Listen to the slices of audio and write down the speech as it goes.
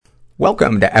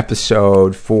Welcome to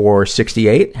episode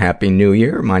 468. Happy New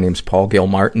Year. My name's Paul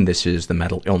Gilmartin. This is the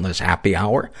Mental Illness Happy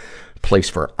Hour, a place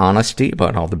for honesty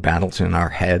about all the battles in our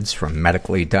heads, from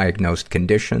medically diagnosed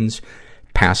conditions,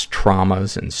 past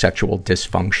traumas, and sexual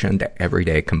dysfunction to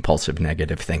everyday compulsive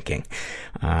negative thinking.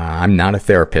 I'm not a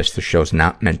therapist. The show's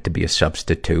not meant to be a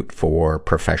substitute for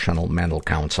professional mental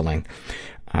counseling.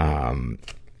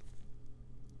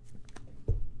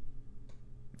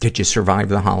 Did you survive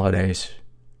the holidays?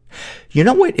 You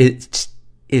know what is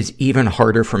even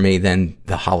harder for me than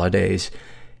the holidays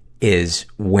is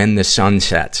when the sun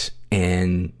sets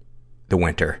in the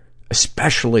winter,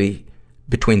 especially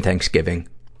between Thanksgiving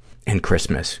and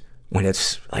Christmas, when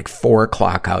it's like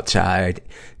 4:00 outside,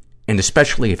 and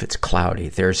especially if it's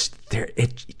cloudy,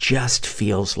 it just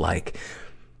feels like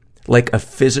a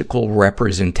physical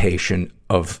representation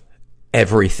of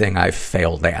everything I've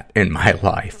failed at in my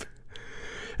life.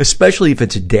 Especially if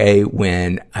it's a day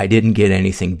when I didn't get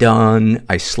anything done,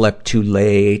 I slept too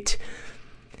late,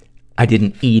 I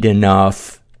didn't eat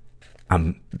enough,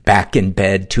 I'm back in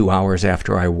bed 2 hours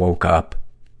after I woke up.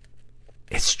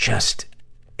 It's just,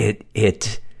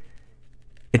 it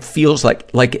feels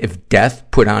like if death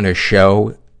put on a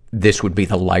show, this would be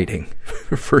the lighting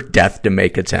for death to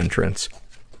make its entrance.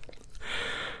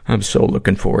 I'm so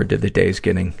looking forward to the days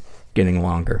getting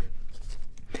longer.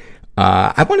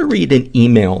 I want to read an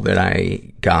email that I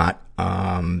got.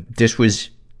 This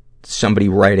was somebody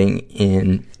writing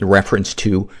in reference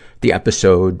to the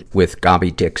episode with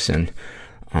Gabi Dixon.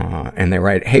 And they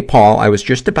write, "Hey Paul, I was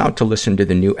just about to listen to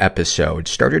the new episode,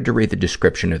 started to read the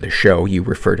description of the show. You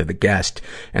refer to the guest,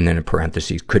 and then in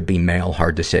parentheses, could be male,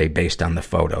 hard to say based on the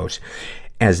photos,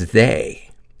 as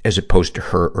they, as opposed to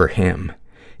her or him.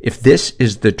 If this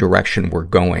is the direction we're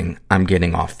going, I'm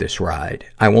getting off this ride.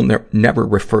 I will never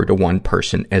refer to one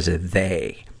person as a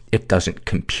they. It doesn't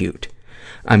compute.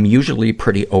 I'm usually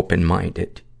pretty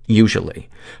open-minded. Usually.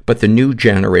 But the new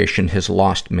generation has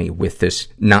lost me with this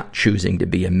not choosing to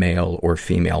be a male or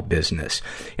female business.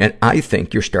 And I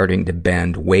think you're starting to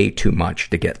bend way too much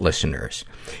to get listeners.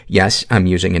 Yes, I'm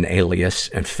using an alias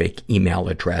and fake email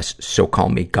address, so call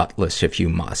me gutless if you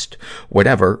must.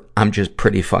 Whatever, I'm just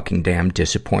pretty fucking damn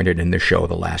disappointed in the show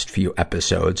the last few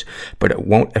episodes, but it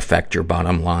won't affect your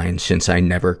bottom line since I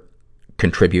never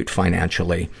contribute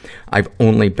financially. I've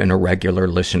only been a regular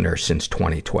listener since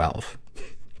 2012.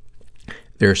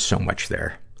 There's so much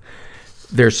there.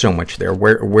 There's so much there.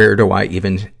 Where do I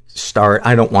even start?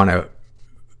 I don't want to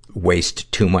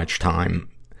waste too much time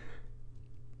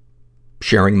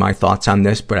sharing my thoughts on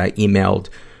this, but I emailed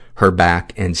her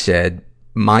back and said,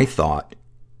 my thought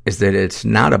is that it's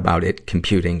not about it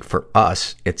computing for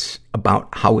us. It's about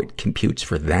how it computes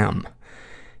for them.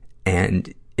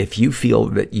 And if you feel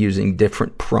that using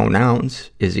different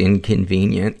pronouns is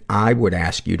inconvenient, I would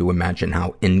ask you to imagine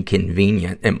how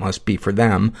inconvenient it must be for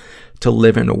them to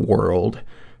live in a world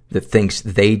that thinks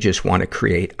they just want to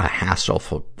create a hassle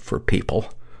for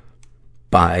people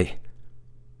by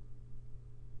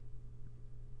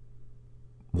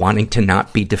wanting to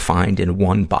not be defined in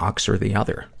one box or the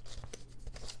other.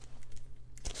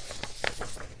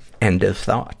 End of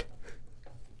thought.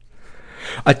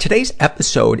 Today's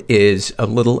episode is a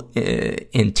little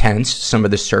intense. Some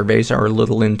of the surveys are a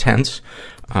little intense.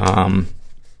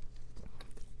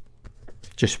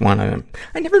 Just wanna,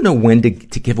 I never know when to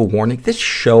give a warning. This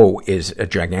show is a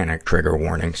gigantic trigger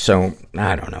warning, so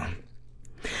I don't know.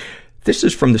 This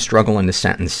is from the Struggle in a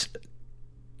Sentence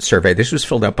survey. This was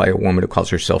filled out by a woman who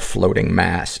calls herself Floating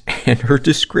Mass, and her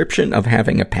description of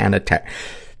having a panic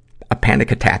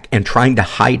attack and trying to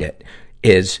hide it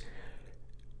is,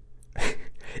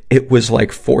 it was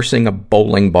like forcing a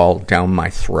bowling ball down my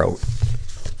throat.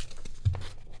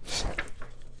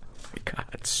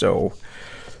 God, so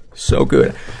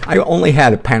good. I only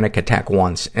had a panic attack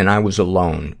once, and I was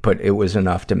alone, but it was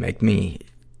enough to make me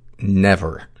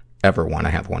never, ever want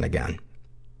to have one again.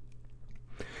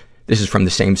 This is from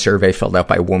the same survey filled out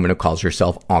by a woman who calls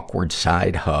herself Awkward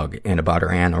Side Hug, and about her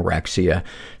anorexia.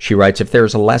 She writes, if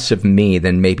there's less of me,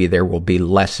 then maybe there will be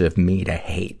less of me to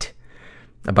hate.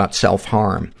 About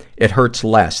self-harm, it hurts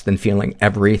less than feeling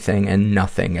everything and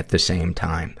nothing at the same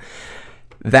time.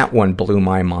 That one blew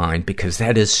my mind because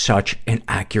that is such an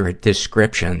accurate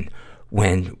description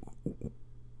when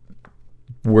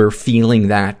we're feeling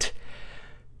that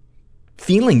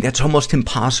feeling that's almost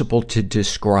impossible to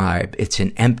describe. It's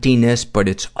an emptiness, but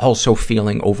it's also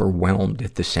feeling overwhelmed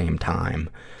at the same time.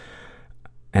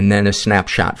 And then a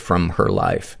snapshot from her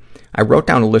life. I wrote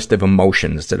down a list of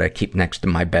emotions that I keep next to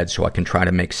my bed so I can try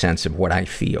to make sense of what I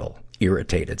feel.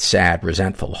 irritated, sad,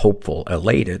 resentful, hopeful,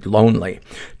 elated, lonely.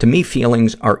 To me,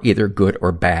 feelings are either good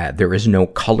or bad. There is no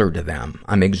color to them.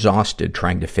 I'm exhausted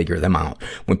trying to figure them out.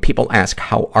 When people ask,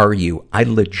 how are you? I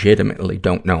legitimately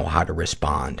don't know how to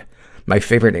respond. My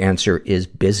favorite answer is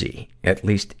busy. At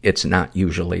least it's not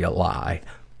usually a lie.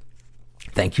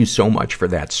 Thank you so much for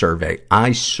that survey.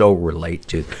 I so relate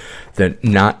to the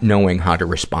not knowing how to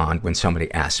respond when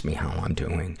somebody asks me how I'm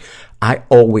doing. I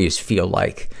always feel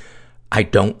like I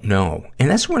don't know. And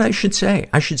that's what I should say.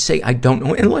 I should say I don't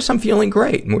know, unless I'm feeling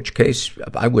great, in which case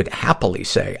I would happily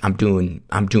say I'm doing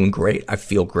great. I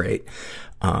feel great.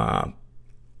 And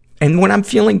when I'm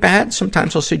feeling bad,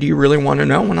 sometimes I'll say, do you really want to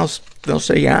know? And they'll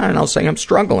say, yeah. And I'll say, I'm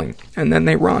struggling. And then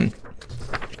they run.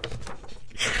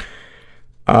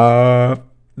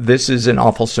 This is an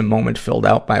awfulsome moment filled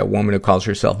out by a woman who calls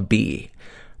herself B.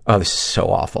 Oh, this is so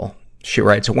awful. She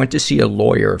writes, I went to see a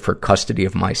lawyer for custody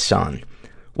of my son.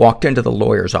 Walked into the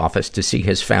lawyer's office to see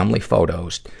his family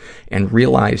photos and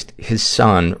realized his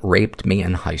son raped me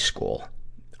in high school.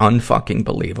 Unfucking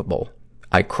believable.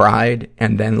 I cried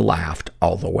and then laughed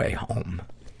all the way home.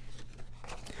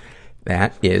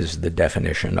 That is the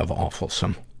definition of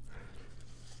awfulsome.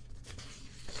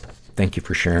 Thank you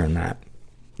for sharing that.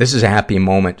 This is a happy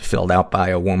moment filled out by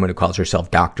a woman who calls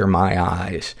herself Dr. My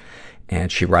Eyes.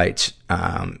 And she writes,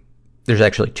 there's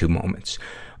actually two moments.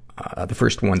 The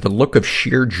first one, the look of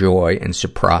sheer joy and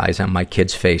surprise on my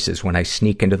kids' faces when I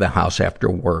sneak into the house after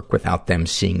work without them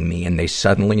seeing me and they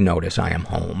suddenly notice I am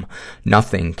home.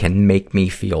 Nothing can make me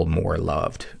feel more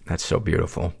loved. That's so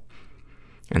beautiful.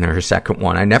 And there's a second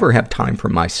one. I never have time for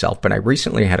myself, but I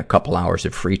recently had a couple hours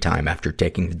of free time after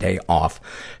taking the day off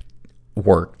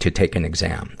work to take an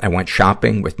exam. I went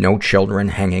shopping with no children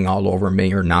hanging all over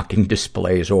me or knocking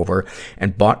displays over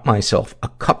and bought myself a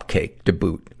cupcake to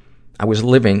boot. I was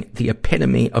living the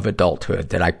epitome of adulthood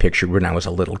that I pictured when I was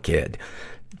a little kid.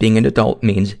 Being an adult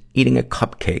means eating a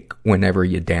cupcake whenever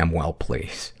you damn well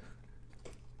please.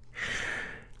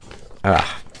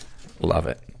 Love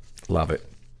it. Love it.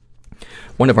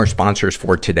 One of our sponsors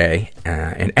for today,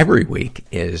 and every week,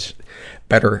 is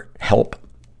BetterHelp.com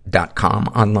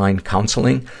online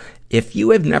counseling. If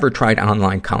you have never tried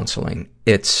online counseling,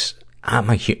 I'm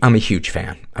a huge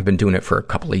fan. I've been doing it for a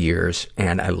couple of years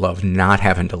and I love not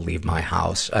having to leave my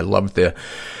house. I love the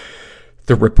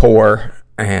rapport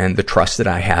and the trust that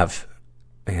I have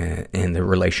in the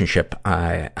relationship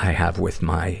I have with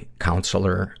my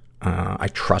counselor. I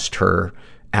trust her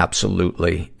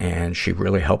absolutely, and she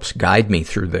really helps guide me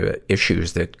through the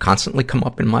issues that constantly come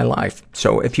up in my life.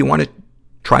 So if you want to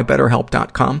try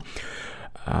BetterHelp.com.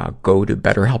 Go to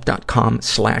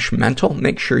BetterHelp.com/mental.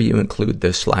 Make sure you include the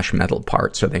 /mental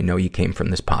part so they know you came from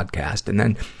this podcast. And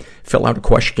then fill out a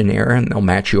questionnaire and they'll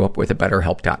match you up with a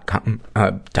BetterHelp.com.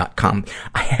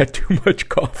 I had too much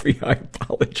coffee. I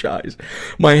apologize.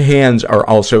 My hands are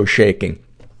also shaking.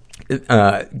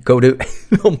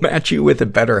 They'll match you with a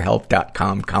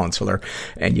BetterHelp.com counselor,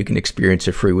 and you can experience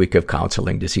a free week of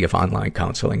counseling to see if online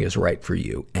counseling is right for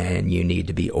you. And you need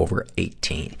to be over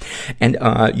 18. And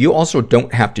you also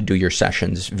don't have to do your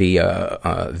sessions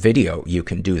via video. You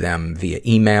can do them via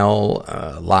email,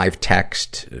 live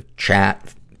text,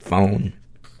 chat, phone.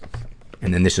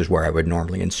 And then this is where I would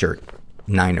normally insert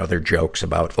 9 other jokes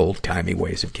about old-timey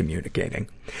ways of communicating.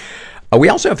 We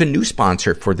also have a new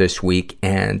sponsor for this week,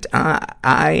 and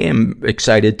I am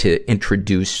excited to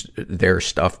introduce their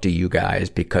stuff to you guys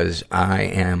because I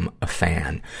am a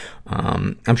fan.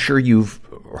 I'm sure you've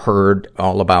heard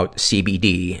all about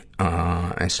CBD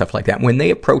and stuff like that. When they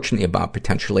approached me about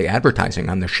potentially advertising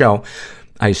on the show,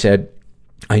 I said,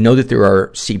 I know that there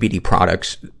are CBD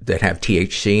products that have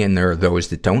THC, and there are those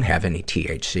that don't have any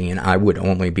THC, and I would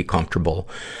only be comfortable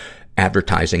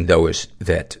advertising those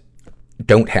that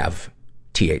don't have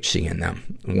THC in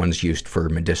them, ones used for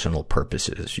medicinal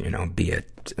purposes, be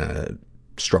it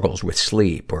struggles with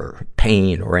sleep or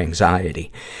pain or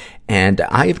anxiety. And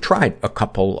I have tried a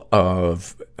couple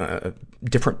of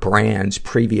different brands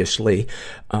previously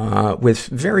with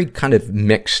very kind of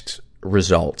mixed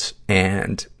results.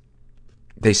 And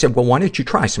they said, well, why don't you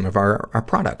try some of our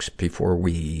products before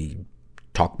we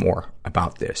talk more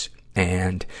about this?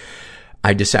 And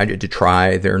I decided to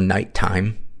try their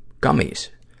nighttime gummies.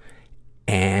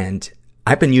 And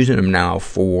I've been using them now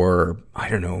for,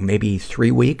 maybe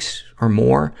 3 weeks or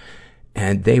more.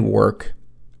 And they work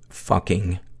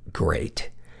fucking great.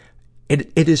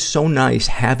 It is so nice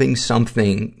having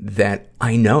something that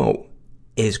I know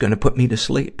is going to put me to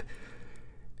sleep.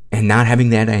 And not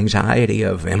having that anxiety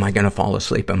of, am I going to fall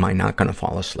asleep? Am I not going to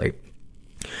fall asleep?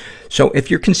 So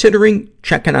if you're considering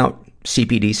checking out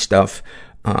CBD stuff,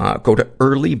 Go to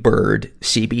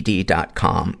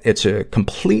earlybirdcbd.com. It's a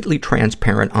completely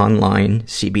transparent online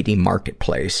CBD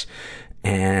marketplace,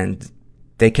 and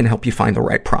they can help you find the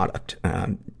right product.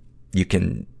 You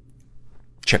can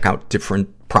check out different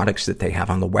products that they have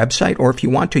on the website, or if you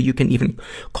want to, you can even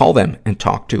call them and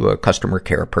talk to a customer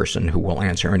care person who will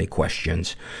answer any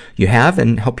questions you have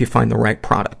and help you find the right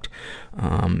product.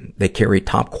 They carry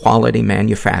top quality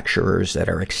manufacturers that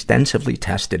are extensively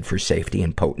tested for safety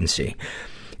and potency.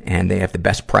 And they have the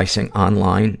best pricing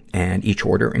online, and each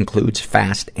order includes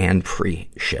fast and free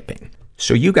shipping.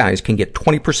 So you guys can get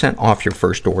 20% off your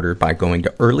first order by going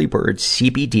to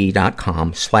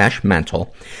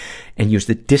earlybirdcbd.com/mental and use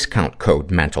the discount code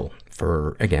mental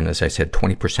for, again, as I said,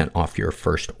 20% off your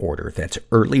first order. That's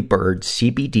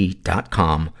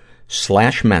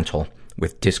earlybirdcbd.com/mental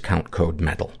with discount code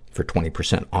mental for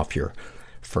 20% off your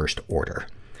first order.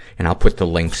 And I'll put the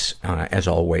links, as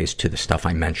always, to the stuff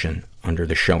I mentioned under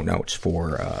the show notes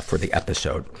for the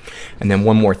episode. And then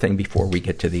one more thing before we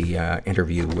get to the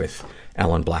interview with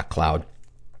Ellen Blackcloud.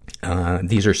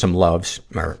 These are some loves,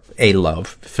 or a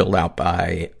love, filled out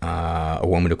by a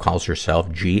woman who calls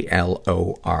herself Gloria,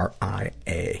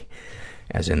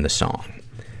 as in the song.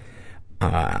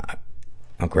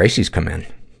 Gracie's come in.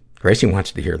 Gracie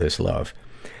wants to hear this love.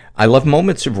 I love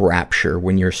moments of rapture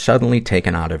when you're suddenly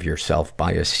taken out of yourself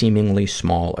by a seemingly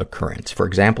small occurrence. For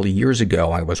example, years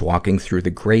ago, I was walking through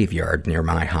the graveyard near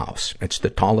my house. It's the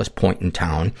tallest point in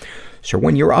town, so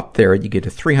when you're up there, you get a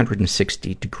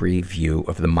 360-degree view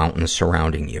of the mountains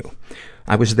surrounding you.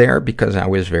 I was there because I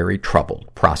was very troubled,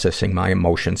 processing my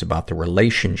emotions about the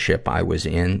relationship I was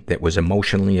in that was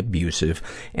emotionally abusive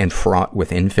and fraught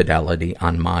with infidelity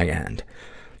on my end.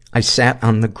 I sat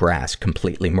on the grass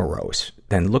completely morose,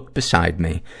 then looked beside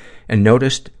me and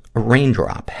noticed a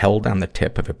raindrop held on the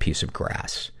tip of a piece of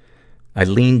grass. I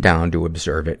leaned down to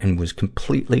observe it and was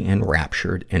completely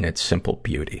enraptured in its simple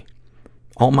beauty.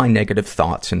 All my negative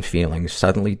thoughts and feelings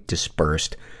suddenly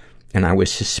dispersed, and I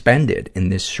was suspended in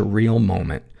this surreal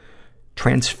moment,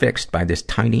 transfixed by this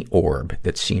tiny orb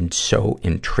that seemed so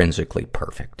intrinsically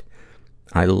perfect.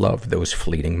 I love those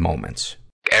fleeting moments.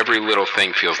 Every little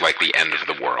thing feels like the end of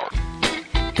the world.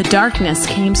 The darkness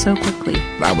came so quickly.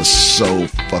 I was so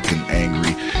fucking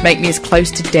angry. Make me as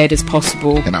close to dead as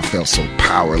possible. And I felt so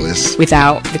powerless.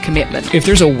 Without the commitment. If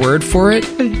there's a word for it,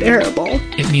 unbearable.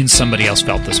 It means somebody else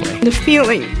felt this way. The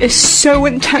feeling is so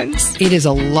intense. It is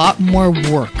a lot more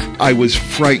work. I was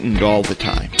frightened all the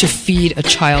time. To feed a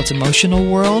child's emotional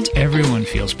world, everyone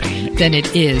feels pain, than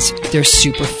it is their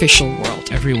superficial world.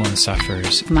 Everyone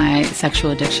suffers. My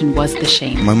sexual addiction was the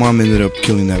shame. My mom ended up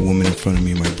killing that woman in front of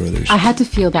me and my brothers. I had to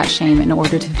feel that shame in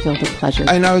order to feel the pleasure.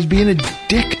 And I was being a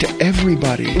dick to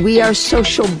everybody. We are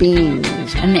social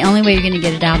beings. And the only way you're going to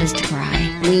get it out is to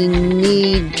cry. We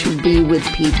need to be with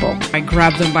people. I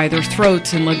grabbed them by their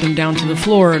throats and led them down to the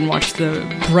floor and watched the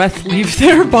breath leave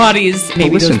their bodies. Hey,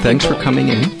 listen, thanks for coming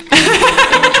in.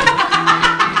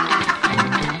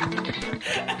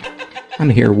 I'm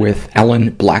here with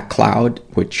Ellen Blackcloud,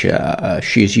 which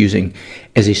she's using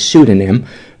as a pseudonym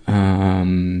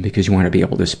because you want to be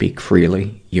able to speak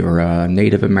freely. You're a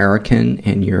Native American,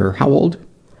 and you're how old?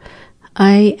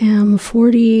 I am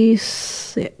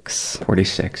 46.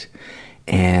 46.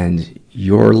 And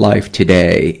your life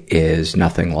today is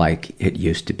nothing like it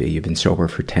used to be. You've been sober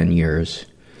for 10 years.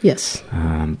 Yes.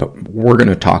 But we're going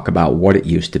to talk about what it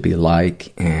used to be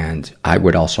like, and I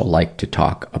would also like to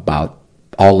talk about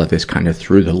all of this kind of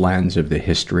through the lens of the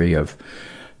history of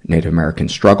Native American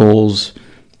struggles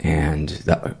and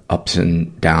the ups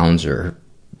and downs, or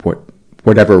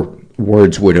whatever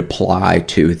words would apply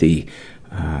to the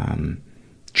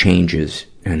changes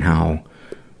in how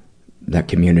that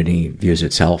community views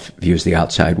itself, views the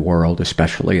outside world,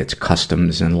 especially its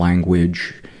customs and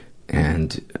language,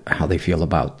 and how they feel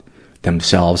about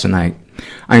themselves. And I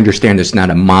understand it's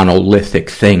not a monolithic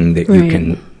thing that you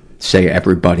can say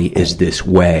everybody is this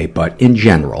way, but in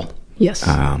general, yes.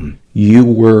 You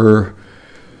were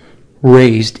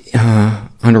raised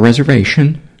on a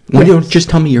reservation. Why don't you just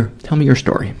tell me your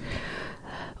story?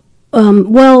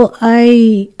 Well,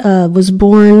 I was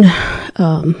born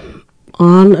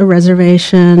on a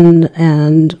reservation,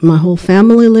 and my whole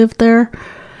family lived there.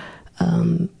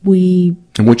 In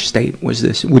which state was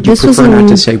this? Would you prefer not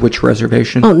to say which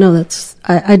reservation? Oh, no,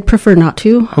 I'd prefer not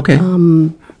to. Okay.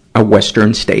 A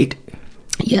western state?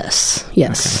 Yes.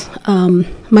 Okay.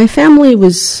 My family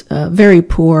was very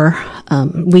poor.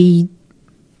 We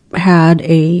had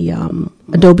a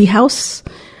adobe house.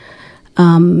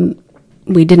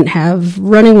 We didn't have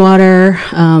running water.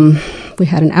 We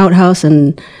had an outhouse,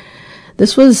 and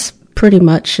this was pretty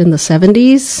much in the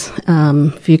 70s.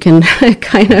 If you can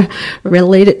kind of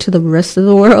relate it to the rest of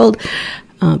the world,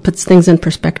 puts things in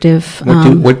perspective.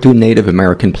 What do Native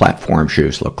American platform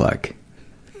shoes look like?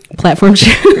 Platform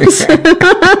shoes?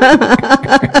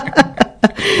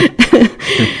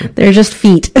 They're just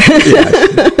feet.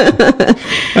 Yes.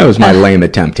 That was my lame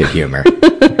attempt at humor.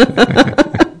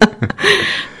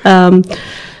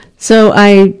 So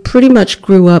I pretty much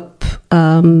grew up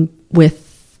in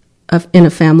a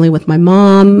family with my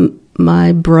mom, my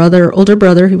older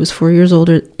brother, who is 4 years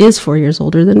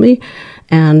older than me,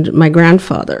 and my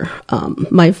grandfather.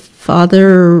 My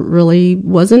father really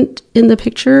wasn't in the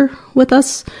picture with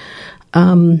us.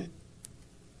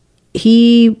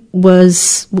 He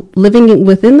was living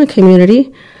within the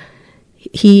community.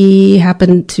 He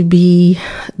happened to be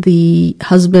the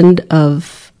husband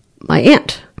of my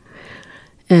aunt.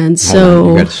 And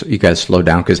so you got to slow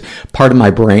down, because part of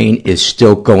my brain is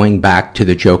still going back to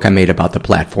the joke I made about the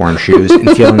platform shoes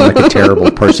and feeling like a terrible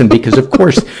person, because of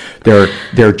course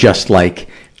they're just like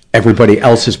everybody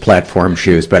else's platform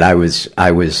shoes, but I was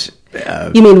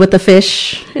you mean with the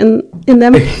fish in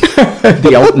them?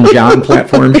 The Elton John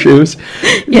platform shoes?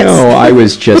 Yes. No, I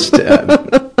was just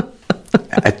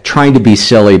trying to be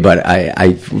silly, but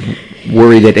I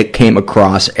worry that it came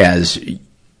across as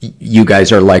you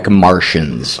guys are like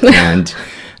Martians, and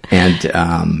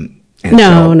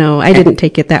no, I didn't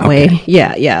take it that way.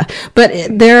 Yeah. But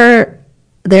I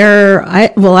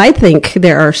think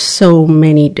there are so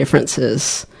many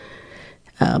differences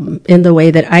in the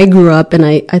way that I grew up, and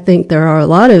I think there are a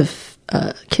lot of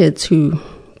kids who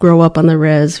grow up on the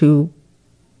res who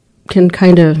can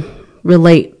kind of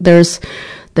relate. There's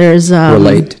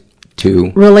relate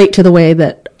to the way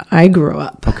that I grew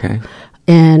up. Okay.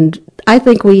 And I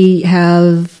think we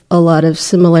have a lot of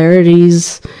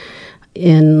similarities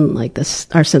in like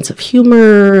our sense of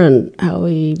humor and how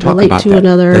we relate to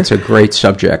another. That's a great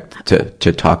subject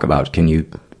to talk about. Can you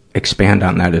expand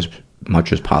on that as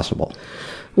much as possible?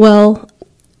 Well,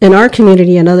 in our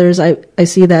community and others, I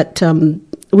see that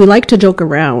we like to joke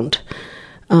around.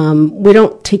 We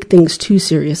don't take things too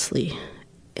seriously.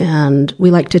 And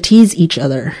we like to tease each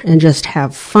other and just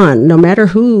have fun, no matter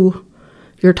who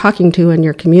you're talking to in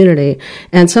your community.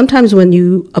 And sometimes when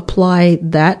you apply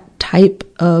that type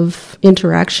of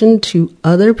interaction to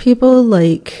other people,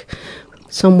 like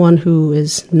someone who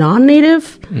is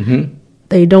non-native, mm-hmm.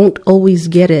 they don't always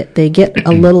get it. They get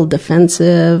a little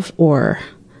defensive, or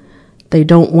they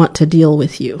don't want to deal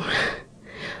with you.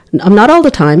 Not all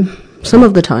the time. Some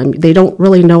of the time, they don't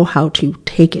really know how to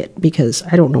take it, because,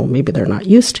 I don't know, maybe they're not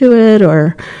used to it,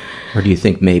 or do you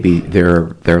think maybe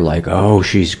they're like, oh,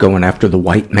 she's going after the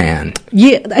white man?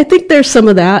 Yeah, I think there's some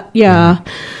of that. Yeah, mm-hmm.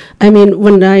 I mean,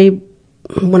 when I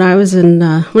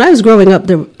was growing up,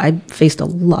 I faced a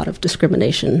lot of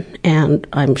discrimination, and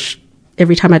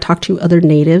every time I talk to other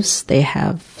natives, they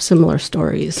have similar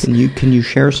stories. Can you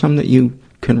share some that you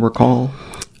can recall?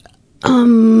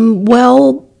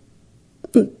 Well,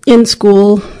 in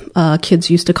school, kids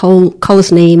used to call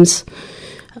us names,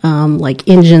 like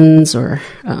Injuns or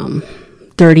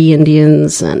dirty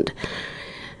Indians. And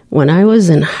when I was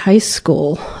in high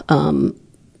school... and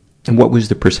what was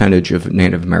the percentage of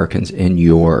Native Americans in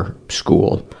your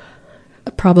school?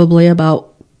 Probably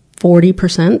about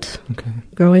 40%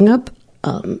 growing up.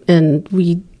 And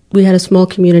we had a small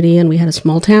community, and we had a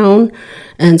small town,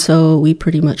 and so we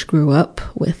pretty much grew up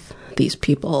with these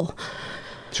people.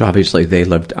 So obviously they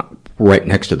lived right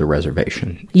next to the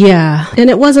reservation. Yeah, and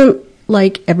it wasn't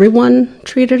like everyone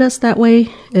treated us that way.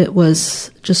 It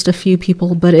was just a few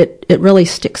people, but it really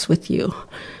sticks with you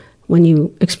when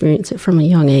you experience it from a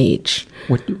young age.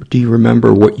 Do you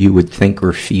remember what you would think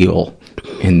or feel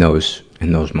in those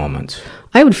moments?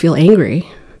 I would feel angry.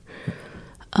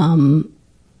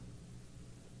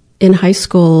 In high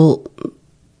school,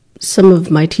 some of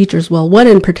my teachers, well, one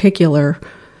in particular,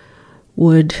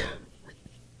 would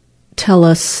tell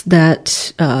us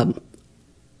that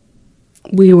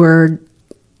we were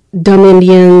dumb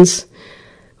Indians.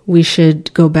 We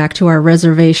should go back to our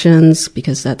reservations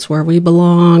because that's where we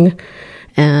belong,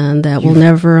 and that will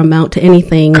never amount to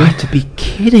anything. Got to be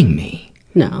kidding me.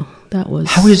 No, that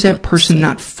was... How is that person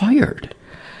not fired?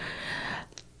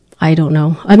 I don't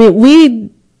know. I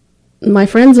mean, my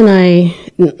friends and I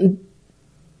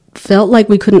felt like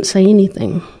we couldn't say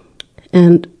anything.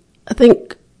 And I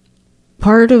think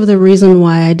part of the reason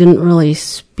why I didn't really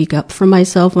speak up for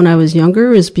myself when I was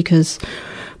younger is because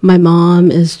my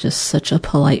mom is just such a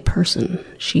polite person.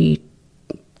 She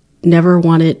never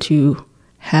wanted to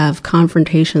have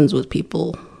confrontations with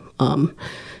people.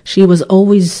 She is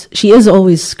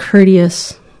always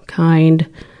courteous, kind,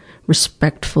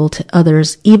 respectful to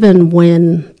others, even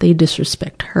when they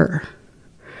disrespect her.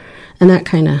 And that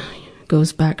kind of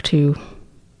goes back to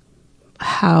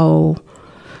how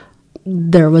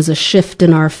there was a shift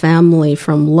in our family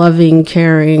from loving,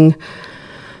 caring,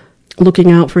 looking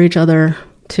out for each other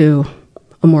to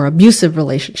a more abusive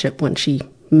relationship when she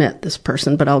met this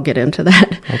person, but I'll get into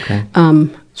that. Okay.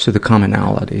 So the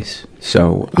commonalities.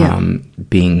 So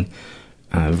being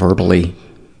verbally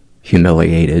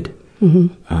humiliated.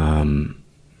 Mm-hmm.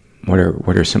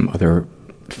 What are some other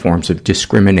forms of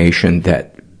discrimination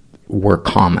that were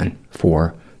common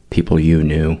for people you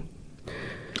knew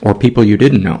or people you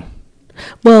didn't know?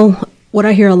 Well, what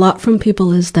I hear a lot from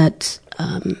people is that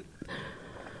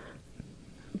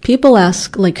people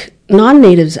ask, like,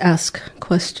 non-natives ask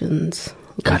questions.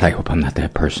 God, I hope I'm not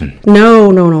that person.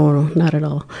 No, not at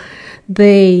all.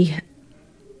 They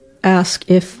ask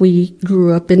if we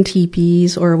grew up in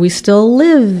teepees or we still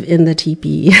live in the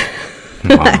teepee.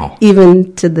 Wow.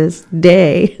 Even to this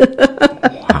day.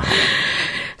 Wow.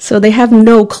 So they have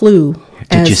no clue.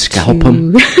 Did you scalp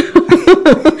them?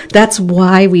 That's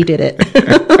why we did it.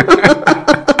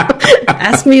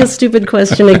 Ask me a stupid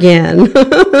question again.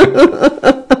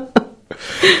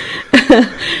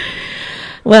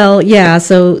 Well, yeah,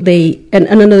 so and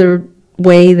another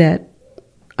way that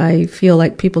I feel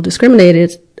like people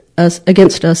discriminated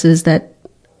against us is that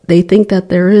they think that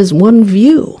there is one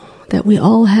view, that we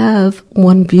all have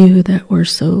one view, that we're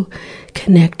so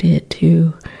connected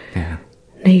to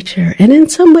nature. And in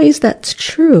some ways that's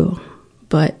true,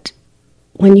 but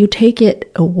when you take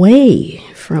it away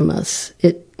from us,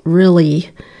 it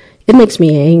makes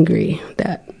me angry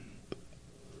that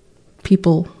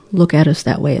people look at us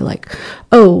that way. Like,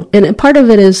 oh, and part of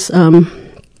it is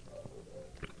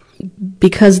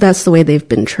because that's the way they've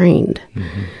been trained.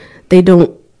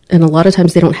 Mm-hmm. And a lot of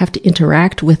times they don't have to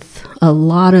interact with a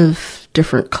lot of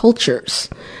different cultures.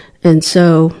 And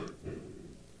so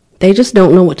they just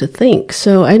don't know what to think.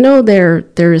 So I know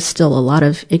there is still a lot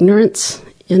of ignorance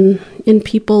in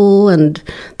people and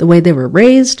the way they were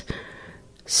raised.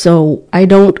 So I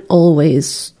don't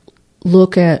always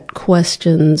look at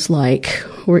questions like,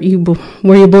 were you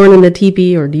born in a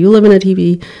teepee or do you live in a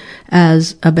teepee,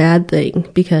 as a bad thing.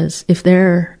 Because if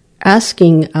they're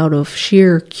asking out of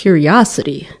sheer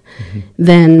curiosity, mm-hmm.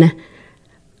 then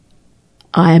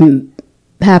I'm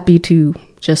happy to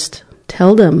just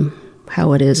tell them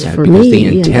how it is for me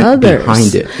and others. The intent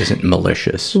behind it isn't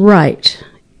malicious. Right.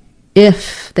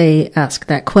 If they ask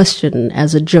that question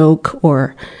as a joke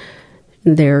or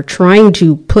they're trying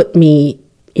to put me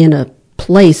in a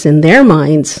place in their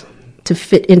minds to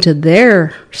fit into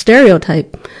their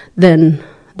stereotype, then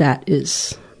that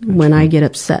is when I get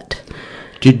upset.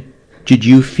 Did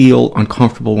you feel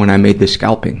uncomfortable when I made the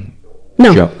scalping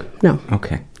joke? No.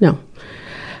 Okay. No.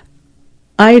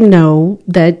 I know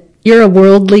that you're a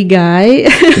worldly guy.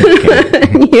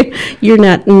 Okay. You're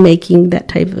not making that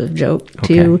type of joke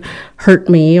to hurt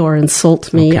me or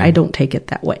insult me. Okay. I don't take it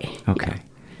that way. Okay.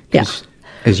 Yeah.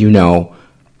 As you know,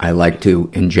 I like to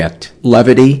inject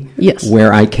levity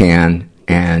where I can,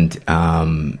 and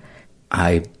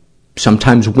I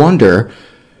sometimes wonder,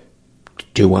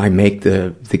 do I make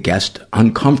the guest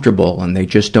uncomfortable and they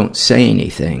just don't say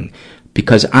anything?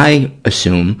 Because I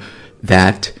assume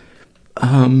that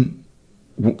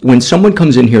when someone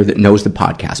comes in here that knows the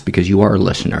podcast, because you are a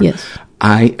listener,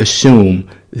 I assume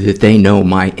that they know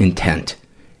my intent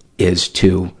is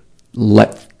to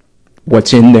let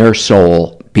what's in their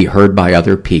soul be heard by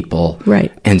other people,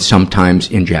 right? And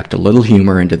sometimes inject a little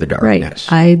humor into the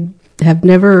darkness. Right. I have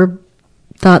never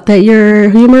thought that your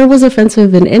humor was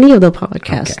offensive in any of the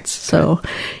podcasts. Okay. So,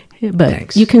 but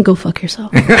thanks. You can go fuck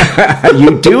yourself.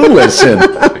 You do listen.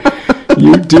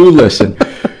 You do listen.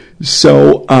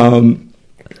 So,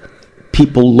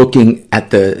 people looking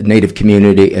at the Native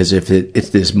community as if it's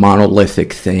this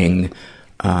monolithic thing.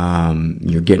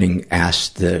 You're getting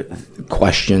asked the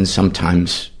questions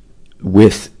sometimes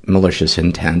with malicious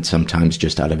intent, sometimes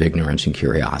just out of ignorance and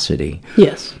curiosity.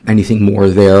 Yes. Anything more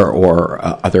there, or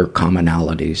other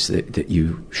commonalities that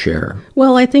you share?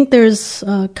 Well, I think there's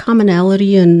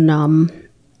commonality in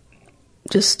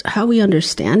just how we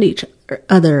understand each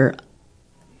other.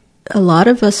 A lot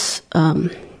of us,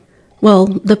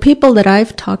 the people that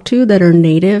I've talked to that are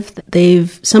Native,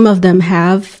 some of them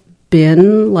have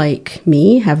been like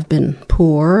me, have been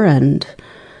poor, and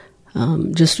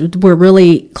we're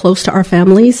really close to our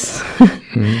families.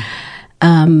 Mm-hmm.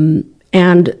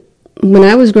 And when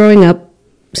I was growing up,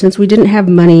 since we didn't have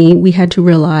money, we had to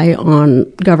rely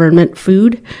on government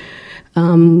food,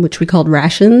 which we called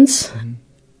rations. Mm-hmm.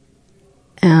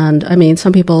 And I mean,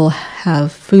 some people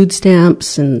have food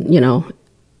stamps, and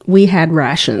we had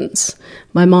rations.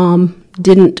 My mom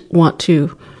didn't want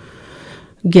to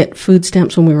get food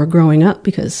stamps when we were growing up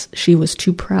because she was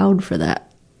too proud for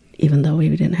that, even though we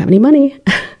didn't have any money.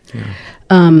 Yeah.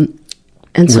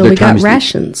 And so we got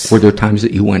rations. Were there times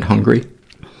that you went hungry?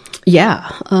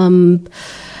 Yeah.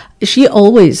 She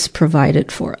always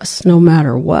provided for us, no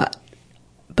matter what.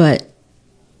 But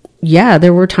yeah,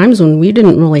 there were times when we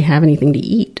didn't really have anything to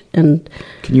eat. And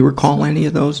can you recall any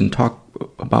of those and talk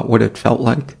about what it felt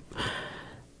like?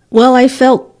 Well, I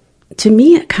felt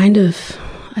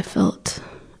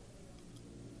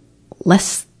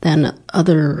less than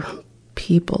other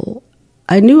people.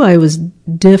 I knew I was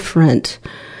different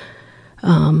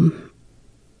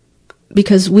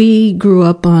because we grew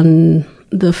up on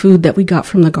the food that we got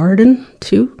from the garden,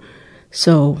 too.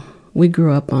 So we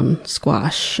grew up on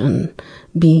squash and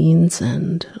beans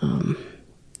and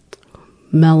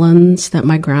melons that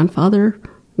my grandfather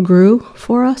grew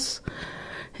for us.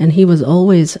 And he was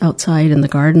always outside in the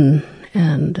garden,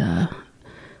 and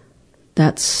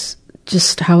that's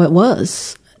just how it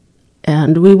was.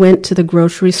 And we went to the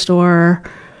grocery store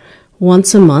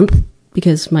once a month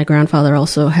because my grandfather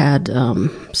also had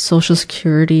Social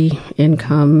Security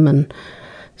income, and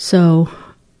so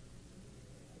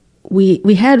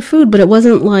we had food, but it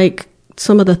wasn't like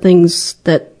some of the things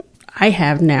that I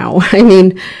have now. I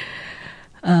mean,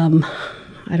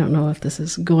 I don't know if this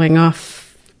is going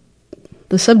off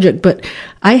the subject, but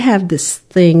I have this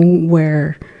thing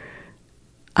where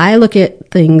I look at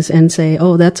things and say,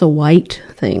 "Oh, that's a white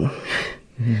thing."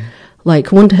 Mm.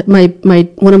 Like one of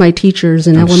my teachers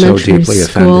in elementary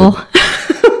school.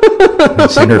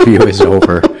 This interview is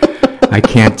over. I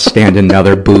can't stand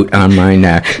another boot on my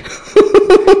neck.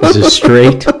 As a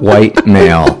straight white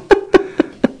male,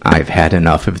 I've had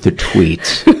enough of the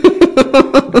tweets.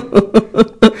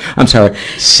 I'm sorry,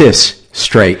 cis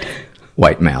straight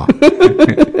white male.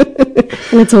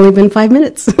 And it's only been 5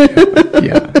 minutes.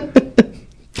 Yeah.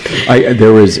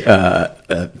 There was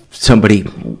somebody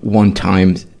one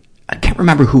time, I can't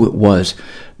remember who it was,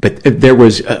 but there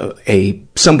was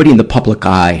somebody in the public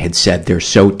eye had said they're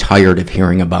so tired of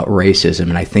hearing about racism,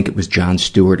 and I think it was Jon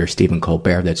Stewart or Stephen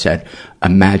Colbert that said,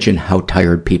 "Imagine how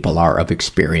tired people are of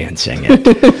experiencing it."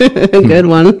 Good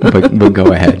one. But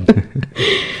go ahead.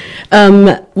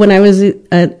 When I was in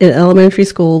elementary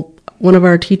school, one of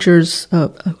our teachers,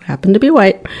 who happened to be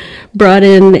white, brought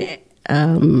in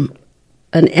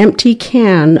an empty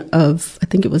can of, I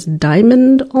think it was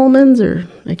diamond almonds, or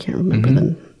I can't remember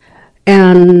them.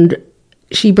 And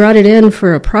she brought it in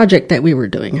for a project that we were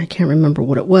doing. I can't remember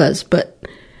what it was, but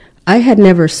I had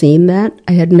never seen that.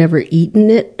 I had never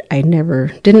eaten it. I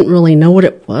didn't really know what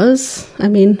it was. I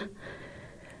mean,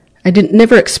 I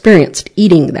never experienced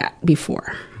eating that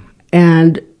before.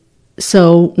 And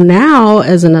so now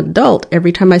as an adult,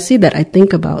 every time I see that, I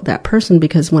think about that person,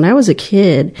 because when I was a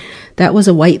kid, that was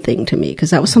a white thing to me,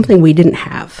 because that was something we didn't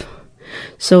have.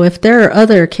 So if there are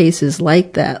other cases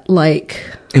like that, like...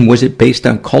 And was it based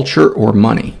on culture or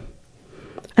money?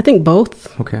 I think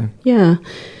both. Okay. Yeah.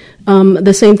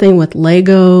 The same thing with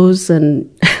Legos and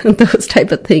those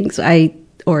type of things.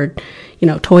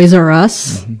 Toys R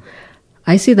Us. Mm-hmm.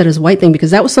 I see that as a white thing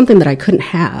because that was something that I couldn't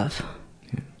have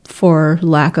for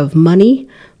lack of money.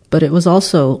 But it was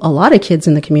also, a lot of kids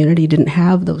in the community didn't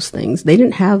have those things. They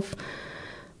didn't have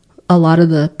a lot of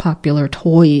the popular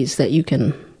toys that you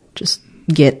can just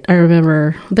get. I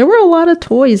remember there were a lot of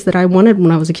toys that I wanted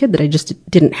when I was a kid that I just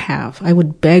didn't have. I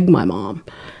would beg my mom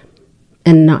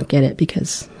and not get it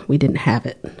because we didn't have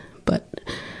it. But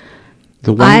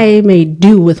I made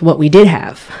do with what we did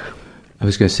have. I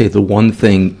was going to say, the one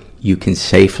thing you can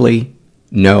safely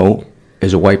know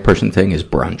is a white person thing is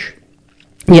brunch.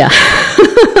 Yeah.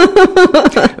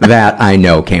 That I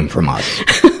know came from us.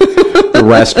 The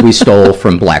rest we stole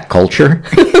from black culture.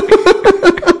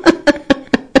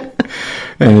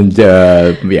 And,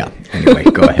 anyway,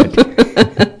 go ahead.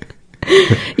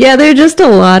 Yeah, there are just a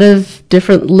lot of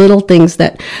different little things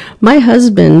that... My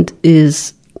husband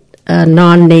is a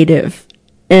non-native,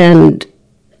 and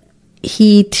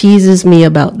he teases me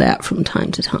about that from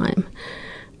time to time,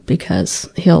 because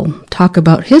he'll talk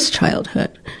about his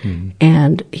childhood. Mm-hmm.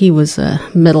 And he was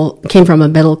came from a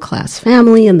middle-class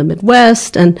family in the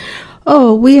Midwest, and,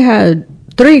 we had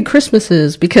 3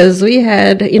 Christmases because we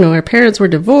had, our parents were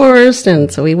divorced,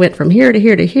 and so we went from here to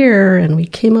here to here, and we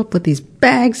came up with these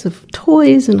bags of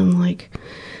toys, and I'm like,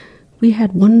 we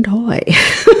had one toy.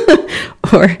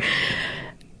 Or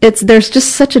there's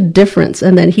just such a difference.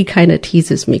 And then he kind of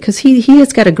teases me because he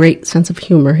has got a great sense of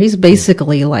humor. He's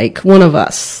basically like one of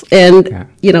us. And,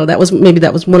 that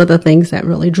was one of the things that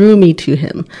really drew me to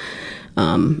him.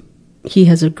 He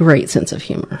has a great sense of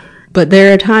humor. But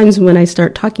there are times when I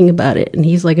start talking about it, and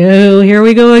he's like, oh, here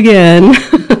we go again,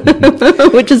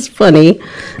 which is funny.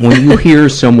 When you hear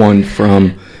someone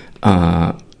from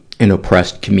an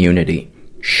oppressed community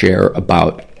share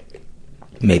about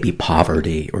maybe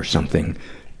poverty or something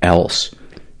else,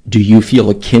 do you feel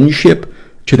a kinship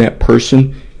to that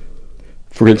person?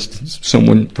 For instance,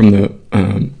 someone from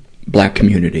the Black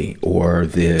community or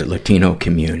the Latino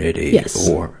community? Yes.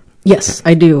 Or yes,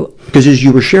 I do. Because as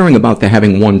you were sharing about the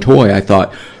having one toy, I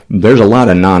thought there's a lot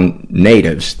of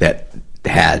non-natives that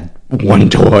had one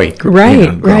toy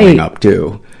growing up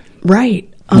too.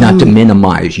 Right. Not to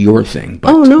minimize your thing.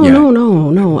 But,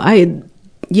 no.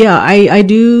 I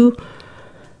do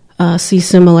see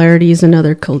similarities in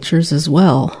other cultures as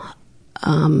well,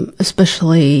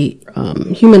 especially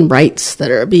human rights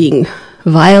that are being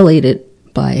violated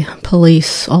by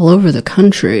police all over the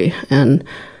country. And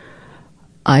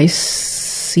I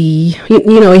see,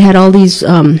 we had all these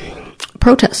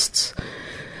protests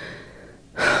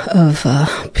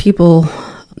of people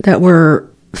that were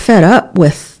fed up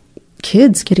with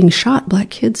kids getting shot, black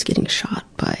kids getting shot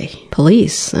by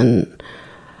police. And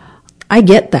I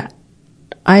get that.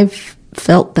 I've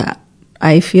felt that.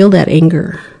 I feel that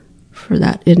anger for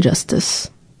that injustice.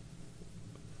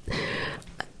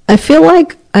 I feel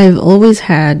like I've always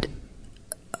had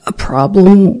a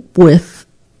problem with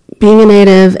being a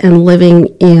native and living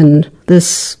in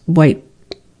this white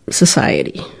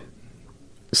society.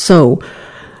 So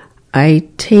I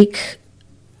take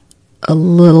a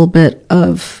little bit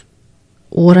of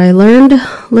what I learned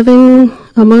living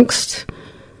amongst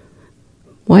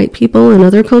white people and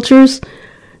other cultures,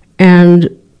 and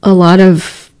a lot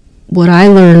of what I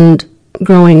learned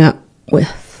growing up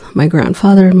with my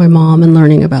grandfather and my mom and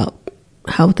learning about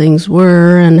how things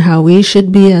were and how we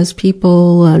should be as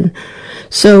people. And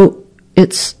so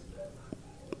it's,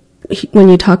 when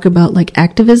you talk about like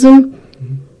activism,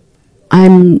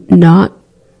 I'm not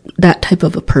that type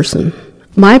of a person.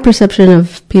 My perception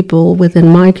of people within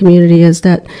my community is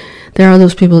that there are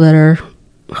those people that are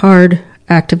hard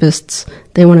activists.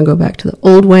 They want to go back to the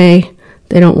old way.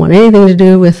 They don't want anything to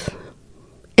do with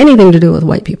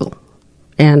white people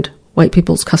and white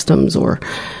people's customs or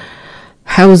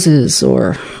houses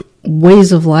or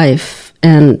ways of life.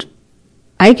 And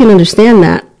I can understand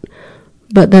that,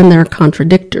 but then they're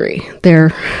contradictory.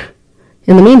 In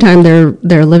the meantime,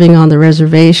 they're living on the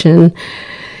reservation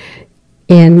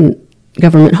in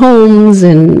government homes,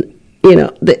 and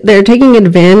they're taking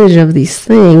advantage of these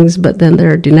things, but then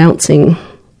they're denouncing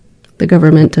the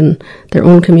government and their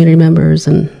own community members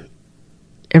and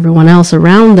everyone else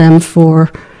around them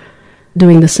for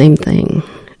doing the same thing.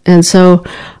 And so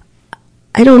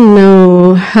I don't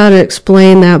know how to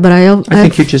explain that, but I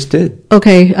think you just did.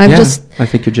 Okay, I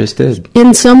think you just did.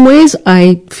 In some ways,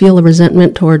 I feel a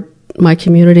resentment toward my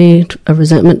community, a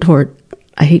resentment toward,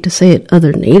 I hate to say it,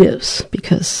 other natives,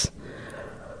 because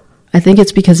I think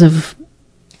it's because of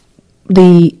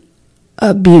the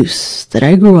abuse that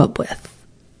I grew up with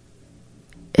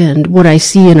and what I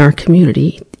see in our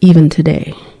community even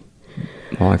today.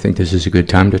 Well, I think this is a good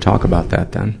time to talk about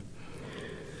that then.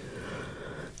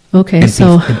 Okay,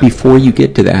 and before you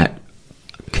get to that,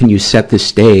 can you set the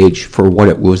stage for what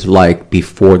it was like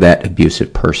before that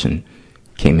abusive person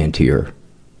came into your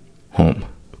home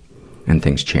and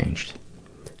things changed?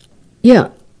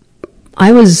 Yeah,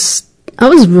 I was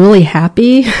really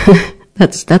happy.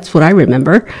 That's what I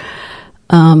remember.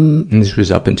 And this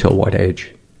was up until what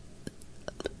age?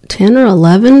 10 or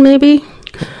 11, maybe.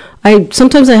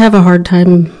 Sometimes I have a hard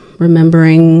time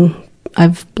remembering.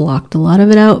 I've blocked a lot of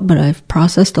it out, but I've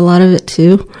processed a lot of it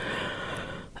too.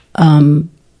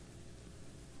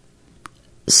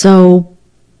 So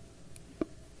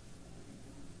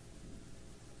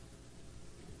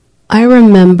I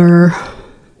remember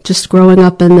just growing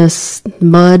up in this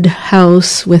mud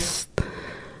house with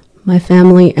my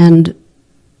family, and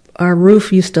our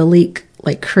roof used to leak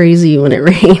like crazy when it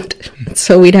rained.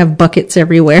 So we'd have buckets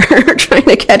everywhere trying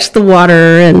to catch the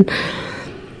water. And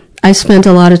I spent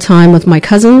a lot of time with my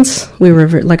cousins. We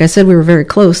were, like I said, we were very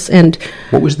close. And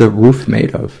what was the roof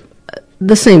made of?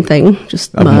 The same thing,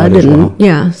 just mud and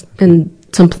and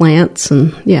some plants,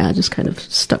 and just kind of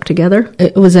stuck together.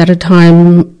 It was at a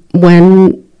time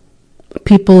when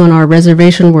people on our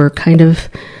reservation were kind of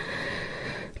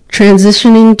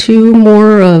transitioning to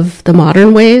more of the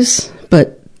modern ways,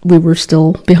 but we were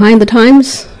still behind the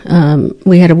times.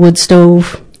 We had a wood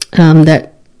stove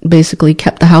that basically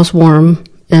kept the house warm,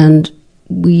 and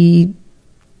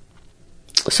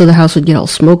so the house would get all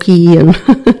smoky, and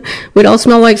we'd all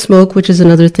smell like smoke, which is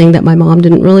another thing that my mom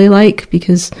didn't really like,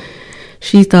 because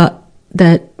she thought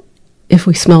that if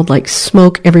we smelled like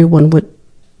smoke, everyone would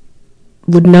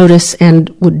would notice and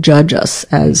would judge us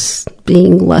as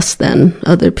being less than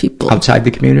other people. Outside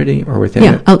the community or within it?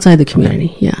 Yeah, outside the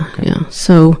community, okay. Yeah.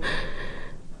 So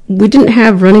we didn't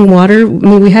have running water. I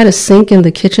mean, we had a sink in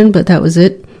the kitchen, but that was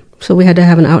it. So we had to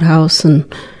have an outhouse.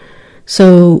 And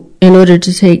so in order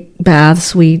to take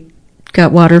baths, we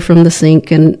got water from the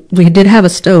sink, and we did have a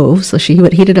stove, so she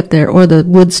would heat it up there, or the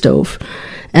wood stove.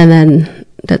 And then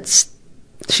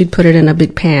she'd put it in a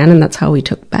big pan, and that's how we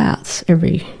took baths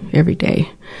every day.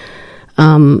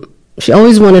 She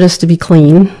always wanted us to be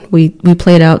clean. We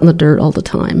played out in the dirt all the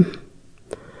time.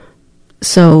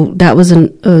 So that was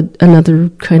another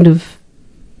kind of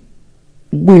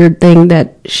weird thing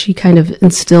that she kind of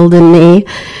instilled in me.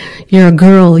 You're a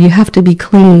girl, you have to be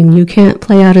clean. You can't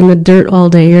play out in the dirt all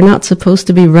day. You're not supposed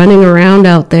to be running around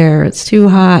out there. It's too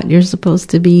hot. You're supposed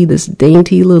to be this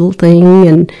dainty little thing.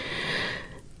 And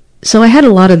so I had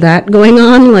a lot of that going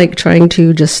on, like trying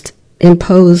to just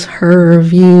impose her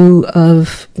view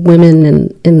of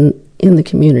women in the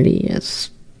community as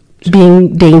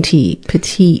being dainty,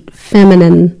 petite,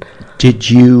 feminine. Did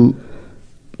you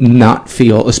not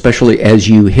feel, especially as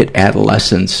you hit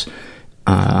adolescence,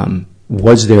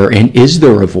 was there and is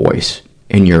there a voice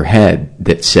in your head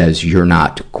that says you're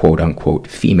not quote unquote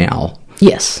female?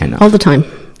 Yes, enough? All the time,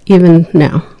 even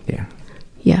now. Yeah.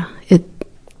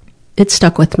 It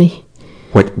stuck with me.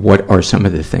 What are some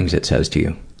of the things it says to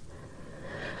you?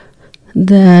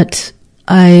 That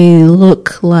I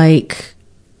look like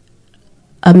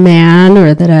a man,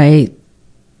 or that I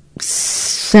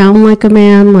sound like a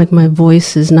man, like my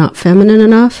voice is not feminine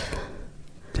enough.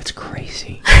 That's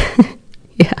crazy.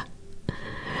 Yeah.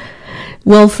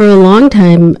 Well, for a long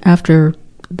time after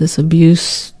this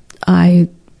abuse, I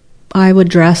would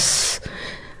dress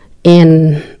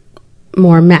in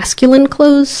more masculine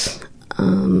clothes,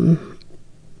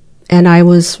 and I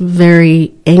was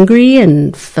very angry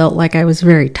and felt like I was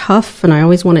very tough, and I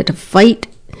always wanted to fight.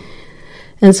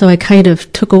 And so I kind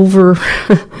of took over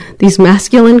these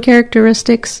masculine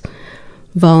characteristics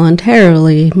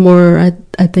voluntarily, more,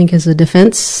 I think, as a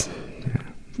defense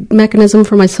mechanism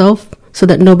for myself, so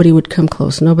that nobody would come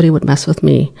close, nobody would mess with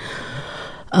me.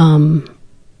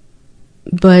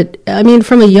 But, I mean,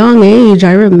 from a young age,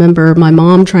 I remember my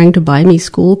mom trying to buy me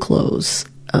school clothes,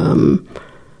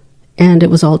 and it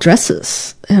was all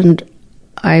dresses. And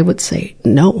I would say,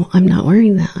 no, I'm not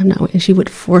wearing that. And she would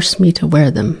force me to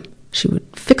wear them. She would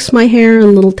fix my hair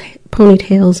in little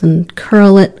ponytails and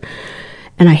curl it,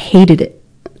 and I hated it.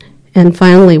 And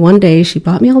finally, one day, she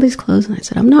bought me all these clothes, and I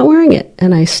said, I'm not wearing it.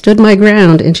 And I stood my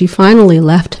ground, and she finally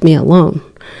left me alone.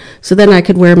 So then I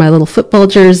could wear my little football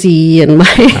jersey and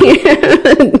my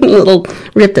little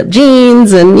ripped up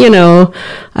jeans, and,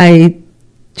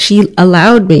 she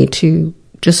allowed me to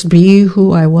just be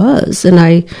who I was. And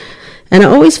I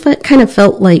always kind of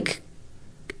felt like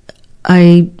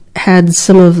I had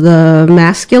some of the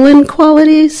masculine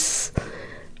qualities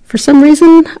for some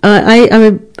reason.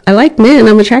 I like men.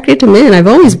 I'm attracted to men. I've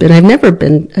always been. I've never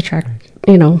been attracted,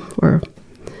 or...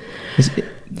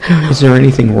 Is there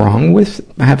anything wrong with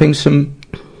having some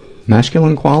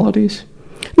masculine qualities?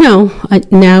 No.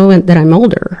 Now that I'm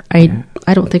older, I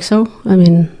don't think so. I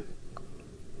mean,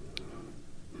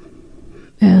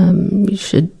 you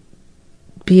should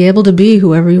be able to be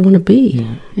whoever you want to be.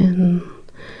 Yeah. And,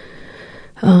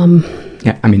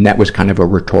 yeah, I mean, that was kind of a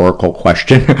rhetorical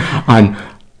question on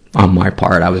my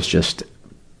part. I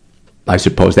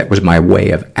suppose that was my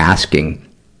way of asking,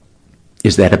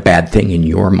 is that a bad thing in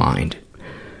your mind?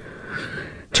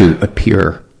 To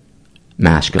appear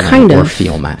masculine kind or of.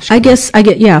 Feel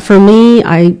masculine. For me,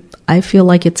 I feel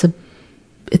like it's a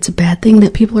bad thing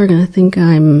that people are going to think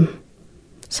I'm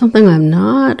something I'm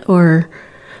not, or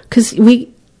because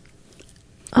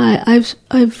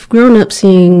I've grown up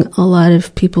seeing a lot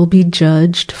of people be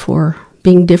judged for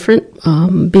being different,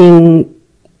 being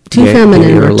too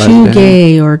feminine or too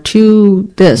gay or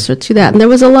too this or too that, and there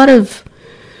was a lot of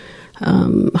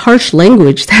harsh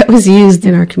language that was used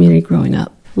in our community growing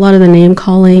up. A lot of the name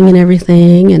calling and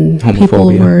everything, and homophobia.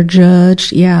 People were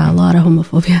judged. Yeah, a lot of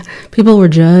homophobia. People were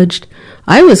judged.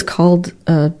 I was called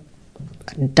a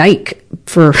dyke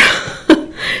for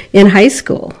in high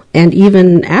school, and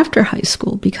even after high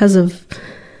school, because of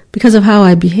how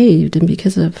I behaved and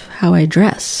because of how I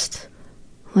dressed.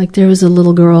 Like, there was a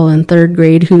little girl in 3rd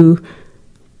grade who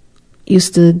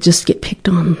used to just get picked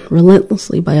on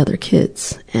relentlessly by other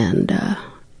kids, and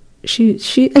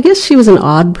she I guess she was an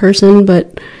odd person,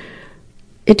 but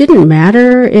it didn't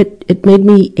matter. It made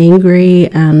me angry,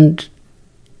 and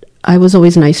I was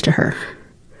always nice to her.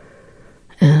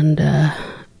 And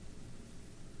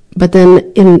but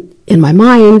then in my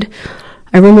mind,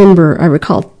 I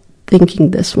recall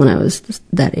thinking this when I was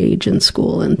that age in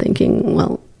school and thinking,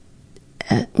 well,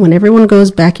 when everyone goes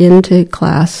back into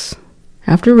class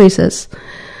after recess,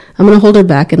 I'm going to hold her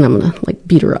back and I'm going to like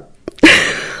beat her up.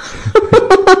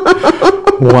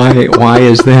 Why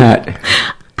is that?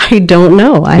 I don't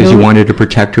know. Because you wanted to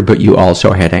protect her, but you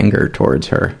also had anger towards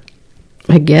her.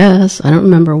 I guess. I don't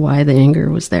remember why the anger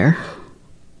was there.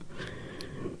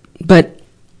 But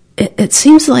it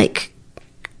seems like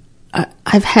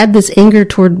I've had this anger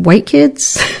toward white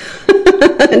kids.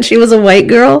 And she was a white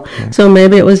girl. Yeah. So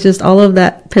maybe it was just all of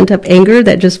that pent-up anger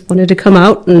that just wanted to come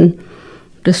out and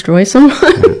destroy someone.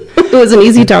 Yeah. It was an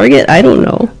easy target. I don't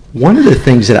know. One of the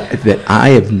things that I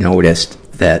have noticed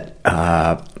that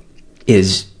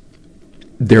is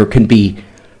there can be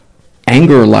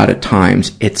anger a lot of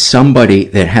times. It's somebody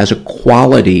that has a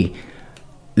quality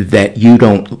that you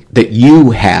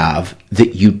have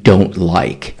that you don't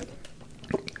like.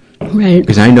 Right.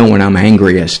 Because I know when I'm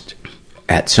angriest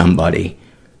at somebody,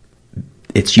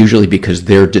 it's usually because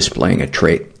they're displaying a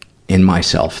trait in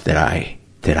myself that I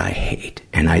hate,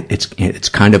 and it's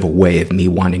kind of a way of me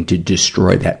wanting to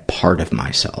destroy that part of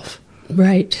myself.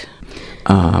 Right.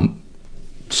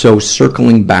 So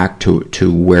circling back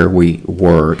to where we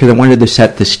were, because I wanted to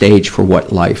set the stage for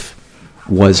what life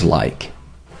was like.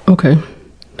 Okay.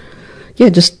 Yeah,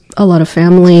 just a lot of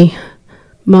family.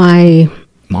 My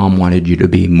mom wanted you to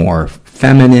be more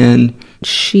feminine.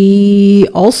 She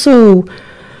also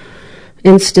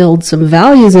instilled some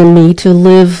values in me to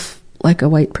live like a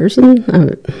white person.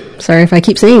 Sorry if I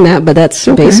keep saying that, but that's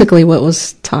okay. Basically what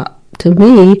was taught to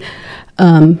me.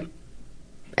 And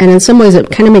in some ways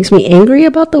it kind of makes me angry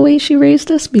about the way she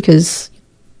raised us, because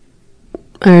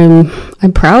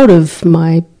I'm proud of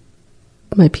my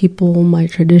people, my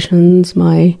traditions,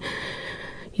 my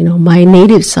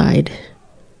native side.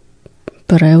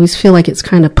 But I always feel like it's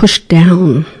kind of pushed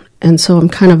down, and so I'm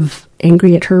kind of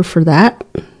angry at her for that.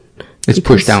 It's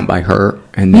pushed down by her,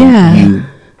 and then you,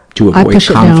 to avoid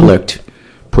conflict,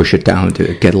 push it down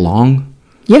to get along?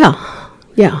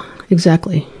 Yeah,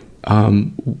 exactly.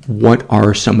 What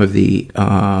are some of the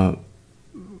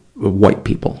white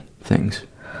people things?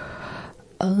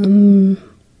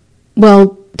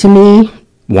 Well, to me...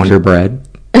 Wonder Bread?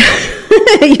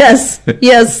 Yes.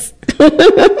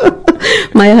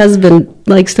 My husband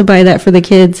likes to buy that for the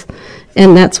kids,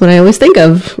 and that's what I always think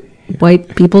of,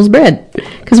 white people's bread.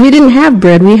 Because we didn't have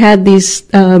bread. We had these,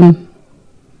 sort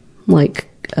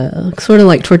of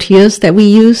like tortillas that we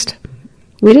used.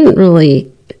 We didn't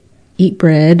really eat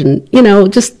bread, and,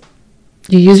 just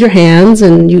you use your hands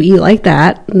and you eat like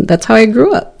that. And that's how I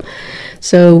grew up.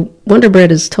 So Wonder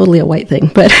Bread is totally a white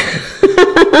thing, but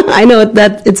I know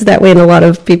that it's that way in a lot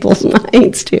of people's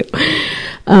minds too.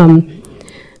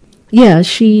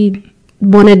 She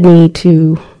wanted me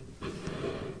to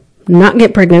not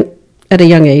get pregnant at a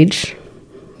young age,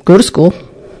 go to school,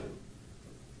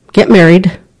 get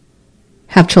married,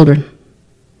 have children.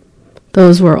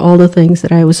 Those were all the things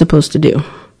that I was supposed to do.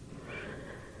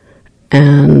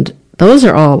 And those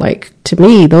are all to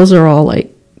me, those are all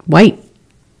white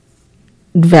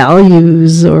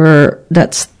values, or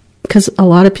that's because a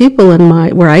lot of people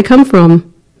where I come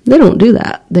from, they don't do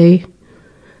that. A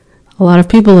lot of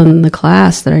people in the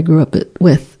class that I grew up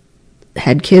with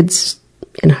had kids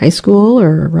in high school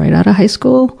or right out of high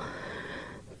school.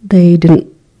 They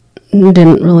didn't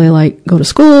really go to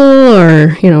school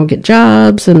or, get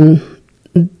jobs, and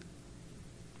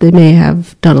they may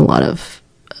have done a lot of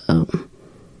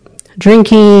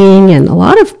drinking, and a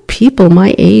lot of people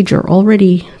my age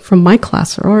from my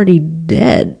class are already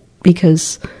dead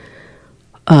because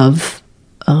of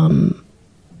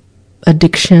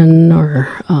addiction or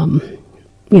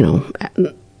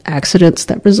accidents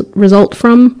that result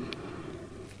from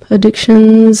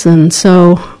addictions, and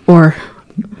or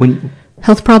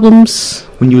health problems.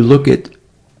 When you look at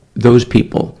those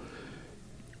people,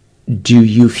 do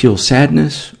you feel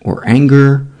sadness or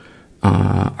anger?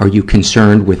 Are you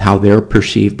concerned with how they're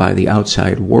perceived by the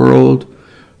outside world,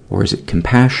 or is it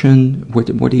compassion? What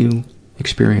do you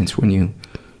experience when you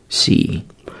see?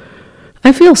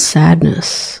 I feel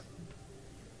sadness.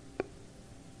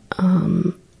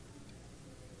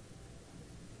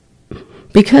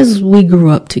 Because we grew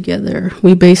up together,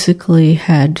 we basically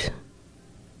had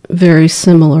very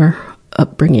similar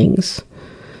upbringings.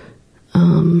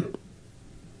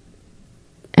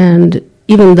 And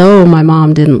even though my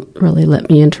mom didn't really let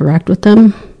me interact with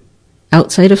them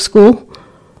outside of school,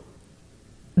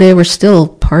 they were still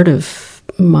part of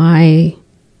my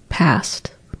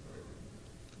past.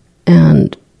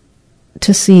 And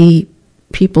to see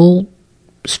people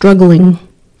struggling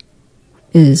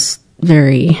is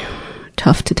very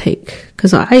tough to take,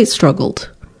 because I struggled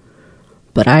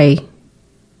but I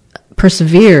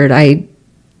persevered. I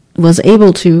was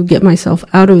able to get myself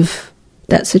out of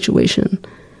that situation,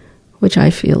 which I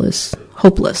feel is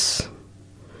hopeless.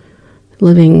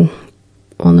 Living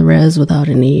on the res without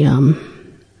any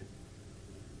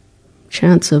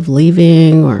chance of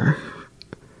leaving, or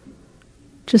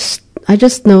I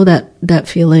just know that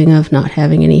feeling of not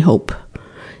having any hope.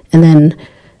 And then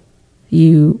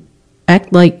you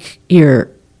act like you're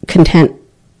content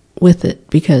with it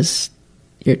because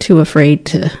you're too afraid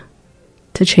to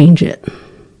change it.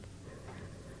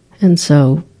 And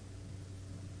so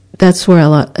that's where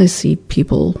I see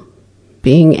people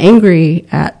being angry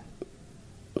at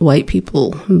white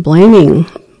people and blaming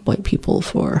white people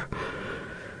for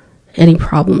any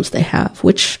problems they have,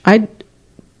 which I'd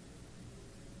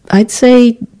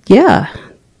say, yeah,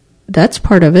 that's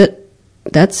part of it.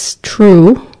 That's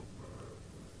true.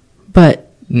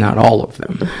 But not all of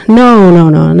them. No,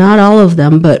 not all of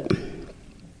them, but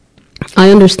I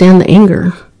understand the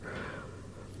anger.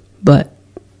 But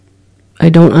I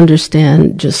don't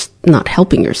understand just not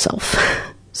helping yourself.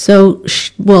 So,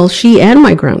 she and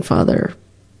my grandfather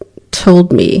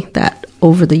told me that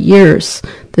over the years,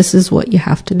 this is what you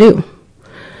have to do.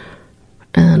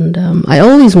 And I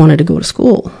always wanted to go to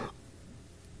school.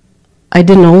 I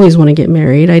didn't always want to get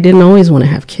married. I didn't always want to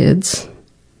have kids.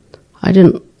 I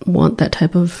didn't want that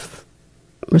type of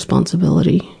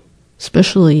responsibility,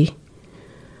 especially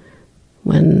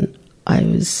when I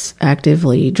was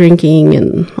actively drinking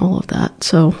and all of that.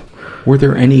 So, were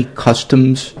there any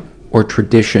customs or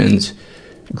traditions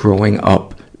growing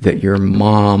up that your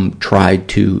mom tried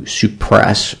to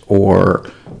suppress,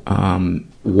 or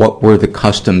what were the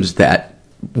customs that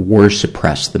were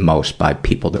suppressed the most by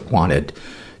people that wanted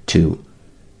to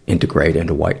integrate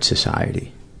into white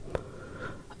society?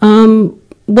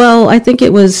 Well, I think a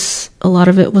lot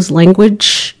of it was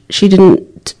language. She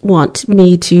didn't want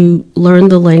me to learn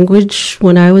the language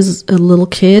when I was a little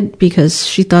kid because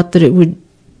she thought that it would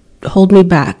hold me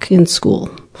back in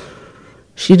school.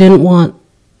 She didn't want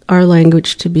our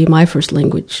language to be my first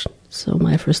language, so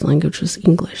my first language was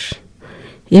English.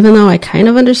 Even though I kind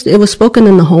of understood, it was spoken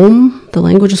in the home, the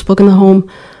language was spoken in the home,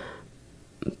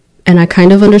 and I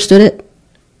kind of understood it,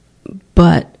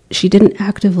 but she didn't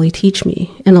actively teach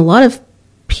me. And a lot of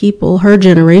people, her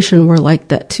generation, were like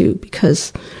that too,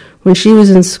 because when she was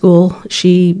in school,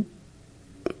 the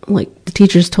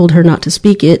teachers told her not to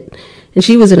speak it, and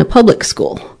she was in a public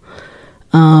school.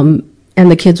 And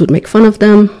the kids would make fun of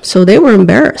them, so they were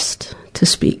embarrassed to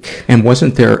speak. And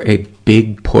wasn't there a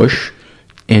big push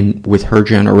with her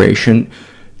generation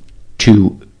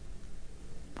to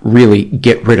really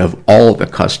get rid of all the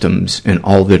customs and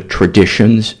all the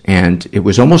traditions? And it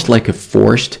was almost like a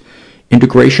forced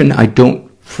integration.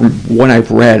 From what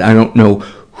I've read, I don't know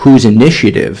whose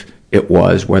initiative it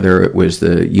was, whether it was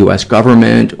the U.S.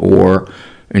 government or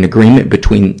an agreement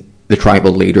between the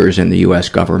tribal leaders and the U.S.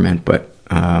 government, but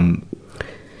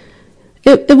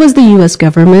It was the U.S.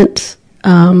 government.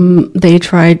 They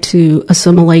tried to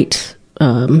assimilate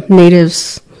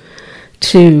natives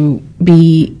to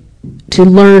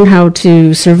learn how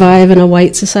to survive in a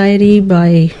white society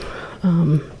by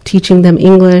teaching them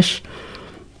English,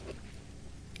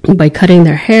 by cutting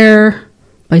their hair,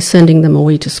 by sending them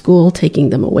away to school, taking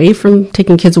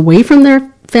kids away from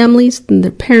their families and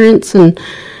their parents, and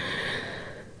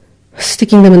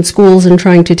sticking them in schools and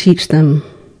trying to teach them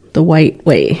the white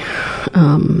way,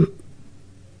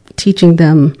 teaching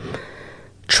them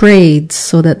trades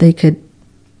so that they could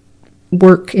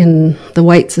work in the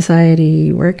white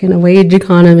society, work in a wage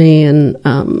economy, and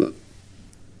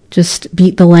just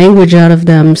beat the language out of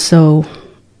them so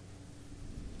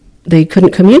they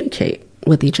couldn't communicate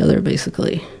with each other,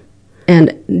 basically.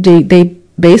 And they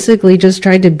basically just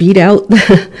tried to beat out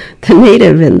the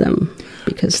native in them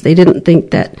because they didn't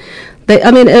think that...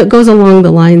 it goes along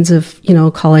the lines of,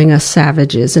 calling us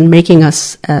savages and making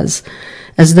us as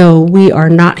though we are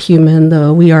not human,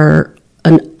 though we are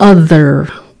an other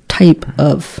type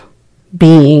of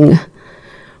being.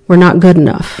 We're not good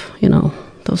enough,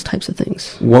 those types of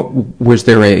things. What was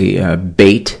there a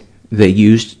bait they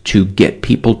used to get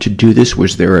people to do this?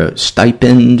 Was there a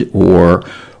stipend, or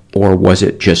was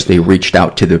it just they reached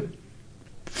out to the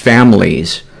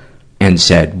families and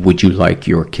said, "Would you like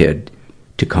your kid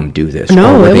to come do this?"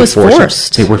 No, it was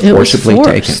forced. They were forcibly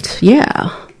taken.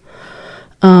 Yeah.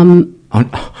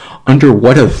 Under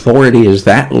what authority is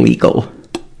that legal?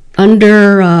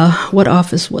 Under what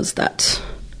office was that?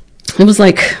 It was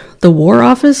like the War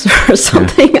Office or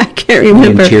something. Yeah. I can't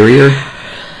remember. The Interior?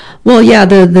 Well, yeah,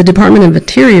 the Department of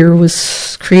Interior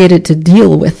was created to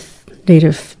deal with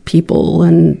Native people,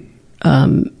 and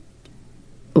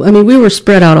I mean, we were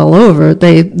spread out all over.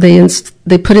 They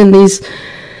put in these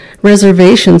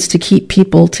reservations to keep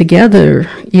people together,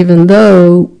 even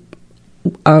though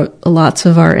lots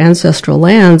of our ancestral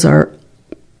lands are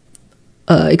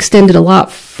extended a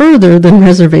lot further than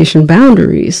reservation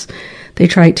boundaries. They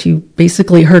try to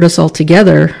basically herd us all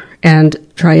together and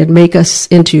try and make us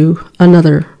into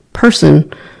another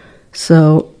person.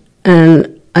 So,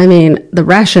 and I mean, the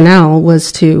rationale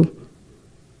was to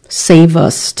save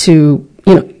us, to,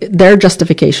 you know, their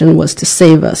justification was to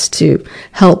save us, to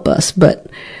help us. But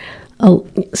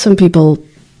some people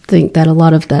think that a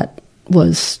lot of that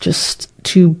was just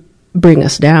to bring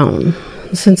us down.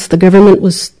 Since the government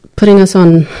was putting us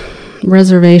on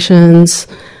reservations,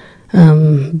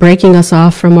 breaking us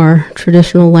off from our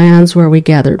traditional lands where we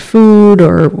gathered food,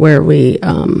 or where we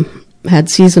had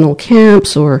seasonal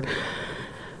camps or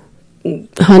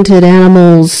hunted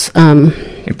animals, and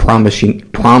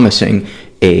promising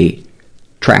a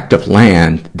tract of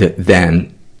land that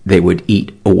then they would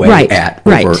eat away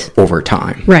over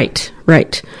time.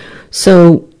 Right.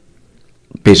 So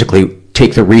basically,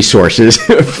 take the resources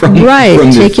from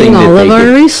taking all of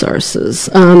our resources.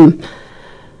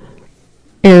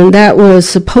 And that was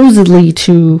supposedly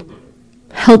to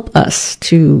help us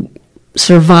to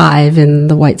survive in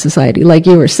the white society. Like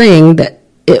you were saying, that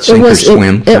it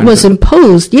was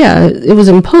imposed. Yeah, it was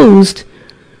imposed.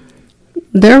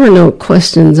 There were no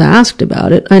questions asked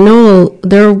about it. I know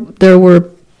there were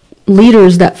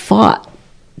leaders that fought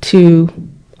to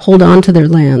hold on to their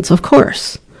lands, of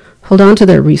course. Hold on to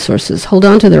their resources, hold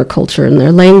on to their culture and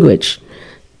their language.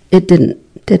 It didn't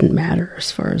matter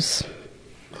as far as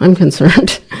I'm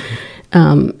concerned.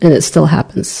 And it still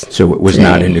happens. So it was today.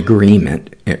 Not an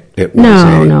agreement. It was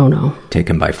no.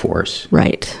 Taken by force.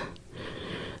 Right.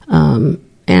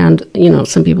 And, you know,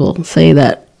 some people say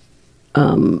that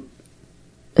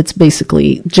it's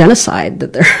basically genocide,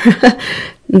 that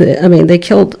they're, I mean, they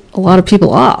killed a lot of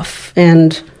people off,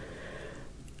 and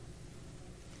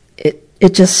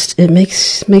it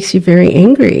makes you very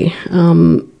angry.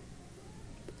 And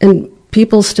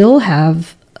people still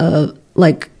have,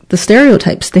 like, the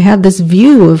stereotypes. They have this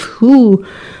view of who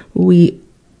we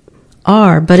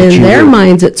are, but in their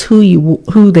minds, it's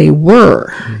who they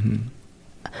were. Mm-hmm.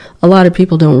 A lot of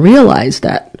people don't realize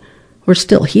that we're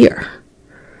still here.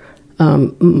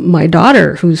 My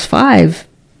daughter, who's 5,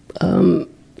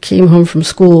 came home from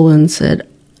school and said,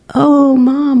 "Oh,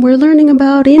 Mom, we're learning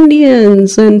about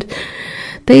Indians, and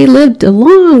they lived a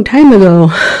long time ago."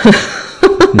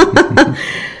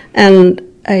 And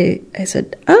I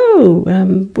said, "Oh,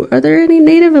 are there any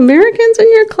Native Americans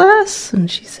in your class?" And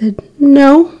she said,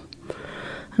 "No."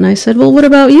 And I said, "Well, what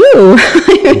about you?"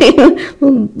 I mean,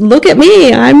 well, look at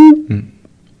me.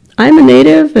 I'm a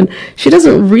Native. And she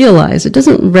doesn't realize, it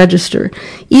doesn't register.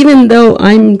 Even though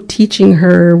I'm teaching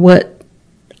her what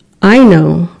I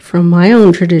know from my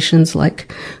own traditions,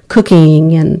 like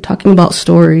cooking and talking about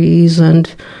stories and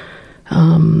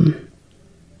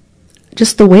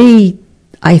just the way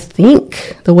I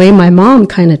think, the way my mom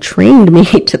kind of trained me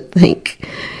to think.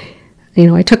 You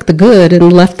know, I took the good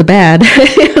and left the bad.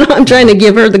 I'm trying to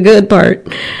give her the good part.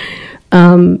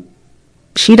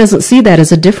 She doesn't see that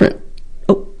as a different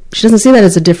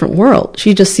world.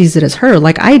 She just sees it as her,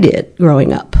 like I did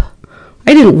growing up.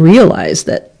 I didn't realize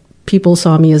that people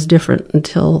saw me as different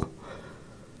until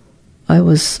I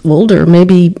was older,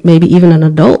 maybe even an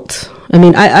adult. I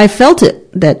mean, I felt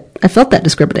that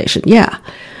discrimination, yeah.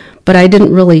 But I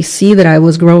didn't really see that I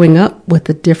was growing up with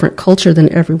a different culture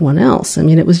than everyone else. I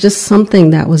mean, it was just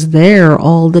something that was there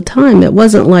all the time. It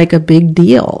wasn't like a big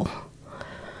deal.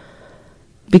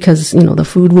 Because, you know, the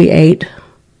food we ate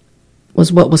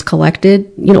was what was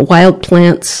collected. You know, wild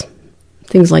plants,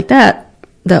 things like that.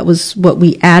 That was what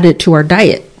we added to our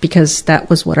diet, because that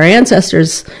was what our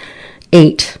ancestors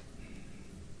ate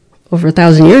over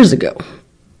 1,000 years ago.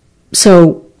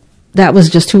 So that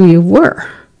was just who we were.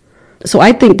 So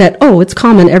I think that, it's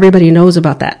common, everybody knows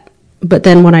about that. But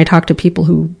then when I talk to people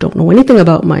who don't know anything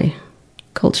about my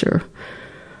culture,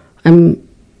 I'm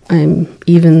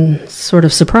even sort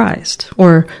of surprised.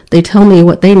 Or they tell me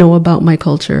what they know about my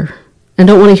culture and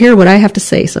don't want to hear what I have to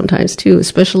say sometimes too,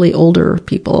 especially older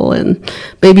people and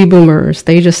baby boomers.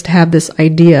 They just have this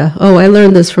idea, I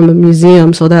learned this from a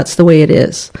museum, so that's the way it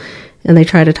is. And they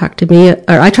try to talk to me, or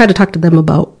I try to talk to them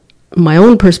about my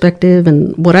own perspective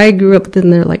and what I grew up with,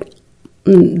 and they're like,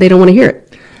 they don't want to hear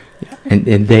it.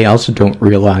 And they also don't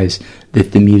realize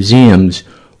that the museums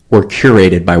were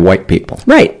curated by white people.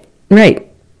 Right.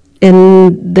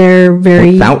 And they're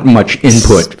very... without much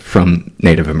input from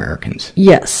Native Americans.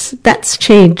 Yes. That's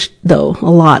changed, though,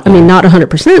 a lot. I mean, not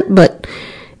 100%, but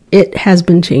it has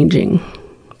been changing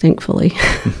thankfully.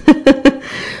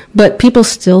 But people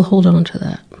still hold on to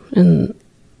that. And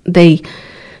they,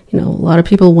 a lot of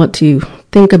people want to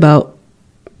think about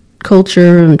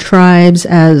culture and tribes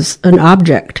as an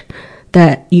object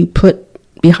that you put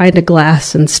behind a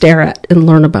glass and stare at and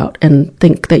learn about and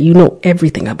think that you know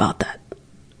everything about that.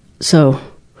 So,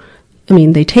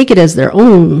 they take it as their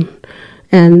own,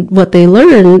 and what they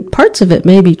learn, parts of it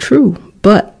may be true,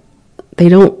 but they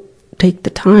don't take the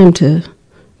time to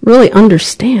really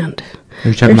understand. Are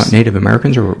you talking about Native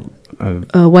Americans or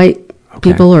white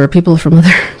people or people from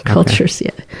other cultures?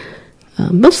 Yeah,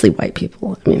 mostly white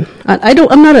people. We're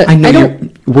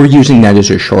using that as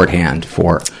a shorthand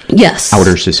for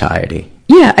outer society.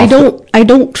 Yeah, I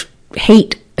don't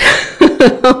hate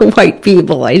white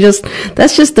people.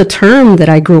 That's just the term that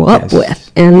I grew up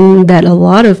with, and that a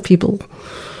lot of people,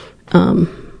 a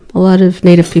lot of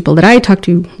Native people that I talk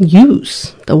to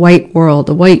use the white world,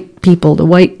 the white people, the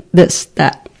white this,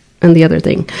 that, and the other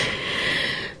thing,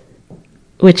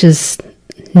 which is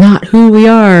not who we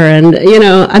are. And,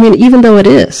 even though it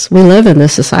is, we live in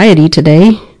this society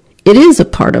today, it is a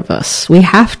part of us. We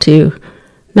have to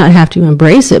not have to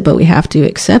embrace it, but we have to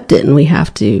accept it, and we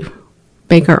have to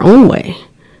make our own way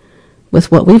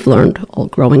with what we've learned all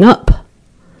growing up.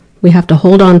 We have to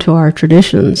hold on to our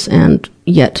traditions and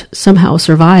yet somehow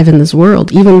survive in this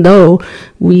world, even though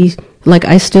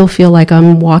I still feel like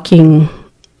I'm walking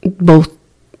both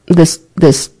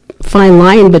this fine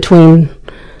line between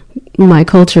my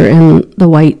culture and the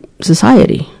white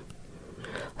society.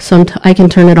 I can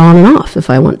turn it on and off if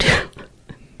I want to.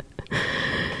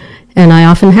 And I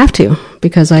often have to,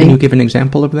 because Can you give an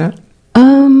example of that?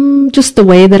 Just the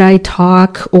way that I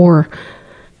talk, or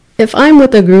if I'm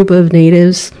with a group of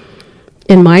natives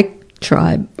in my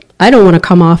tribe, I don't want to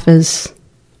come off as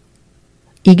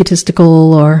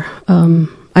egotistical, or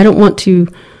I don't want to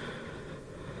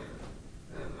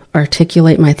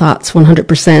articulate my thoughts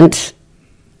 100%.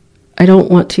 I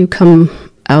don't want to come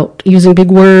out using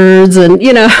big words, and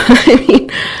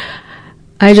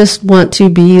I just want to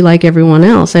be like everyone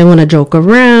else. I want to joke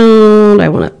around. I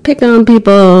want to pick on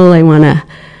people. I want to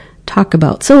talk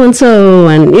about so-and-so.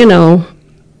 And,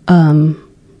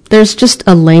 there's just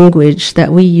a language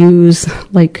that we use,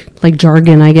 like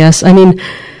jargon, I guess. And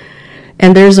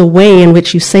there's a way in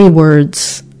which you say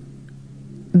words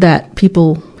that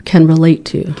people can relate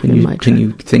to. Can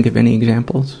you think of any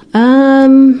examples?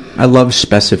 I love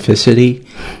specificity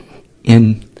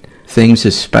in things,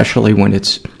 especially when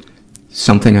it's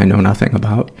something I know nothing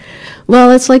about.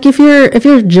 Well, it's like if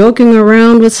you're joking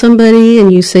around with somebody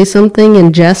and you say something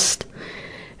in jest,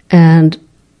 and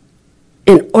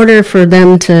in order for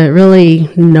them to really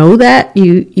know that,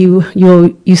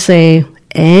 you say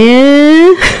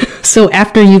eh. So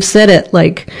after you've said it,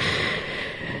 like,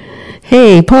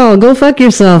 hey, Paul, go fuck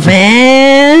yourself,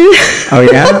 eh? Oh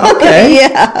yeah, okay.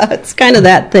 Yeah, it's kind of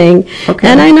that thing. Okay.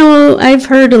 And I know I've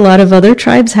heard a lot of other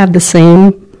tribes have the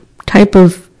same type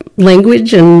of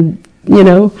language, and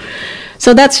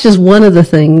so that's just one of the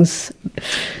things.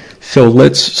 So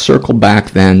let's circle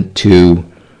back then to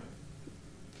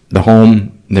the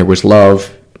home. There was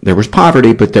love, there was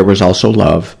poverty, but there was also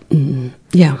love.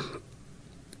 Yeah.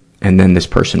 And then this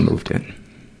person moved in.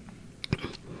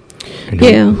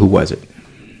 And who was it?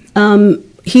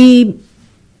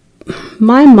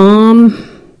 My mom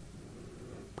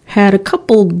had a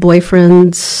couple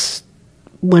boyfriends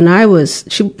when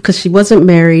because she wasn't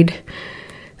married.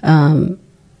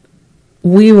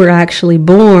 We were actually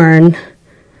born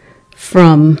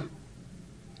from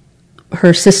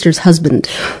her sister's husband.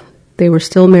 They were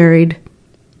still married.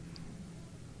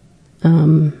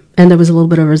 And there was a little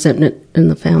bit of resentment in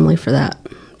the family for that,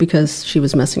 because she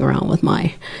was messing around with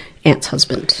my aunt's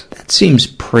husband. That seems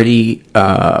pretty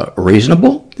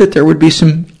reasonable, that there would be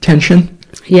some tension.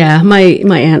 Yeah, my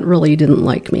aunt really didn't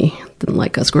like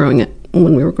us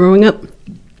when we were growing up.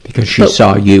 Because she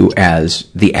saw you as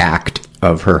the act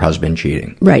of her husband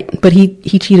cheating. Right, but he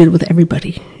cheated with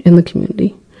everybody in the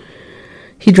community.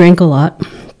 He drank a lot.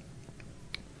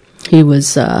 He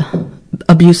was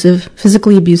abusive,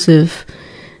 physically abusive.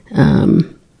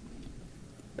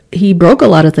 He broke a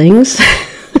lot of things.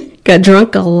 Got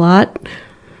drunk a lot.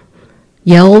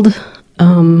 Yelled. It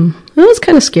was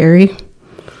kind of scary.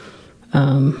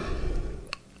 And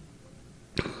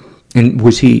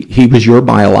was he was your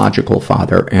biological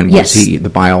father, and yes. Was he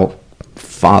the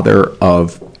father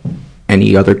of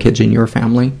any other kids in your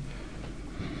family?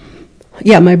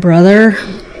 Yeah, my brother,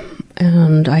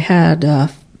 and I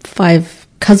had 5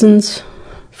 cousins,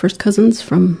 first cousins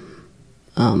from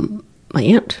my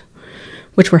aunt,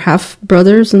 which were half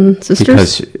brothers and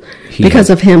sisters. Because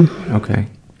of him. Okay.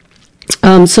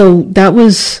 So that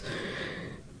was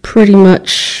pretty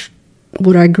much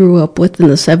what I grew up with in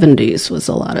the 70s was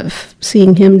a lot of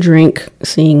seeing him drink,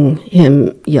 seeing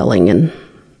him yelling and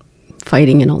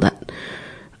fighting and all that.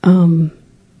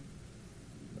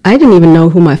 I didn't even know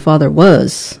who my father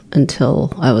was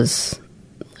until I was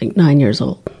like 9 years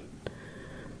old.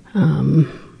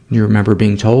 You remember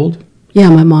being told? Yeah,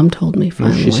 my mom told me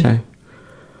finally. What did she say?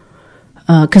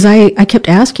 Because I kept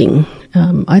asking.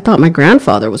 I thought my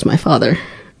grandfather was my father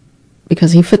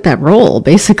because he fit that role,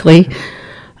 basically.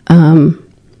 I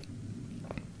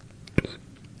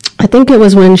think it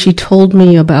was when she told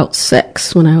me about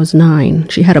sex when I was 9.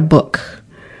 She had a book,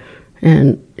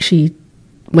 and she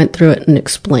went through it and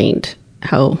explained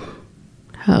how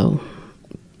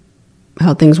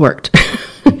things worked.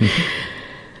 Mm-hmm.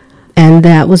 And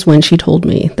that was when she told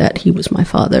me that he was my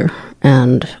father.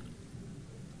 And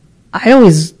I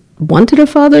always wanted a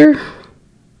father.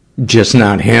 Just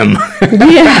not him.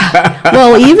 Yeah.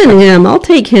 Well, even him. I'll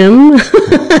take him.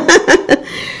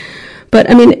 But,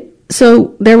 I mean,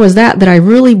 so there was that I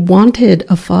really wanted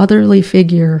a fatherly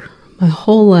figure my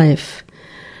whole life.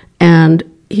 And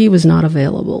he was not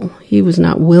available. He was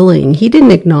not willing. He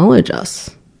didn't acknowledge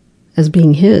us as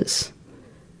being his.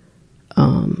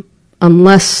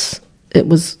 Unless it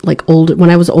was like older,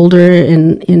 when I was older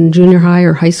in junior high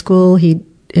or high school,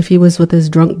 if he was with his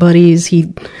drunk buddies,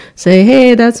 he'd say,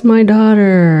 "Hey, that's my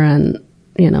daughter," and,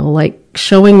 like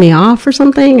showing me off or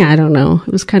something. I don't know.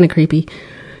 It was kind of creepy.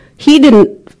 He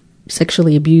didn't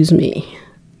sexually abuse me.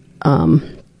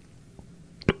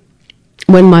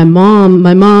 When my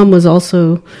mom was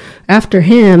also, after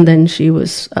him, then she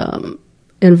was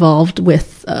involved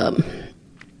with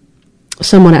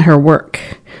someone at her work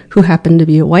who happened to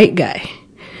be a white guy.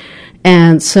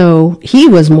 And so he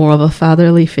was more of a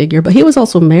fatherly figure, but he was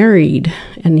also married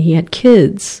and he had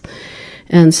kids.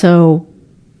 And so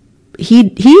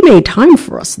he made time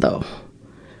for us, though.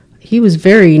 He was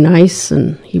very nice,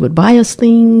 and he would buy us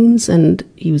things, and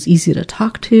he was easy to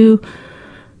talk to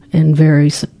and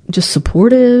very just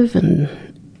supportive and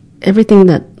everything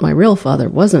that my real father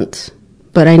wasn't.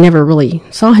 But I never really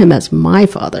saw him as my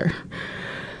father.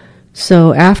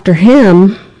 So after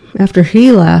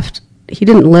he left, he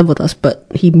didn't live with us, but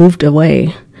he moved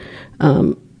away.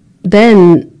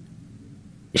 Then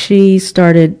she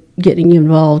started getting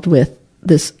involved with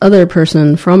this other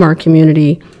person from our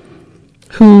community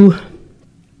who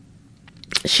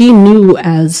she knew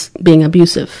as being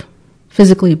abusive,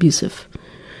 physically abusive,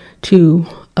 to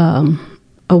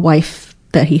a wife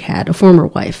that he had, a former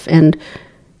wife. And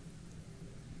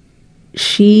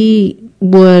she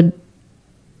would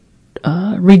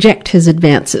reject his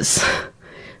advances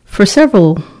for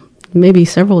several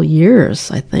years,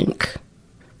 I think,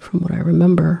 from what I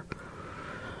remember.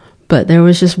 But there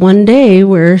was just one day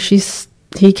where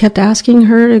he kept asking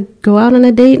her to go out on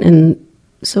a date, and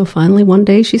so finally one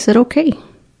day she said, okay.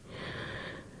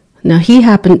 Now, he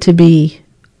happened to be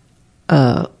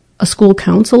a school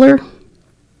counselor,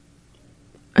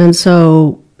 and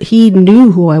so he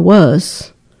knew who I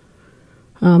was.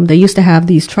 They used to have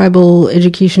these tribal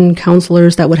education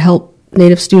counselors that would help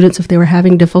Native students if they were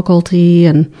having difficulty,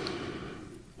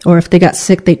 or if they got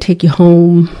sick, they'd take you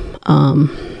home.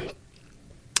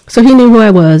 So he knew who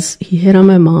I was. He hit on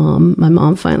my mom. My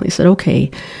mom finally said,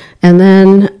 okay. And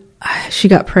then she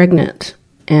got pregnant,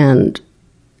 and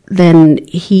then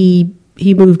he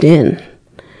moved in.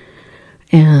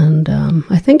 And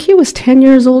I think he was 10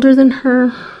 years older than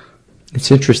her.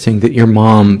 It's interesting that your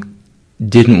mom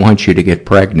didn't want you to get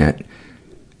pregnant,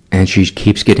 and she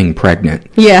keeps getting pregnant.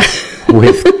 Yeah.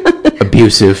 With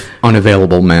abusive,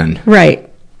 unavailable men. Right.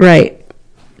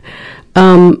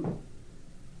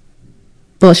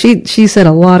 Well, she said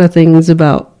a lot of things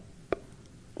about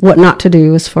what not to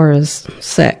do as far as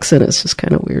sex, and it's just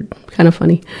kind of weird, kind of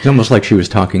funny. It's almost like she was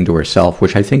talking to herself,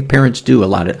 which I think parents do a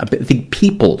lot of, I think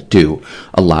people do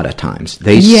a lot of times.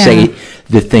 They say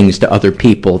the things to other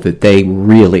people that they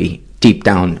really, deep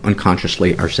down,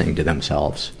 unconsciously are saying to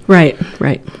themselves. Right.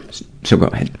 So go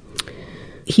ahead.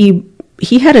 He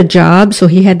had a job, so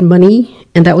he had money,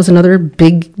 and that was another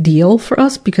big deal for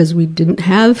us because we didn't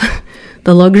have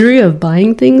the luxury of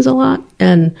buying things a lot.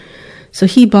 And so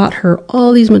he bought her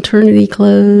all these maternity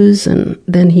clothes, and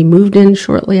then he moved in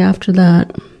shortly after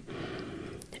that.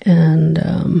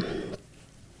 And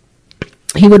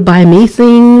he would buy me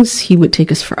things. He would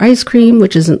take us for ice cream,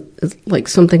 which isn't like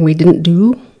something we didn't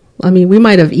do. I mean, we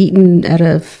might have eaten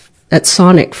at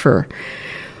Sonic for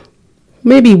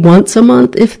maybe once a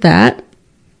month, if that.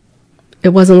 It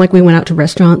wasn't like we went out to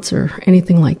restaurants or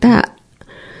anything like that.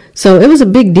 So it was a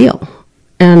big deal.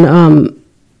 And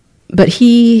but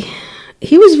he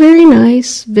he was very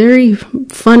nice, very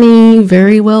funny,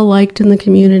 very well liked in the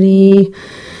community.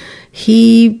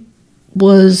 He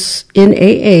was in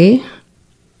AA,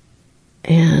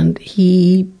 and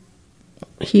he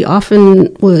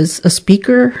often was a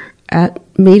speaker at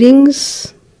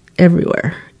meetings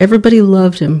everywhere. Everybody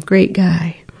loved him. Great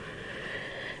guy.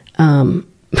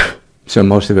 So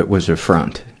most of it was a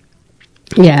front.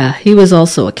 Yeah, he was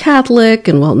also a Catholic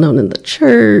and well known in the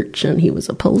church, and he was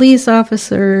a police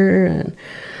officer, and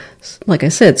like I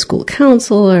said, school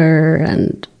counselor,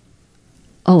 and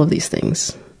all of these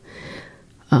things.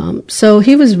 So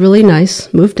he was really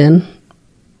nice, moved in,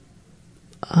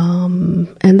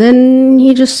 and then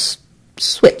he just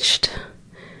switched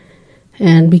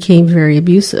and became very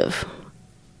abusive.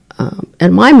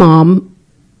 And my mom,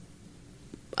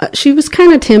 she was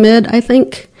kind of timid, I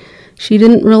think. She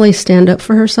didn't really stand up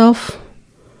for herself,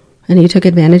 and he took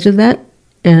advantage of that,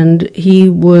 and he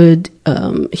would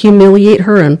humiliate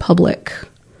her in public.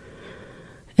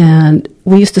 And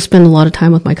we used to spend a lot of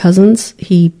time with my cousins.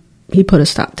 He put a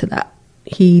stop to that.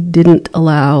 He didn't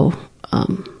allow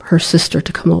her sister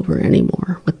to come over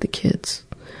anymore with the kids.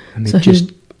 I mean, so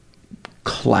just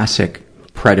classic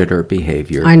predator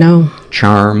behavior. I know.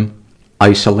 Charm,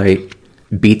 isolate,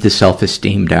 beat the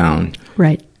self-esteem down.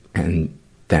 Right. And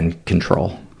then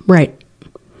control. Right.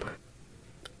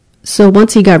 So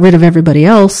once he got rid of everybody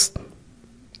else,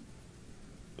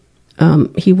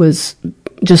 he was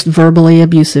just verbally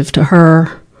abusive to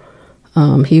her.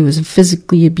 He was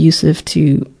physically abusive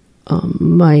to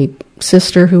my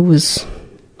sister, who was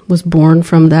born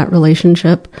from that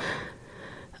relationship.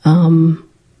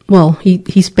 Well,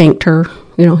 he spanked her.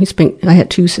 You know, I had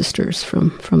two sisters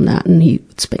from that, and he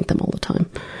would spank them all the time.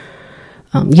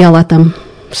 Yell at them.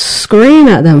 Scream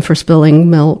at them for spilling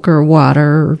milk or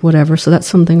water or whatever. So that's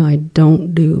something I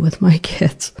don't do with my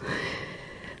kids.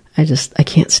 I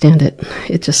can't stand it.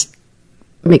 It just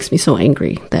makes me so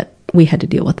angry that we had to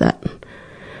deal with that.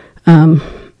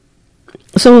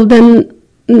 So then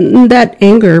that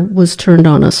anger was turned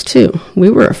on us too. We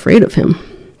were afraid of him.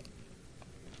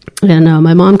 And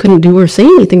my mom couldn't do or say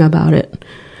anything about it.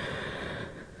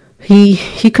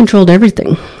 He controlled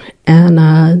everything. And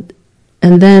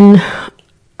then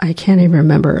I can't even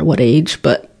remember at what age,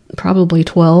 but probably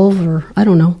 12 or I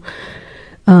don't know.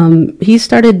 He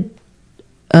started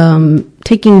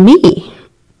taking me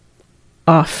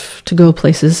off to go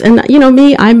places. And you know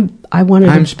me, I'm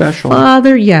special.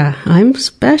 Father, yeah, I'm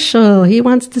special. He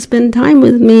wants to spend time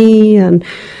with me, and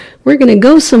we're going to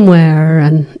go somewhere.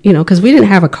 And you know, because we didn't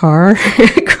have a car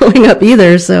growing up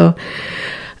either, so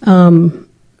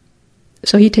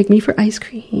he'd take me for ice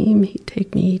cream, he'd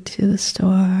take me to the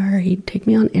store, he'd take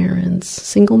me on errands,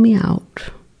 single me out.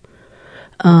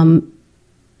 And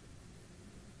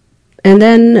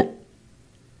then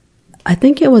I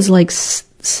think it was like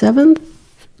 7th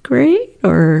grade,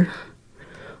 or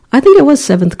I think it was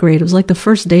 7th grade. It was like the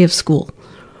first day of school.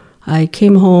 I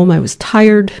came home, I was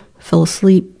tired, fell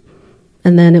asleep,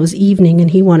 and then it was evening, and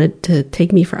he wanted to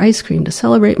take me for ice cream to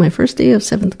celebrate my first day of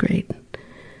 7th grade.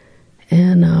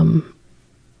 And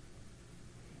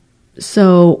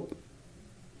so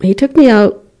he took me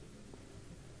out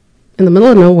in the middle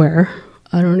of nowhere.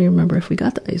 I don't even remember if we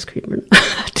got the ice cream or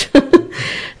not.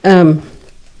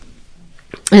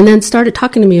 And then started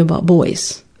talking to me about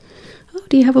boys. Oh,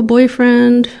 do you have a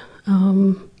boyfriend?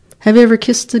 Have you ever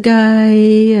kissed a guy?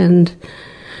 And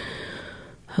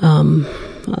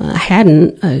I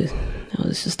hadn't. I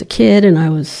was just a kid, and I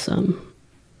was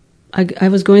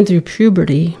going through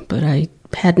puberty, but I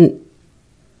hadn't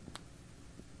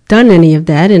done any of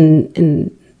that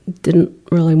and didn't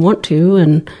really want to.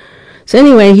 And so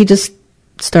anyway, he just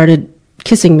started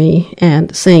kissing me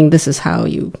and saying, this is how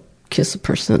you kiss a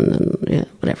person, and yeah,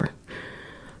 whatever.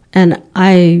 And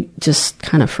I just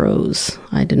kind of froze.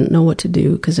 I didn't know what to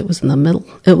do because it was in the middle.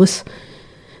 It was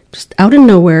just out of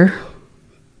nowhere.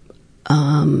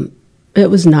 It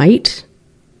was night.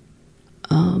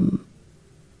 And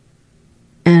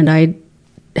I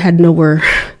had nowhere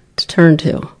to turn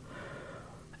to.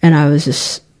 And I was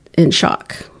just in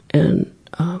shock. And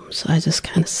so I just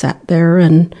kind of sat there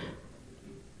and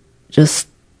just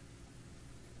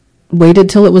waited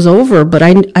till it was over. But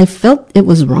I felt it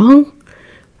was wrong.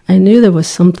 I knew there was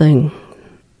something.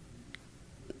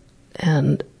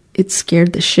 And it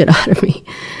scared the shit out of me.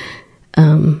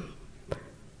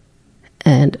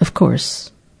 And of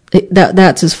course,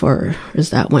 that's as far as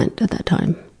that went at that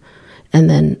time. And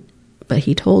then, but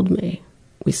he told me,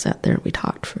 we sat there and we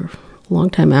talked for a long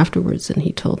time afterwards, and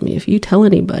he told me, if you tell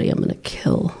anybody, I'm going to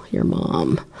kill your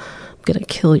mom. I'm going to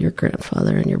kill your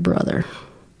grandfather and your brother.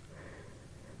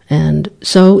 And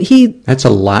so That's a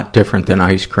lot different than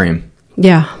ice cream.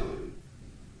 Yeah.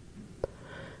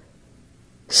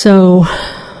 So,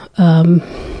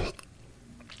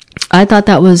 I thought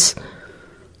that was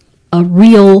a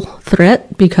real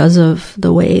threat because of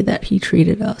the way that he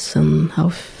treated us and how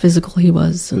physical he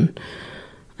was. And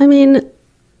I mean,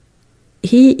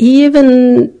 he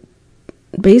even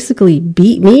basically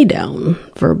beat me down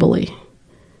verbally,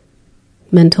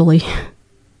 mentally,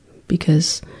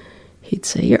 because he'd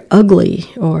say, "You're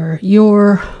ugly," or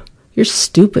you're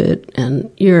stupid, and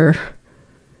you're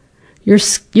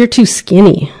too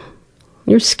skinny.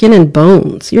 You're skin and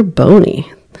bones. You're bony.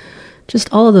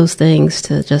 Just all of those things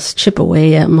to just chip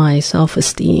away at my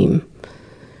self-esteem.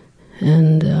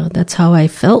 And that's how I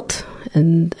felt,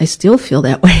 and I still feel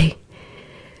that way.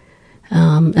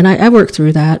 And I worked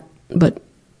through that, but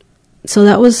so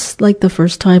that was like the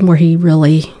first time where he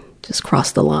really just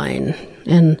crossed the line.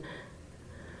 And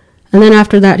then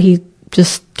after that, he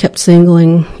just kept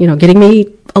singling, getting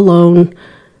me alone,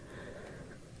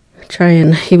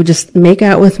 he would just make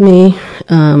out with me.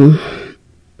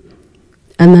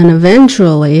 And then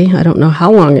eventually, I don't know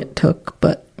how long it took,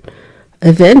 but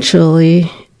eventually,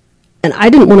 and I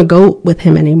didn't want to go with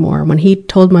him anymore. When he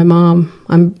told my mom,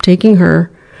 "I'm taking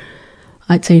her,"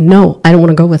 I'd say, "No, I don't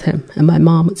want to go with him." And my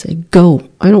mom would say, "Go.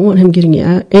 I don't want him getting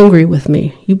angry with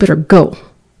me. You better go."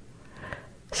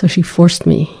 So she forced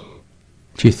me.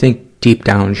 Do you think deep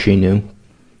down she knew?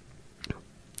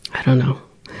 I don't know.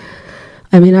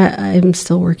 I mean, I'm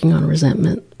still working on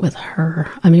resentment with her.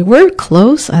 I mean, we're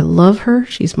close. I love her.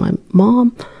 She's my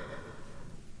mom.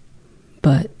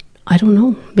 But I don't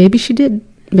know. Maybe she did.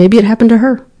 Maybe it happened to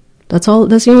her. That's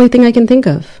the only thing I can think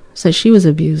of. Says she was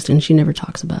abused and she never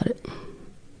talks about it.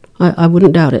 I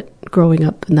wouldn't doubt it, growing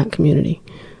up in that community.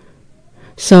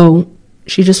 So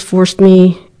she just forced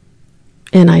me,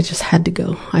 and I just had to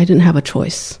go. I didn't have a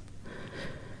choice.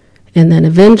 And then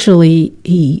eventually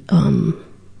he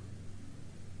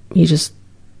just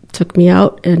took me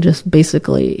out and just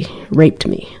basically raped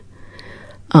me.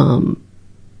 And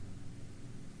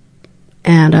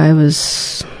I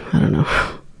don't know.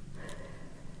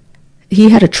 He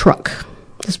had a truck,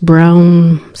 this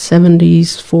brown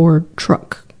 70s Ford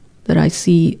truck that I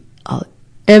see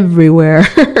everywhere.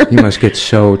 You must get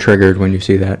so triggered when you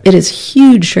see that. It is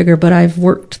huge trigger, but I've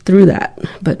worked through that.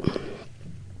 But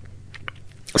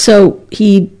so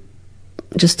he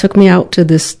just took me out to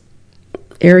this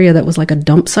area that was like a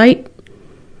dump site,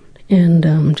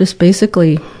 and just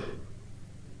basically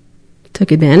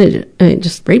took advantage.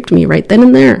 Just raped me right then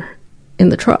and there in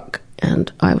the truck. And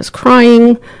I was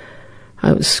crying,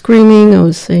 I was screaming, I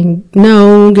was saying,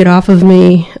 "No, get off of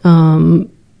me,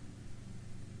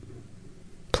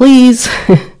 please."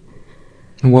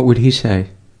 And what would he say?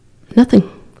 Nothing.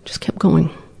 Just kept going.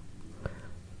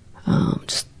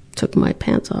 Just took my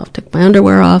pants off, took my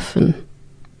underwear off, and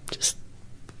just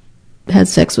had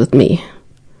sex with me.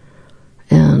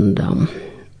 And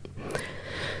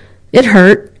it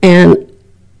hurt. And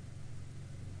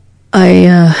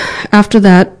I after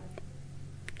that,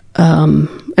 and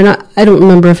I don't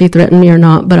remember if he threatened me or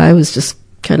not, but I was just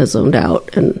kind of zoned out,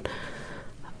 and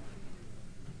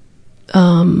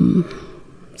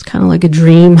it's kind of like a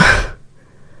dream.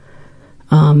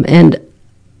 And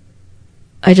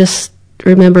I just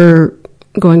remember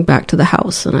going back to the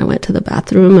house, and I went to the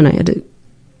bathroom, and I had to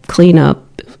clean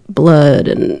up blood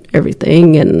and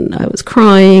everything, and I was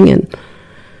crying and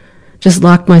just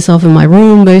locked myself in my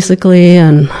room basically.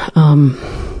 And I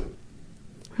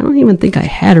don't even think I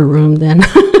had a room then.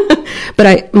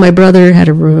 But my brother had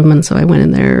a room, and so I went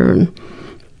in there. And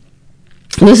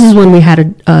this is when we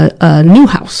had a new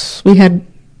house. We had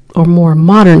a more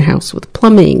modern house with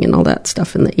plumbing and all that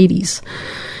stuff in the 80s.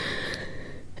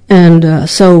 And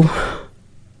so,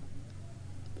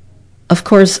 of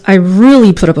course, I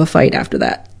really put up a fight after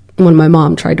that when my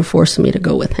mom tried to force me to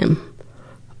go with him.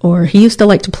 Or he used to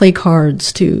like to play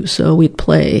cards too, so we'd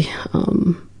play,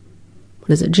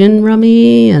 gin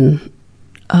rummy, and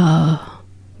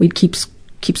we'd keep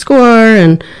score,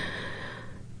 and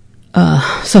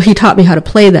so he taught me how to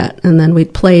play that, and then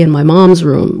we'd play in my mom's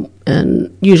room,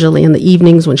 and usually in the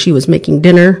evenings when she was making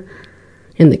dinner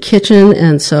in the kitchen.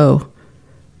 And so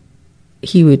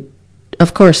he would,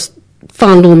 of course,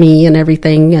 fondle me and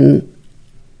everything,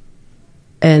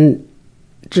 and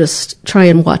just try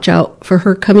and watch out for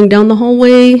her coming down the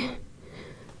hallway.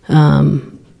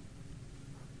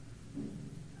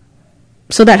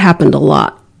 So that happened a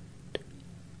lot.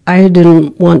 I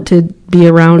didn't want to be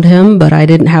around him, but I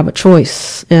didn't have a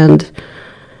choice. And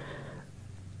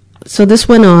so this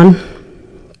went on.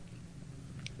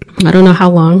 I don't know how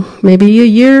long, maybe a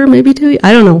year, maybe 2 years,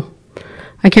 I don't know.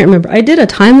 I can't remember. I did a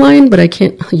timeline, but I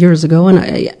can't, years ago, and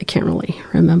I can't really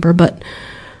remember. But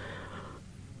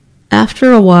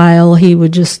after a while, he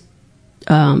would just,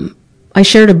 I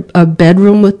shared a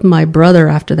bedroom with my brother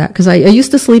after that, because I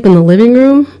used to sleep in the living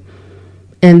room,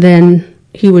 and then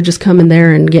he would just come in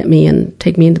there and get me and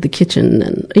take me into the kitchen,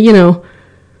 and, you know.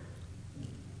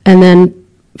 And then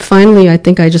finally, I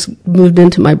think I just moved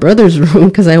into my brother's room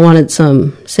because I wanted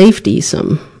some safety,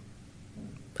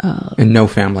 and no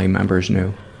family members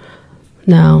knew?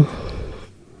 No.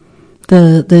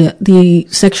 The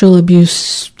sexual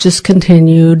abuse just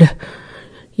continued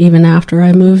even after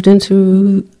I moved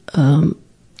into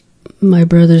my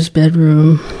brother's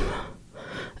bedroom.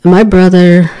 And my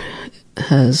brother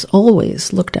has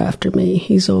always looked after me.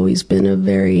 He's always been a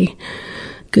very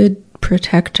good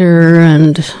protector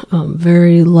and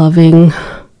very loving.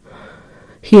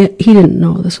 He didn't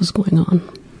know this was going on.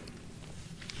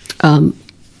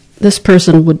 This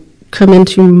person would come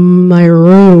into my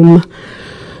room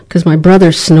because my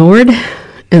brother snored,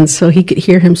 and so he could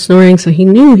hear him snoring, so he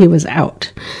knew he was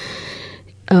out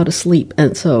asleep.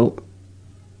 And so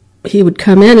he would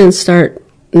come in and start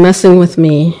messing with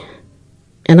me,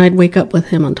 and I'd wake up with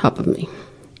him on top of me.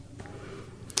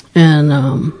 And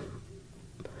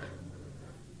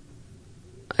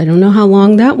I don't know how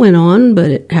long that went on, but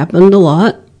it happened a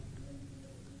lot.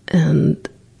 And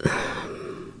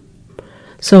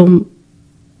so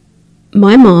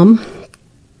my mom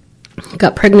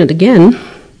got pregnant again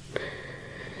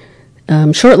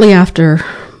shortly after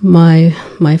my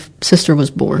sister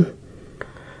was born.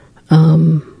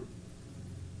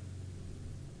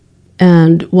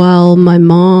 And while my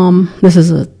mom, this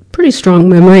is a pretty strong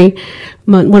memory,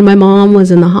 when my mom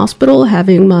was in the hospital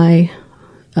having my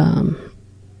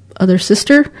other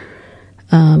sister,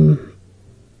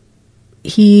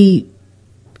 he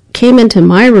came into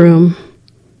my room,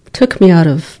 took me out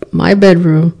of my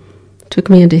bedroom, took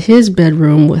me into his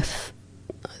bedroom with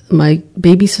my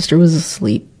baby sister was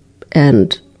asleep,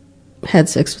 and had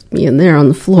sex with me in there on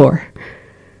the floor.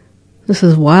 This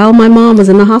is while my mom was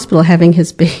in the hospital having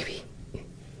his baby.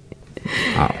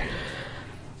 Wow.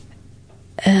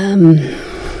 And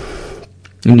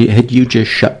had you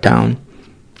just shut down?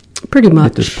 Pretty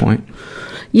much. At this point?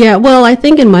 Yeah, well, I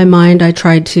think in my mind I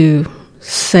tried to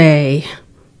say,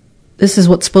 this is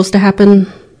what's supposed to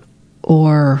happen,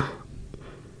 or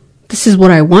this is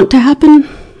what I want to happen.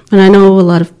 And I know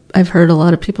I've heard a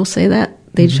lot of people say that.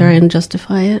 They try and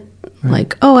justify it. Right.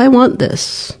 Like, oh, I want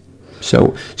this.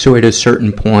 So at a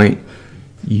certain point,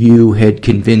 you had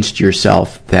convinced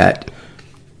yourself that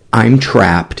I'm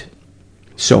trapped,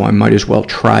 so I might as well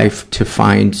try to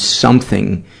find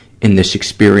something in this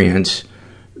experience,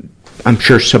 I'm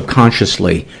sure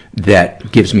subconsciously,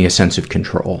 that gives me a sense of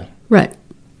control. Right.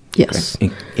 Yes.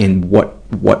 Okay. And what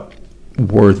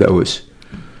were those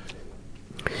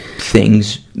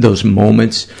things, those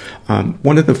moments?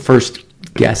 One of the first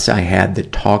guests I had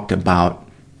that talked about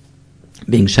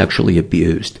being sexually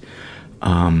abused,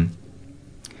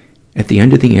 at the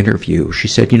end of the interview, she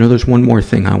said, there's one more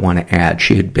thing I want to add.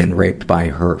 She had been raped by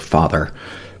her father,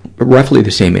 roughly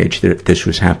the same age that this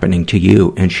was happening to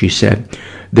you. And she said,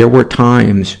 there were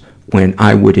times when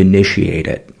I would initiate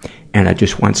it, and I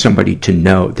just want somebody to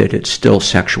know that it's still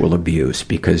sexual abuse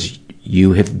because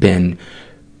you have been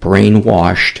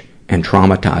brainwashed and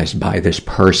traumatized by this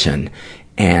person.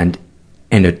 And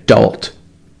an adult,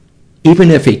 even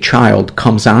if a child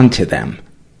comes onto them,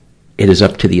 it is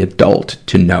up to the adult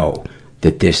to know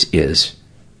that this is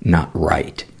not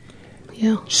right.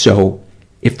 Yeah. So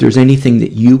if there's anything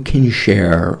that you can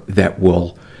share that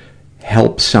will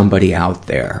help somebody out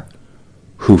there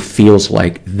who feels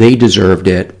like they deserved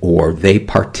it or they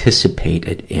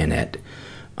participated in it,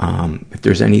 if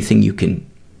there's anything you can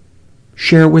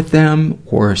share with them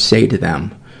or say to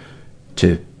them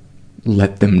to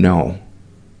let them know.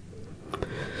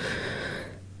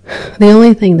 The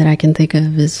only thing that I can think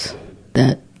of is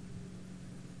that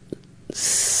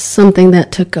something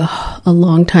that took a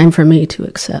long time for me to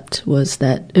accept was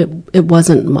that it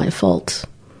wasn't my fault.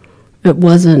 It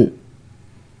wasn't.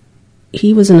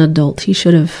 He was an adult. He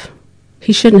shouldn't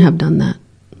have done that.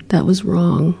 That was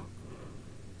wrong.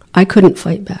 I couldn't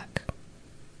fight back.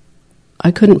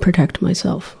 I couldn't protect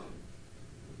myself.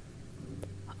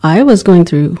 I was going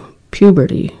through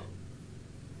puberty,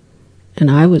 and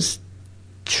I was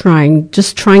trying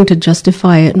to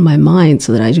justify it in my mind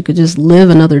so that I could just live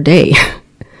another day.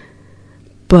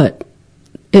 But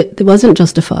it wasn't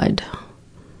justified.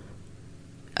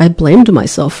 I blamed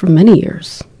myself for many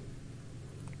years.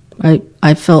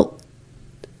 It felt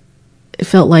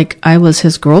like I was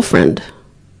his girlfriend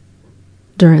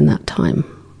during that time.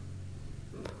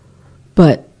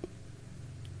 But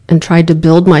and tried to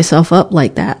build myself up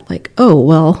like that. Like, oh,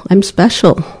 well, I'm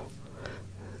special.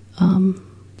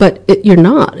 But you're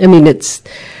not. I mean,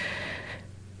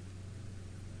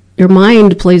 your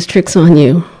mind plays tricks on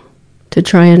you to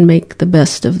try and make the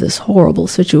best of this horrible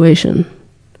situation.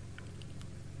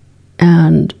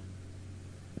 And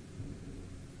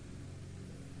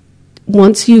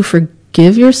once you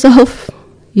forgive yourself,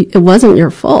 it wasn't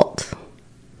your fault.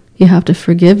 You have to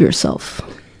forgive yourself.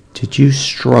 Did you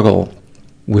struggle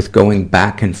with going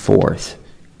back and forth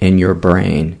in your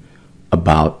brain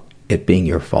about it being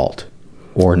your fault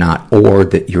or not, or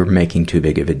that you're making too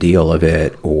big of a deal of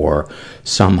it, or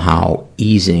somehow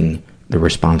easing the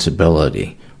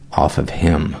responsibility off of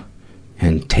him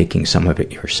and taking some of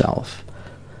it yourself?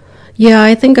 Yeah,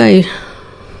 I think I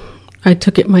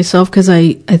took it myself because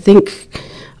I think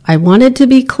I wanted to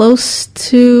be close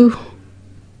to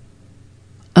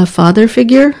a father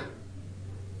figure,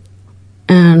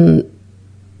 and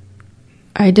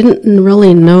I didn't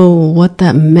really know what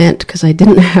that meant because I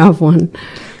didn't have one.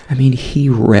 I mean, he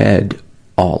read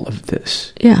all of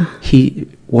this. Yeah.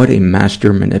 What a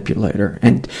master manipulator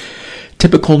and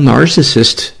typical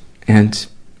narcissist and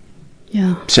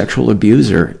sexual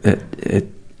abuser.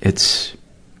 It's.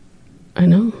 I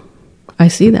know. I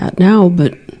see that now,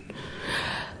 but.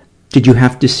 Did you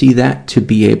have to see that to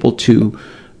be able to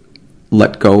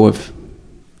let go of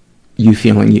you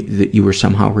feeling that you were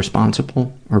somehow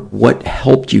responsible? Or what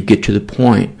helped you get to the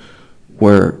point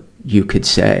where you could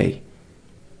say,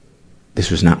 this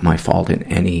was not my fault in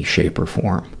any shape or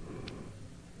form?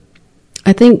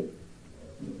 I think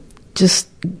just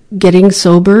getting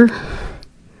sober,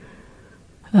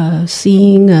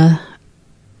 seeing a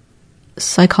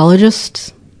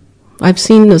psychologist.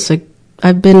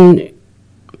 I've been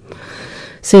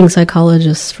seeing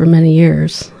psychologists for many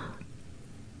years,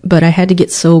 but I had to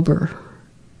get sober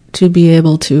to be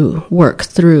able to work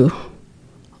through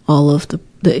all of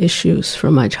the issues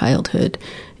from my childhood,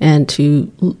 and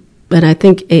I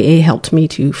think AA helped me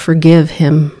to forgive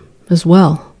him as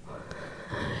well,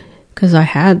 because I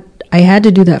had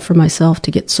to do that for myself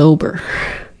to get sober,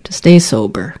 to stay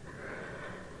sober.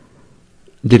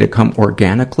 Did it come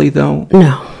organically, though?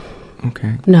 No.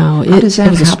 Okay. No, it was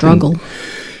a struggle.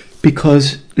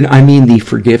 Because, I mean the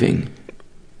forgiving.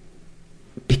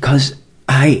 Because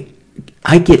I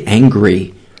get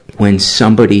angry when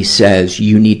somebody says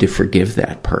you need to forgive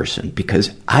that person, because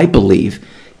I believe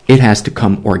it has to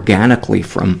come organically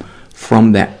from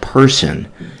that person.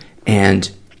 And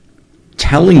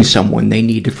telling someone they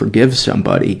need to forgive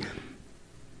somebody,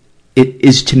 it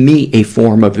is to me a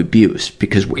form of abuse,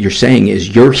 because what you're saying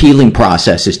is your healing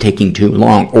process is taking too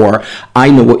long, or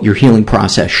I know what your healing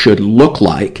process should look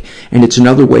like, and it's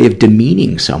another way of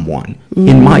demeaning someone,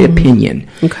 in my opinion.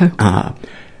 Okay.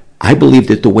 I believe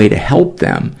that the way to help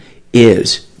them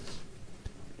is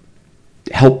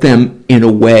help them in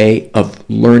a way of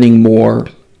learning more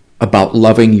about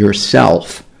loving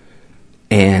yourself,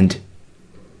 and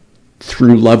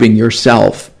through loving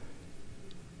yourself,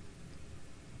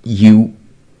 you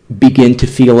begin to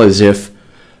feel as if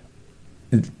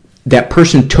that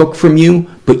person took from you,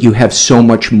 but you have so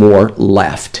much more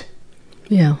left.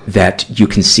 Yeah. That you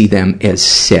can see them as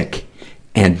sick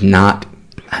and not,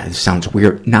 it sounds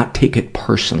weird, not take it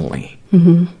personally.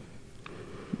 Mm-hmm.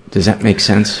 Does that make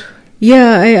sense?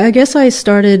 Yeah, I guess I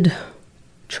started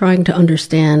trying to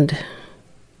understand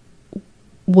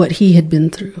what he had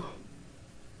been through.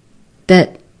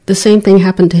 That the same thing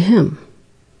happened to him.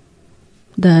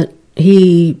 That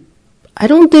I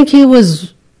don't think he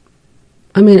was,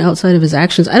 outside of his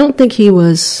actions, I don't think he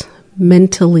was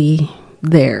mentally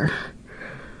there.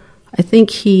 I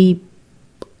think he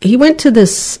went to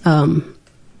this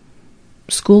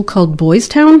school called Boys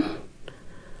Town,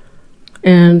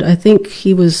 and I think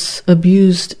he was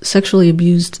sexually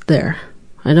abused there.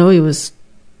 I know he was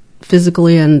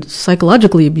physically and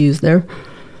psychologically abused there,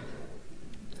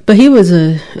 but he was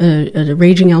a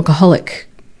raging alcoholic,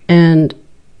 and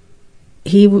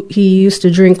he used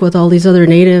to drink with all these other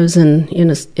natives in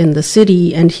the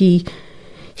city, and he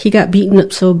got beaten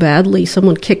up so badly.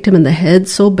 Someone kicked him in the head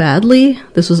so badly.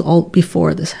 This was all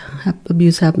before this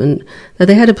abuse happened, that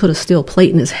they had to put a steel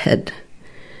plate in his head.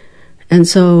 And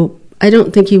so I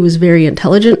don't think he was very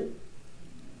intelligent,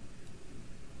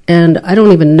 and I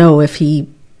don't even know if he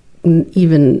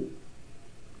even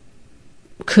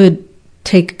could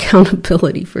take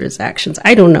accountability for his actions.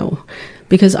 I don't know.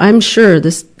 Because I'm sure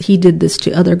he did this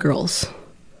to other girls.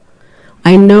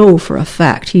 I know for a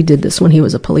fact he did this when he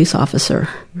was a police officer.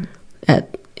 He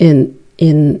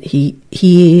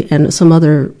and some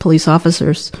other police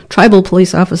officers, tribal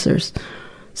police officers,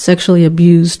 sexually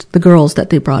abused the girls that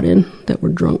they brought in that were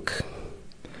drunk.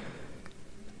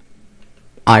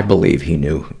 I believe he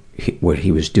knew what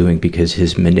he was doing, because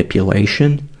his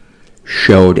manipulation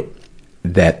showed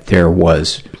that there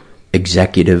was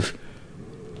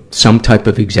some type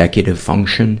of executive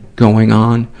function going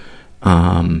on,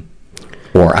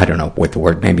 or I don't know what the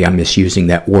word, maybe I'm misusing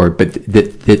that word, but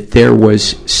that there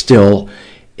was still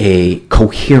a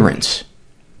coherence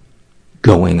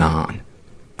going on,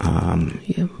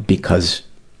 because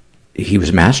he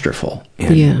was masterful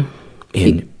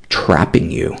in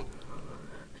trapping you.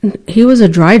 He was a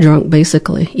dry drunk,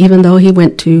 basically, even though he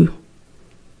went to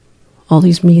all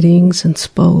these meetings and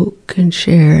spoke and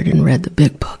shared and read the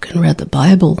big book and read the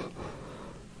Bible.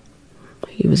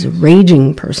 He was a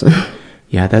raging person.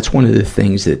 Yeah, that's one of the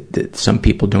things that some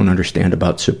people don't understand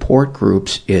about support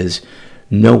groups, is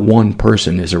no one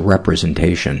person is a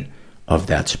representation of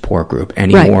that support group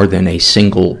any more than a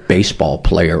single baseball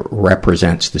player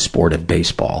represents the sport of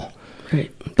baseball.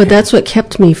 Right. But that's what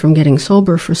kept me from getting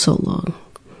sober for so long,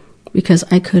 because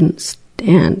I couldn't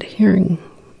stand hearing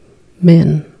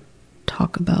men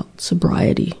talk about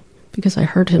sobriety, because I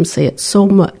heard him say it so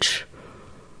much,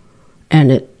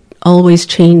 and it always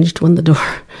changed when the door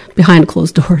behind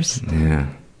closed doors. Yeah.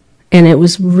 And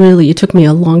it took me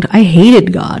a long time. I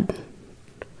hated God.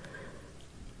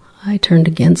 I turned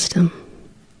against him.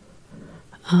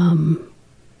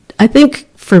 I think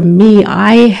for me,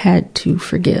 I had to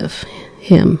forgive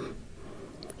him.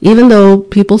 Even though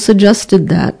people suggested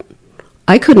that,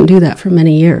 I couldn't do that for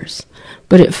many years.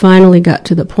 But it finally got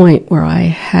to the point where I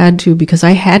had to, because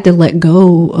I had to let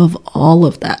go of all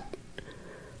of that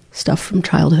stuff from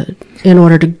childhood in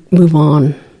order to move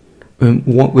on.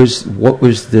 What was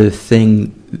the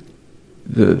thing,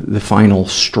 the final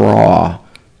straw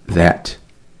that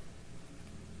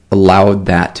allowed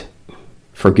that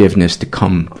forgiveness to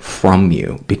come from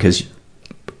you? Because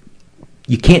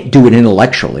you can't do it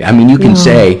intellectually. I mean, you can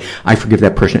say, I forgive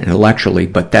that person intellectually,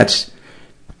 but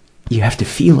you have to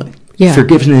feel it. Yeah.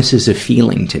 Forgiveness is a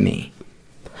feeling to me.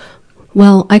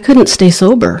 Well, I couldn't stay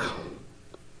sober.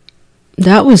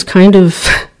 That was kind of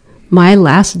my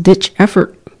last-ditch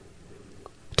effort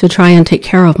to try and take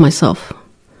care of myself.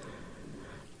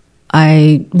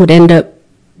 I would end up,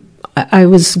 I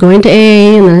was going to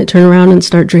AA, and then I'd turn around and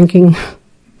start drinking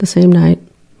the same night.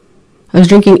 I was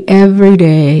drinking every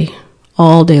day,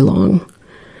 all day long.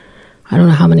 I don't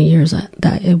know how many years I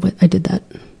did that.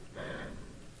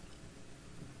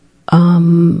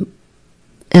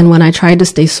 And when I tried to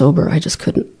stay sober, I just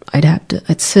couldn't.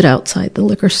 I'd sit outside the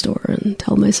liquor store and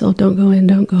tell myself, don't go in,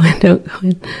 don't go in, don't go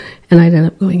in. And I'd end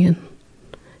up going in.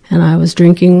 And I was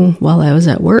drinking while I was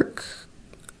at work.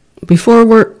 Before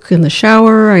work, in the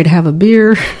shower, I'd have a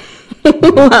beer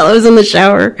while I was in the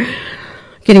shower,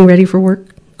 getting ready for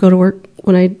work, go to work.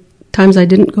 Times I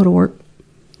didn't go to work.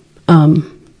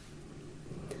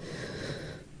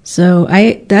 So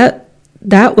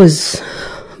that was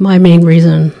my main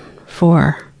reason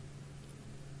for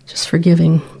just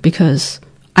forgiving, because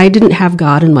I didn't have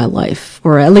God in my life,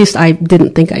 or at least I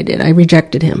didn't think I did. I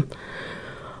rejected him.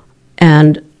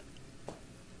 And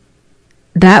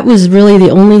that was really the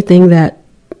only thing that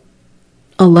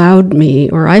allowed me,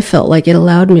 or I felt like it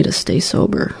allowed me to stay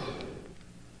sober,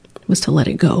 was to let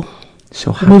it go.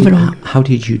 So how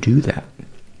did you do that?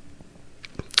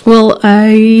 Well,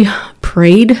 I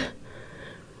prayed.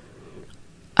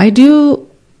 I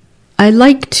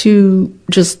like to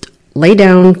just lay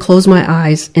down, close my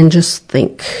eyes, and just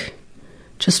think.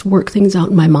 Just work things out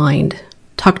in my mind.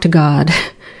 Talk to God.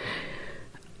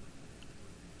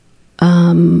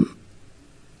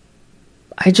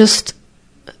 I just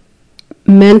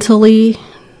mentally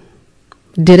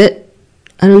did it.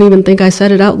 I don't even think I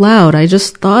said it out loud. I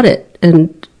just thought it,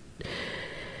 and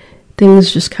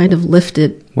things just kind of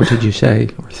lifted. What did you say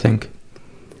or think?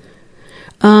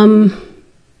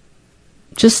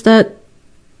 Just that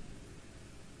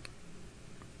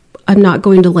I'm not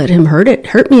going to let him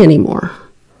hurt me anymore.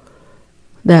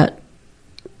 That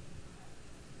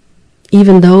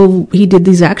even though he did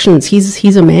these actions,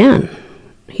 he's a man.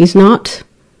 He's not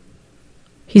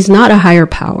a higher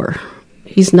power.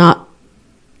 He's a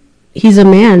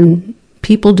man.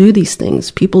 People do these things.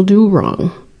 People do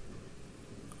wrong.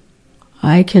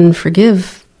 I can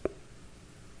forgive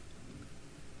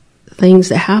things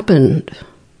that happened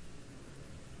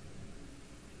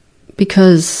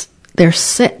because they're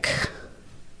sick.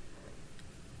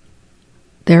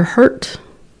 They're hurt.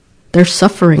 They're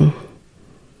suffering.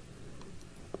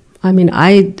 I mean,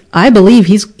 I believe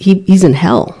he's in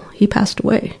hell. He passed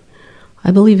away. I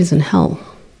believe he's in hell.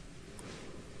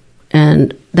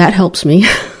 And that helps me.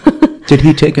 Did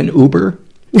he take an Uber?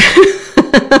 Because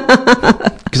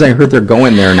I heard they're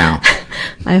going there now.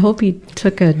 I hope he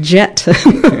took a jet.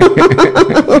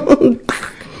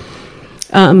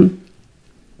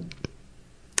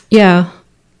 Yeah,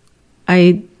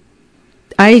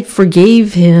 I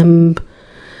forgave him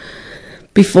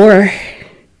before.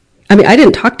 I mean, I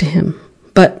didn't talk to him,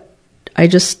 but I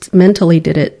just mentally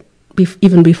did it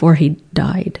even before he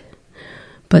died.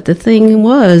 But the thing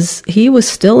was, he was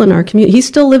still in our community. He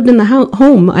still lived in the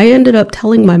home. I ended up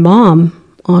telling my mom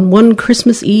on one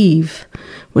Christmas Eve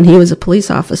when he was a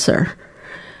police officer.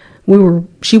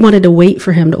 She wanted to wait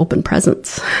for him to open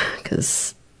presents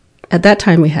because at that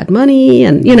time we had money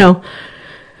and,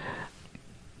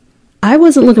 I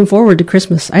wasn't looking forward to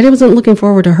Christmas. I wasn't looking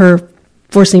forward to her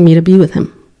forcing me to be with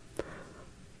him.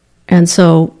 And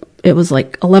so it was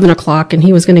like 11 o'clock and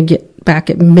he was going to get back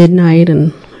at midnight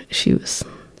and she was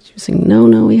saying,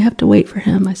 no, we have to wait for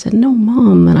him. I said, no,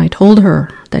 Mom. And I told her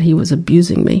that he was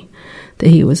abusing me, that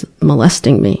he was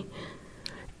molesting me.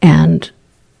 And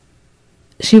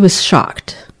she was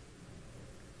shocked.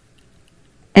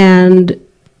 And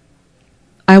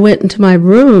I went into my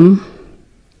room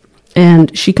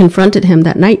and she confronted him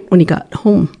that night when he got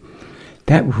home.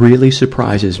 That really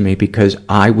surprises me because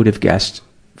I would have guessed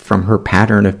from her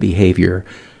pattern of behavior,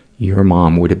 your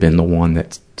mom would have been the one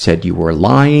that said you were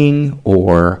lying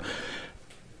or,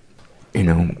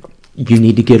 you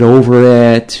need to get over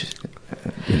it,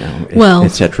 et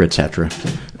cetera, et cetera.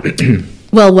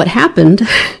 Well, what happened,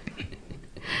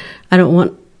 I don't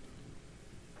want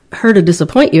her to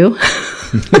disappoint you.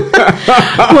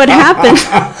 What happened,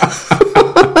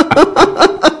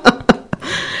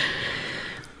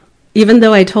 even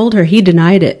though I told her, he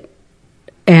denied it.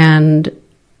 And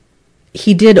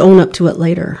he did own up to it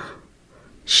later.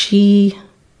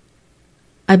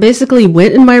 I basically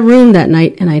went in my room that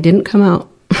night and I didn't come out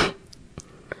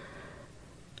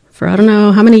for I don't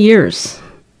know how many years.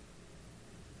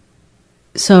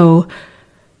 So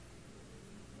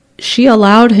she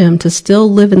allowed him to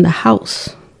still live in the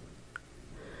house.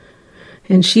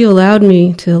 And she allowed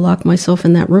me to lock myself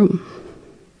in that room.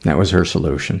 That was her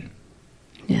solution.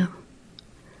 Yeah.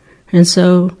 And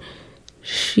so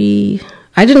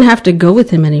I didn't have to go with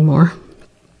him anymore.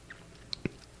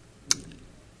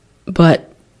 But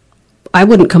I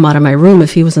wouldn't come out of my room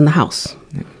if he was in the house.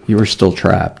 You were still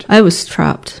trapped. I was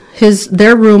trapped.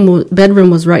 Their bedroom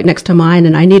was right next to mine,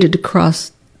 and I needed to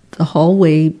cross the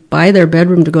hallway by their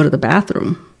bedroom to go to the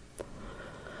bathroom.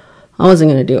 I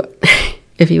wasn't going to do it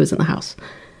if he was in the house.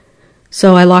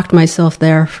 So I locked myself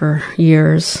there for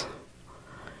years.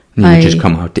 You would just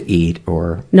come out to eat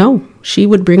or... No, she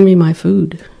would bring me my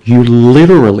food. You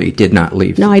literally did not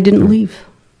leave? No, I didn't leave.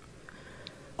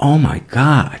 Oh my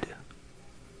God.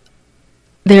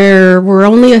 There were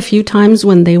only a few times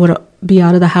when they would be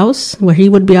out of the house, where he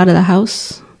would be out of the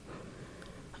house.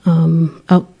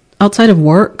 Outside of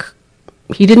work,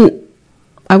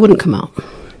 I wouldn't come out.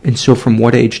 And so from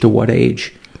what age to what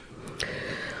age?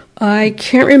 I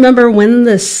can't remember when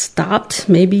this stopped.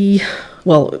 Maybe,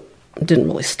 it didn't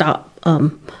really stop.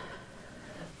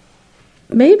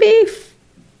 Maybe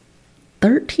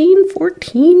 13,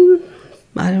 14,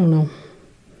 I don't know.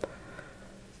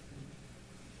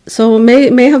 So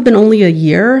it may have been only a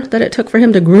year that it took for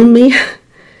him to groom me.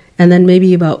 And then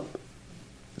maybe about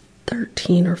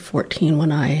 13 or 14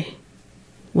 when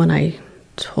I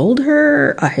told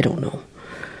her, I don't know.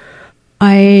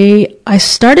 I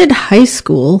started high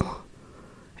school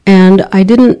and I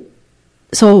didn't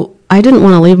want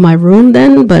to leave my room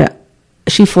then, but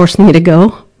she forced me to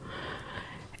go.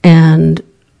 And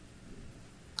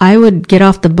I would get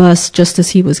off the bus just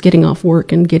as he was getting off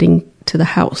work and getting to the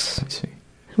house. I see.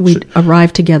 We'd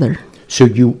arrive together. So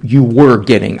you were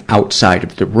getting outside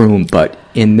of the room, but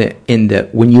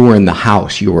when you were in the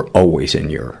house, you were always in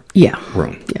your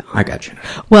room. Yeah, I got you.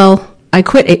 Well, I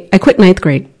quit ninth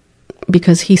grade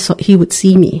because he would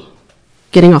see me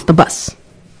getting off the bus.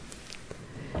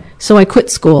 So I quit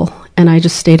school and I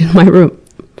just stayed in my room.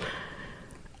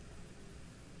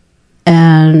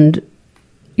 And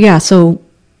so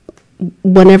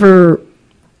whenever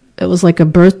it was like a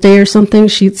birthday or something,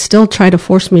 she'd still try to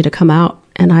force me to come out.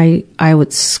 And I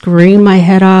would scream my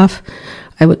head off.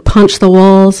 I would punch the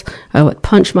walls. I would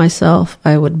punch myself.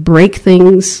 I would break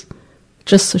things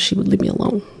just so she would leave me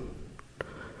alone.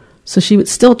 So she would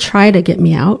still try to get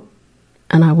me out,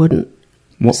 and I wouldn't.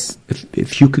 Well,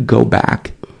 if you could go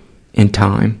back in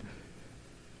time,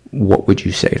 what would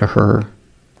you say to her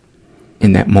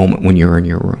in that moment when you're in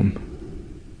your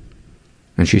room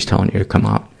and she's telling you to come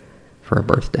out for a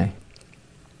birthday?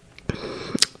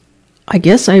 I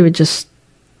guess I would just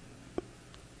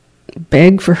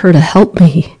beg for her to help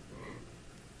me,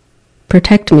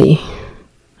 protect me.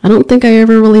 I don't think I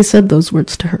ever really said those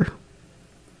words to her.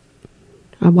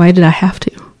 Why did I have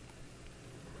to?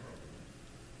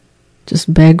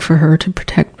 Just beg for her to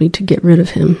protect me, to get rid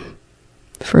of him,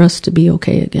 for us to be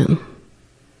okay again.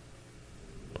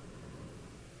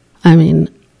 I mean,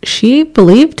 she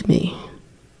believed me.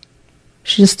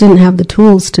 She just didn't have the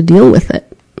tools to deal with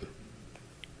it.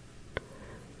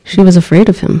 She was afraid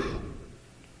of him.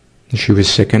 She was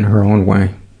sick in her own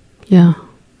way. Yeah.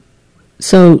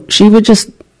 So she would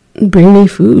just bring me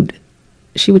food.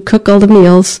 She would cook all the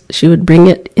meals. She would bring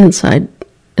it inside,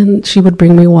 and she would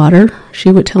bring me water.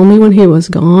 She would tell me when he was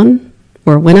gone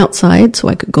or went outside so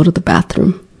I could go to the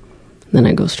bathroom. And then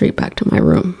I'd go straight back to my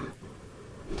room.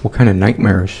 What kind of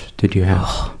nightmares did you have?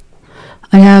 Oh,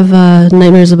 I have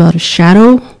nightmares about a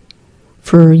shadow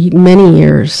for many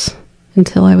years,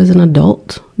 until I was an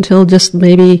adult, until just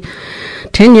maybe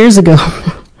 10 years ago.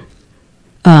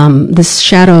 This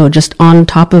shadow just on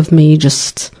top of me,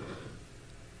 just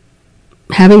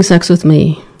having sex with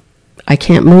me. I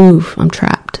can't move. I'm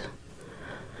trapped.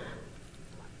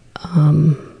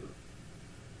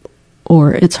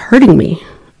 Or it's hurting me.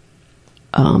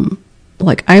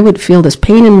 Like I would feel this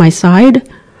pain in my side,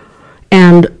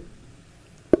 and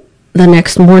the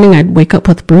next morning I'd wake up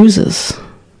with bruises.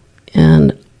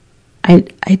 And I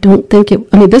don't think it,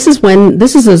 I mean, this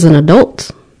is as an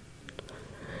adult.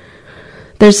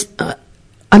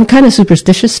 I'm kind of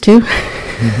superstitious too.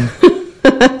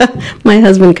 Mm-hmm. My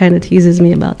husband kind of teases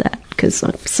me about that because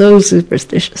I'm so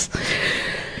superstitious.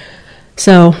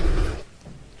 So,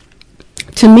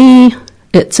 to me,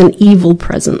 it's an evil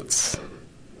presence.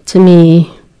 To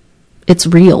me, it's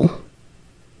real.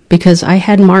 Because I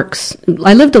had marks.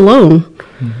 I lived alone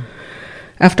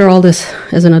after all this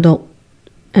as an adult.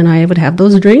 And I would have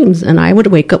those dreams, and I would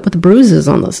wake up with bruises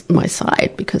on my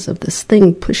side because of this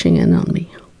thing pushing in on me.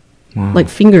 Wow. Like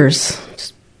fingers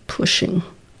just pushing.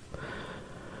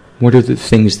 What are the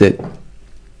things that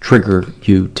trigger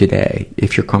you today,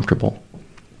 if you're comfortable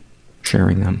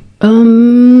sharing them?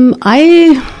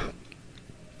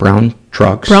 Brown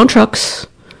trucks.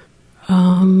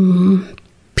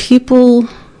 People,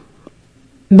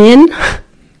 men,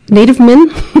 native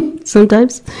men,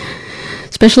 sometimes.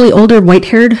 Especially older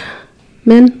white-haired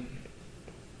men,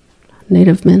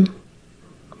 native men,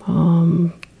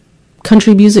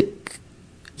 country music,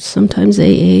 sometimes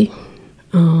AA,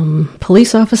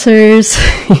 police officers,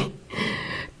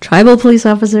 tribal police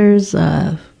officers,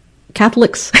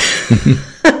 Catholics.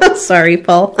 Sorry,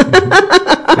 Paul.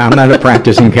 I'm not a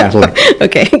practicing Catholic.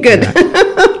 Okay, good.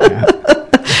 Yeah.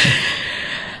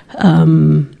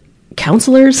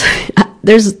 Counselors.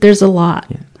 There's a lot.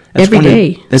 Yeah. Every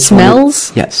day.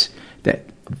 Smells? Yes.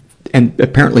 And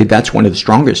apparently that's one of the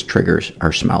strongest triggers,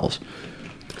 are smells.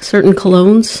 Certain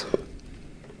colognes.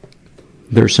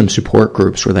 There's some support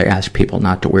groups where they ask people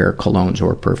not to wear colognes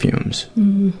or perfumes.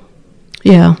 Mm.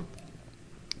 Yeah.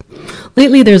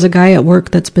 Lately there's a guy at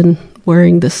work that's been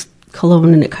wearing this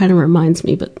cologne, and it kind of reminds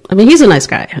me, but I mean, he's a nice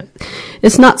guy.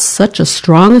 It's not such a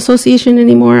strong association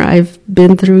anymore. I've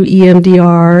been through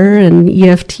EMDR and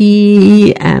EFT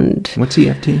and... What's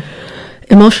EFT?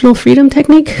 Emotional freedom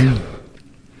technique.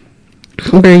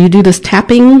 Where you do this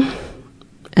tapping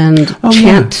and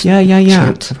chant. Yeah.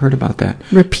 Chant. I've heard about that.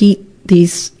 Repeat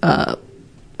these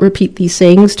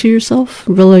sayings to yourself,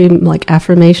 really like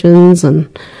affirmations,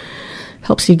 and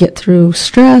helps you get through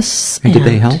stress. And did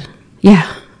they help? Yeah.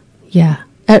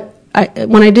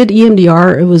 When I did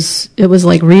EMDR, it was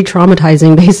like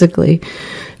re-traumatizing basically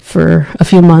for a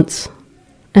few months,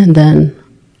 and then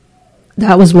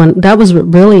that was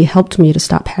what really helped me to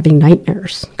stop having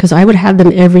nightmares, because I would have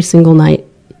them every single night.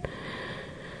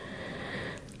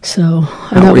 So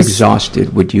how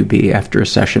exhausted would you be after a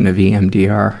session of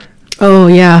EMDR? Oh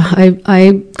yeah,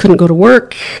 I couldn't go to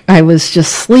work. I was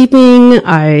just sleeping.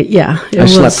 I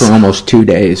slept for almost 2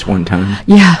 days one time.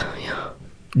 Yeah.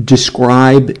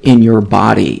 Describe in your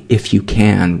body, if you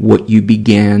can, what you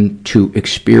began to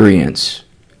experience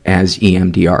as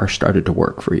EMDR started to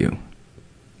work for you.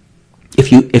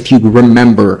 If you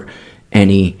remember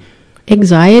any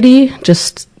anxiety,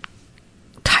 just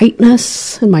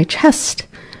tightness in my chest.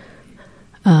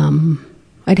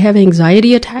 I'd have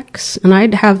anxiety attacks, and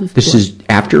I'd have... This is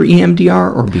after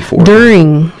EMDR or before?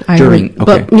 During. Okay.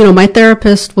 But, my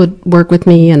therapist would work with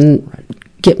me and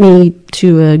get me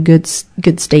to a good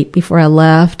state before I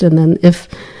left, and then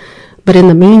but in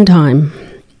the meantime,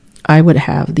 I would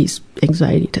have these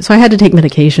anxiety attacks. So I had to take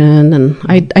medication, and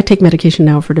I take medication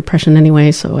now for depression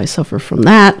anyway, so I suffer from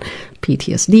that,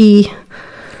 PTSD.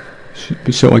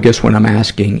 So I guess what I'm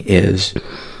asking is,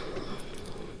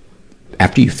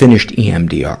 after you finished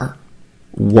EMDR,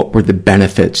 what were the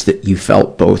benefits that you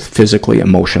felt both physically,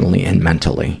 emotionally, and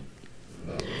mentally?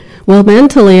 Well,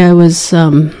 mentally, I was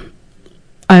a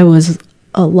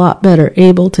lot better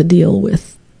able to deal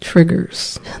with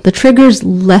triggers. The triggers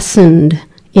lessened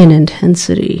in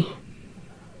intensity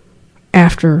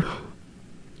after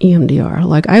EMDR.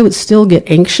 Like, I would still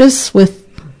get anxious with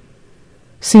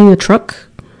seeing a truck.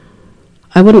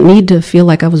 I wouldn't need to feel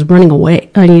like I was running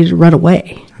away. I needed to run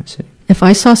away. I see. If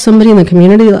I saw somebody in the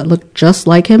community that looked just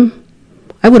like him,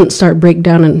 I wouldn't start breaking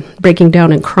down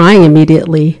and crying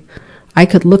immediately. I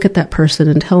could look at that person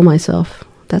and tell myself,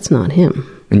 that's not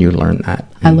him. And you learned that.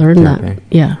 I learned that.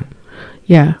 Yeah.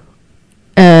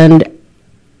 And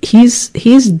he's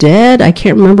dead. I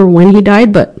can't remember when he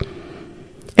died, but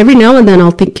every now and then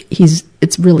I'll think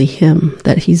it's really him,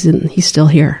 that he's still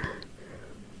here.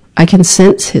 I can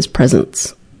sense his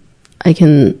presence. I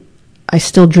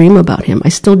still dream about him. I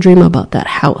still dream about that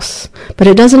house. But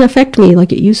it doesn't affect me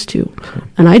like it used to.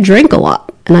 And I drank a lot.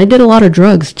 And I did a lot of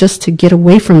drugs just to get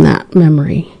away from that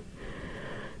memory.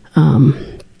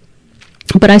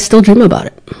 But I still dream about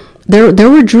it. There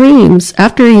were dreams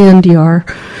after EMDR.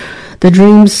 The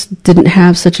dreams didn't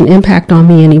have such an impact on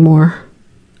me anymore.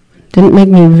 Didn't make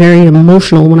me very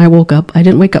emotional when I woke up. I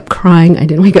didn't wake up crying. I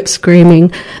didn't wake up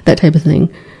screaming, that type of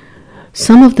thing.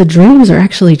 Some of the dreams are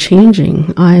actually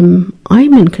changing. I'm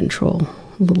in control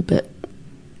a little bit.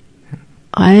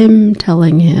 I'm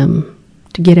telling him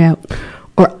to get out.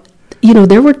 Or,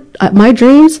 there were my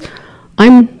dreams.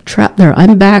 I'm trapped there.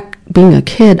 I'm back being a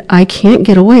kid. I can't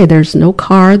get away. There's no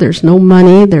car. There's no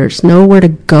money. There's nowhere to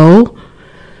go.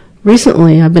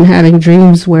 Recently, I've been having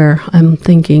dreams where I'm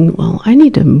thinking, well, I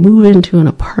need to move into an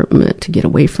apartment to get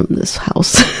away from this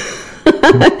house.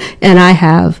 And I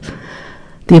have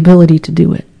the ability to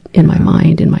do it in my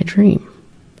mind, in my dream.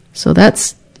 So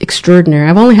that's extraordinary.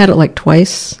 I've only had it like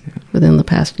twice within the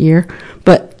past year,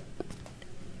 but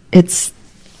it's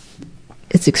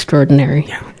extraordinary.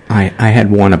 Yeah. I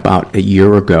had one about a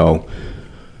year ago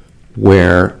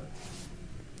where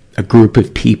a group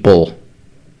of people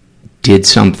did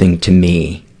something to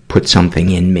me, put something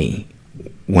in me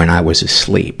when I was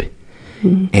asleep.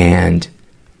 Mm-hmm. And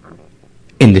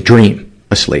in the dream,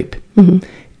 asleep. Mm-hmm.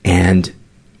 And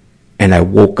I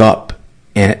woke up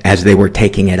as they were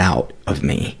taking it out of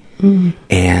me. Mm-hmm.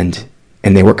 And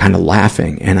they were kind of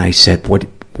laughing. And I said, what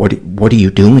are you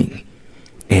doing?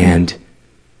 And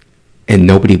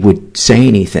nobody would say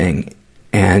anything.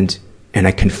 And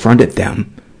I confronted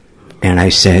them. And I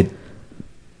said,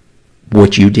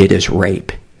 what you did is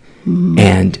rape. Mm-hmm.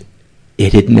 And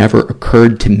it had never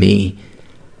occurred to me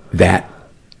that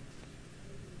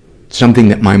something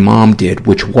that my mom did,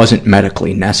 which wasn't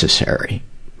medically necessary,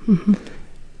 mm-hmm.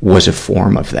 was a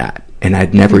form of that. And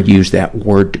I'd never used that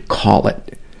word to call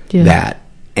it that.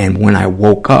 And when I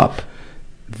woke up,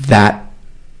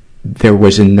 there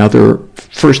was another,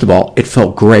 first of all, it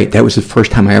felt great. That was the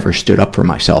first time I ever stood up for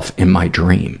myself in my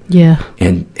dream. Yeah.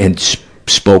 And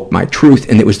spoke my truth.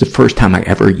 And it was the first time I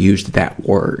ever used that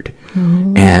word.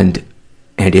 Mm-hmm. And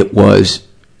it was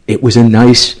a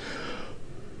nice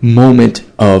moment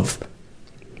of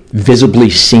visibly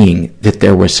seeing that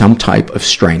there was some type of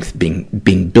strength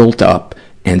being built up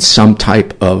and some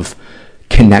type of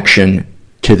connection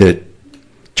to the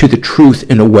truth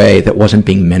in a way that wasn't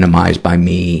being minimized by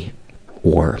me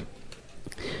or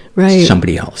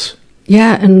somebody else.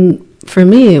 Yeah, and for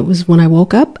me, it was when I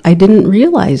woke up, I didn't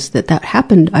realize that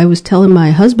happened. I was telling my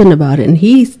husband about it, and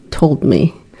he told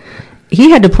me.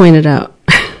 He had to point it out.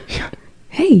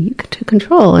 Hey, you took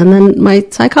control. And then my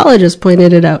psychologist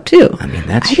pointed it out, too. I mean,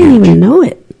 that's huge. I didn't even know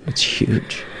it. It's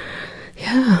huge.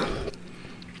 Yeah.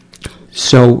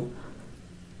 So,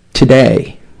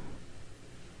 today,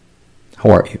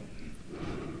 how are you?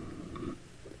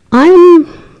 I'm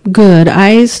good.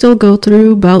 I still go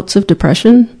through bouts of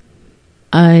depression.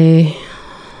 I'm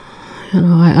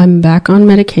back on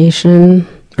medication.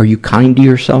 Are you kind to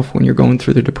yourself when you're going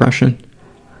through the depression?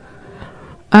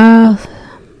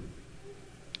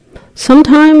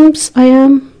 Sometimes I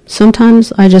am.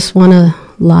 Sometimes I just want to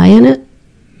lie in it.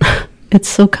 It's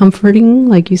so comforting,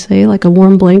 like you say, like a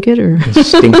warm blanket or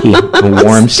a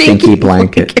warm, stinky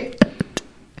blanket.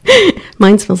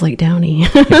 Mine smells like Downy.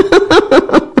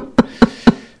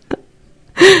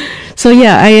 So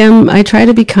yeah, I am. I try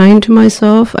to be kind to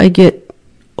myself. I get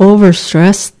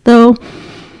overstressed though.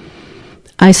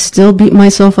 I still beat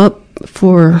myself up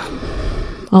for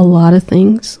a lot of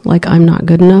things. Like I'm not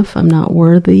good enough. I'm not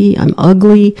worthy. I'm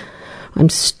ugly. I'm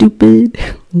stupid.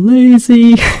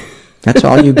 Lazy. That's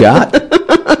all you got?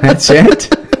 That's it?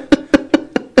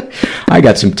 I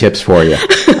got some tips for you.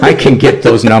 I can get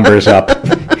those numbers up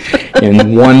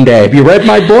in one day. Have you read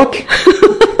my book?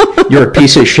 You're a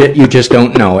piece of shit. You just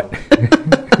don't know it.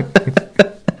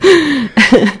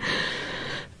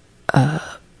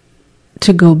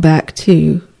 to go back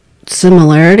to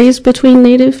similarities between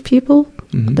Native people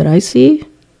that I see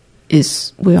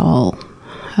is we all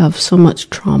have so much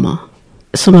trauma.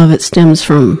 Some of it stems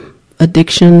from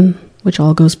addiction, which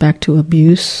all goes back to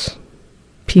abuse.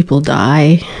 People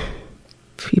die.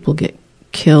 People get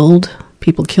killed.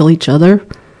 People kill each other.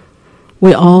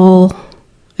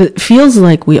 It feels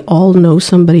like we all know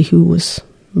somebody who was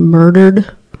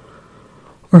murdered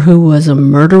or who was a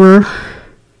murderer.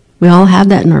 We all have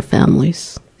that in our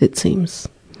families, it seems.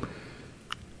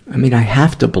 I mean, I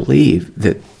have to believe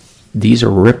that these are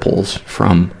ripples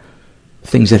from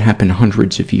things that happened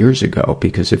hundreds of years ago,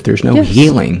 because if there's no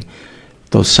healing,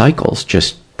 those cycles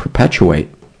just perpetuate.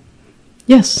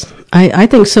 Yes, I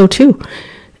think so too.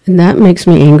 And that makes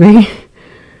me angry.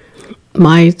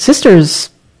 My sisters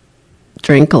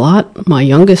drank a lot. My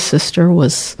youngest sister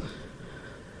was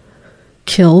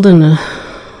killed in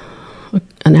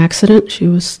an accident. She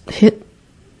was hit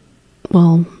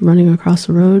while running across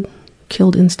the road,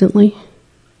 killed instantly.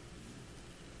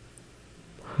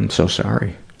 I'm so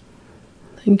sorry.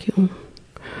 Thank you.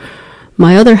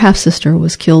 My other half-sister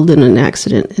was killed in an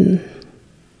accident.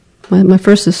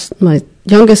 My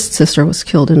youngest sister was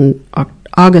killed in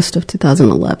August of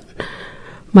 2011.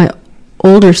 My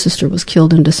older sister was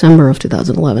killed in December of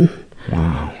 2011.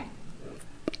 Wow.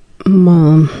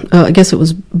 I guess it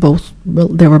was both.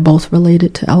 They were both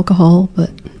related to alcohol,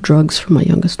 but drugs for my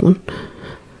youngest one.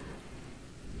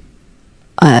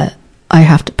 I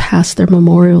have to pass their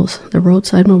memorials, their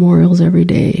roadside memorials, every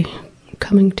day,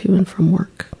 coming to and from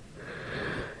work.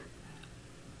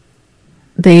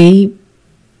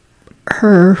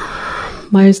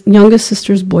 My youngest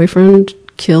sister's boyfriend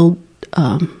killed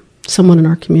someone in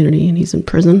our community, and he's in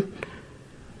prison.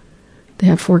 They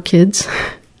have 4 kids.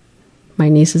 My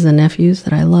nieces and nephews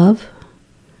that I love.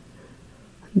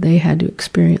 They had to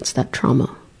experience that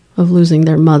trauma of losing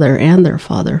their mother and their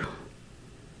father.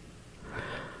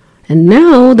 And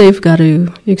now they've got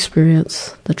to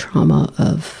experience the trauma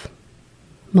of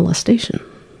molestation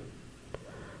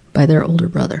by their older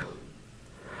brother.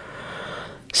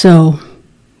 So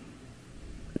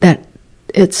that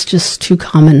it's just too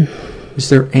common. Is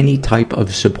there any type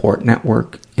of support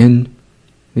network in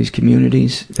these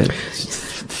communities? That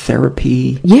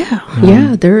therapy? Yeah.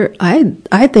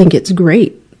 I think it's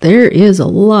great. There is a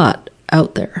lot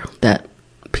out there that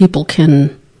people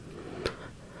can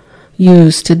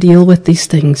use to deal with these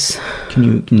things. Can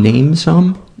you name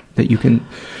some that you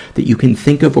can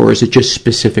think of, or is it just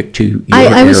specific to your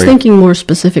I was area? thinking more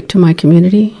specific to my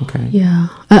community. Okay. Yeah.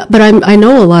 But I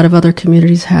know a lot of other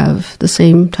communities have the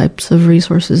same types of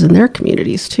resources in their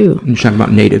communities, too. You're talking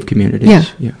about Native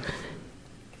communities?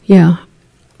 Yeah.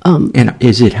 And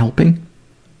is it helping?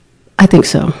 I think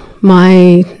so.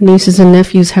 My nieces and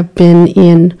nephews have been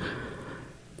in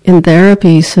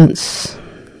therapy since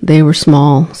they were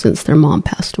small, since their mom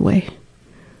passed away.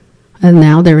 And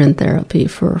now they're in therapy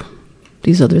for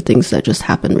these other things that just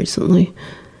happened recently.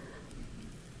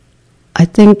 I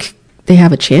think they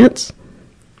have a chance,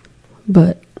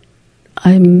 but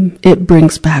it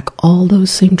brings back all those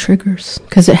same triggers.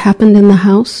 Because it happened in the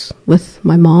house with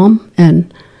my mom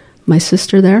and my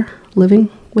sister there living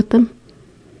with them.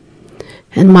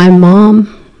 And my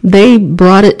mom, they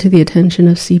brought it to the attention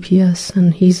of CPS,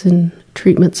 and he's in a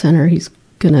treatment center. He's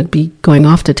going to be going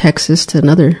off to Texas to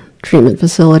another treatment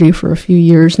facility for a few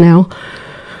years now.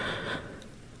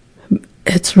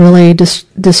 It's really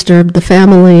disturbed the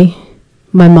family,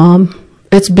 my mom.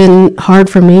 It's been hard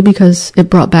for me because it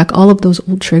brought back all of those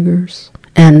old triggers.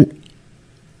 And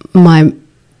I'm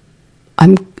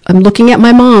looking at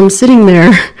my mom sitting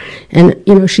there,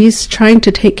 and she's trying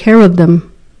to take care of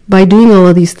them by doing all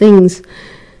of these things.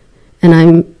 And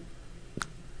I'm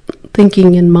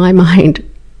thinking in my mind,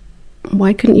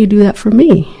 why couldn't you do that for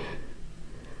me?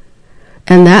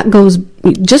 And that goes,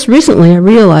 just recently I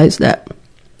realized that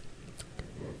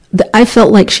I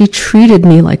felt like she treated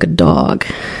me like a dog,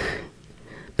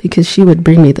 because she would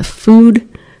bring me the food,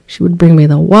 she would bring me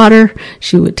the water,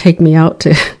 she would take me out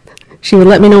she would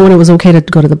let me know when it was okay to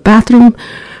go to the bathroom.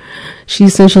 She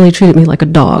essentially treated me like a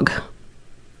dog.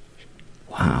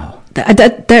 Wow.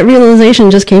 That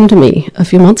realization just came to me a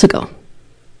few months ago,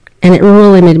 and it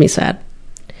really made me sad.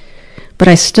 But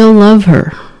I still love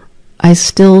her. I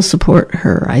still support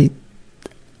her.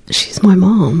 She's my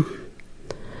mom.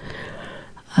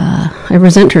 I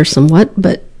resent her somewhat,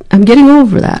 but I'm getting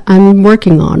over that. I'm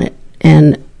working on it,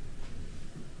 and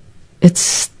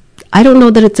I don't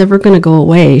know that it's ever going to go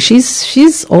away.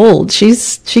 She's old. She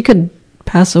could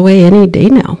pass away any day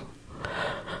now.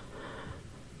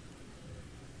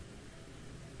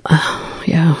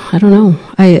 Yeah, I don't know.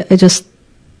 It just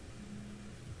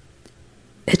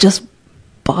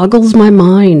boggles my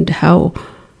mind how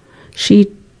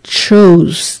she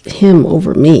chose him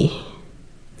over me.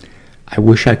 I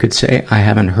wish I could say I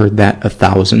haven't heard that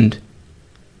 1,000,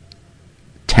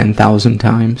 10,000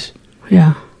 times.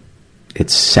 Yeah.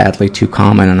 It's sadly too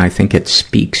common, and I think it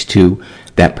speaks to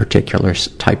that particular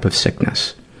type of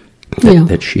sickness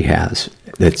that she has.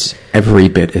 That's every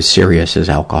bit as serious as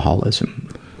alcoholism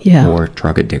or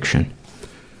drug addiction.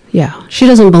 Yeah. She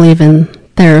doesn't believe in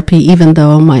therapy, even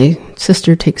though my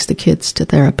sister takes the kids to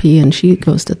therapy and she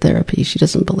goes to therapy. She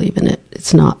doesn't believe in it.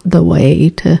 It's not the way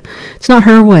to, it's not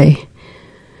her way.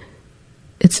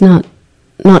 It's not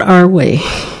our way.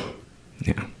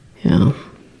 Yeah. Yeah.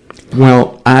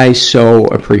 Well, I so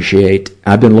appreciate,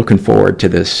 I've been looking forward to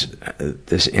this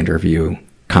interview,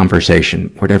 conversation,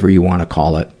 whatever you want to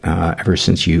call it, ever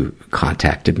since you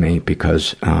contacted me,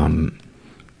 because there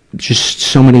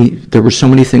were so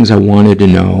many things I wanted to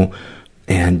know,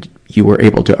 and you were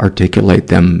able to articulate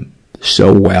them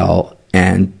so well,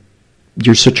 and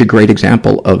you're such a great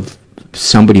example of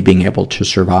somebody being able to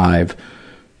survive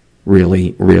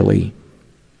really, really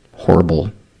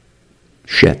horrible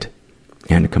shit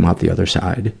and to come out the other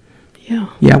side. Yeah.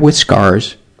 Yeah, with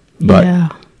scars,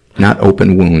 but not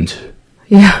open wounds.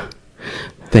 Yeah.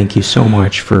 Thank you so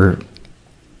much for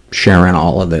sharing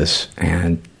all of this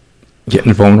and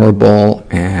getting vulnerable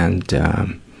and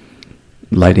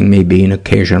letting me be an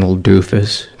occasional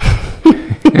doofus.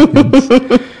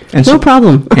 and no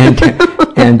problem.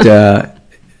 and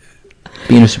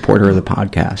being a supporter of the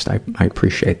podcast. I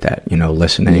appreciate that,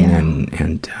 listening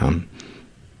and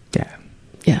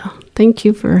Yeah. Thank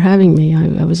you for having me.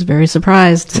 I was very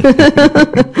surprised.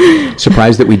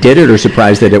 Surprised that we did it, or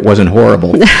surprised that it wasn't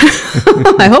horrible?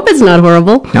 I hope it's not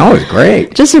horrible. No, it's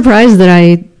great. Just surprised that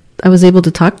I was able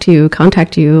to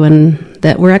contact you, and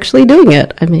that we're actually doing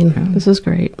it. I mean, this is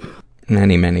great.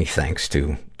 Many, many thanks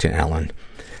to Ellen.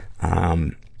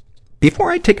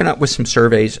 Before I take it up with some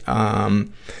surveys, I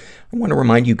want to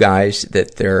remind you guys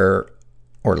that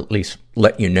or at least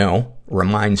let you know,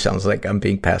 remind sounds like I'm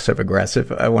being passive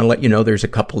aggressive. I want to let you know there's a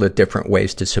couple of different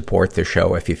ways to support the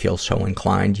show if you feel so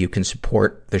inclined. You can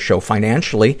support the show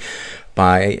financially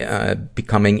by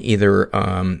becoming either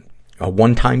a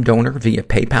one-time donor via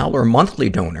PayPal or a monthly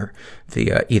donor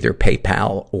via either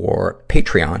PayPal or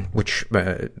Patreon, which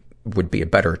would be a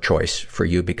better choice for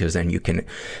you, because then you can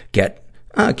get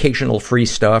occasional free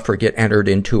stuff or get entered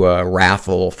into a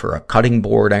raffle for a cutting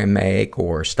board I make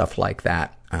or stuff like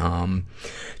that.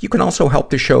 You can also help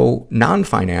the show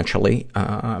non-financially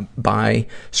by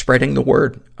spreading the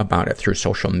word about it through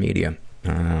social media.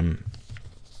 There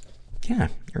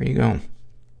you go.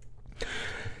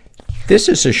 This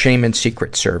is a shame and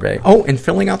secret survey. Oh, and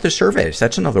filling out the surveys.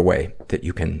 That's another way that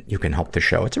you can help the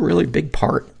show. It's a really big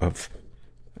part of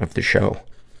the show.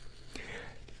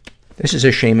 This is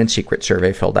a shame and secret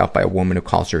survey filled out by a woman who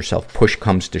calls herself Push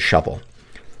Comes to Shovel.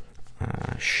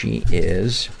 She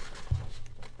is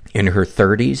in her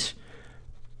 30s,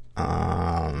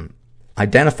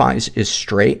 identifies as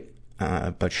straight,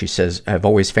 but she says, I've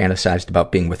always fantasized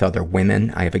about being with other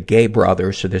women. I have a gay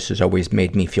brother, so this has always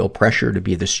made me feel pressure to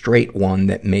be the straight one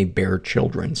that may bear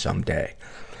children someday.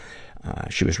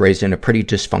 She was raised in a pretty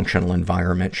dysfunctional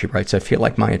environment. She writes, I feel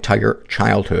like my entire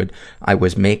childhood I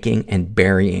was making and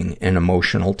burying an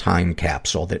emotional time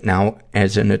capsule that now,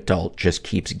 as an adult, just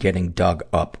keeps getting dug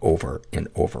up over and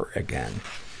over again.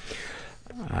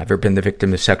 I've ever been the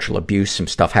victim of sexual abuse. Some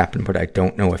stuff happened, but I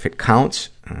don't know if it counts.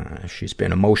 She's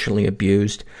been emotionally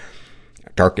abused.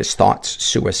 Darkest thoughts,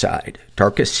 suicide.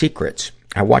 Darkest secrets.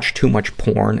 I watch too much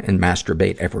porn and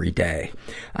masturbate every day.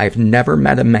 I've never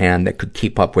met a man that could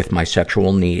keep up with my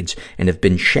sexual needs and have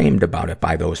been shamed about it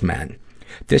by those men.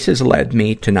 This has led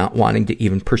me to not wanting to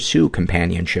even pursue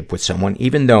companionship with someone,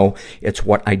 even though it's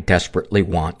what I desperately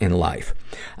want in life.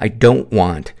 I don't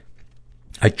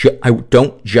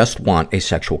just want a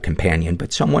sexual companion,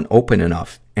 but someone open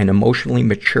enough and emotionally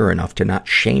mature enough to not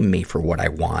shame me for what I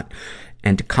want,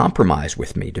 and to compromise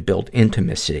with me to build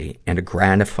intimacy and a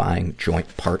gratifying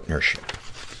joint partnership.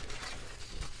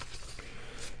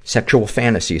 Sexual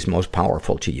fantasies most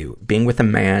powerful to you. Being with a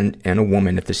man and a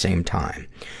woman at the same time.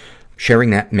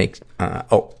 Sharing that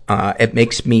it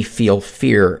makes me feel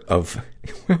fear of,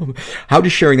 how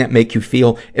does sharing that make you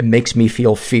feel? It makes me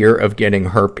feel fear of getting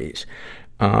herpes.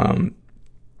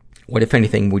 What, if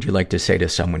anything, would you like to say to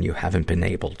someone you haven't been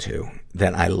able to?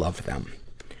 That I love them.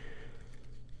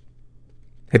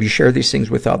 Have you shared these things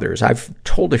with others? I've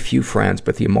told a few friends,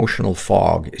 but the emotional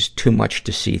fog is too much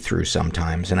to see through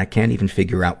sometimes, and I can't even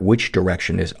figure out which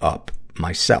direction is up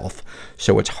myself,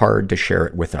 so it's hard to share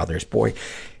it with others. Boy,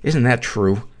 isn't that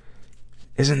true?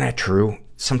 Isn't that true?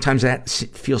 sometimes that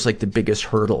feels like the biggest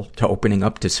hurdle to opening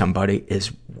up to somebody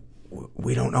is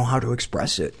we don't know how to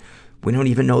express it. We don't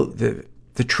even know the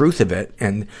truth of it,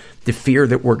 and the fear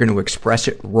that we're going to express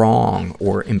it wrong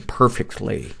or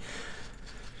imperfectly.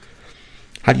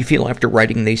 How do you feel after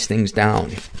writing these things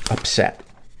down? Upset.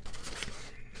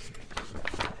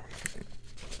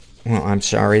 Well, I'm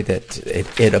sorry that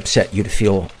it upset you to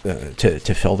feel, to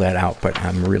fill that out, but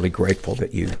I'm really grateful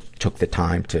that you took the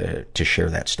time to share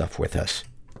that stuff with us.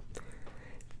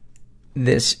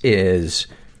 This is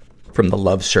from the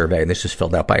Love Survey. This is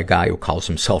filled out by a guy who calls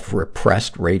himself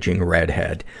Repressed Raging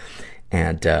Redhead.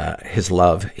 And, his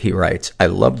love, he writes, I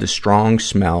love the strong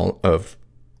smell of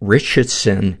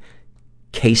Richardson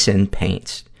Casein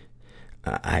paints.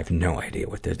 I have no idea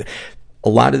what this is. A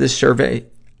lot of this survey,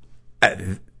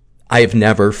 I have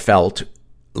never felt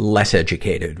less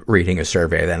educated reading a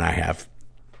survey than I have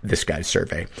this guy's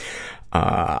survey.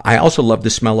 I also love the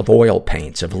smell of oil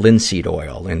paints, of linseed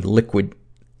oil and liquin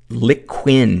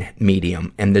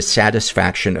medium, and the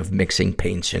satisfaction of mixing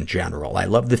paints in general. I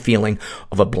love the feeling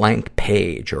of a blank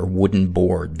page or wooden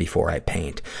board before I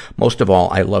paint. Most of all,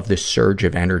 I love the surge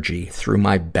of energy through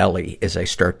my belly as I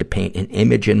start to paint an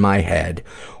image in my head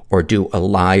or do a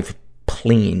live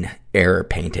plein air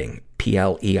painting.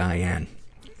 Plein.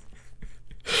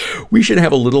 We should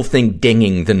have a little thing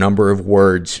dinging the number of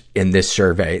words in this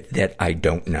survey that I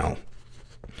don't know.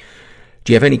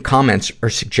 Do you have any comments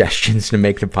or suggestions to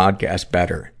make the podcast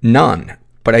better? None.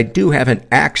 But I do have an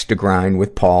axe to grind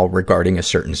with Paul regarding a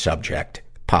certain subject.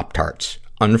 Pop-Tarts.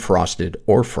 Unfrosted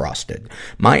or frosted.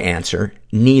 My answer,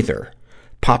 neither.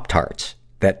 Pop-Tarts.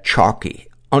 That chalky,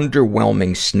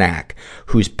 underwhelming snack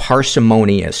whose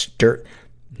parsimonious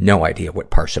no idea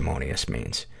what parsimonious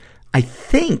means. I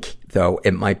think, though,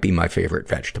 it might be my favorite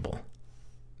vegetable.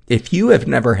 If you have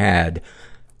never had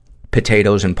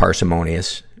potatoes and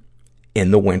parsimonious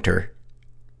in the winter,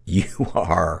 you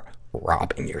are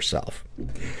robbing yourself.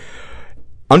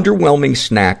 Underwhelming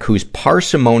snack whose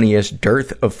parsimonious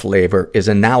dearth of flavor is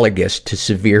analogous to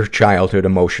severe childhood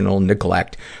emotional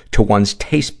neglect to one's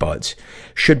taste buds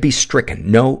should be stricken,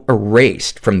 no,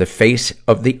 erased from the face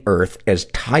of the earth as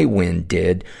Tywin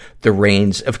did the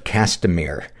reigns of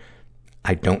Castamere.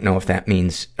 I don't know if that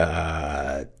means,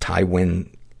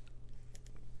 Tywin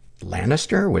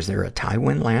Lannister? Was there a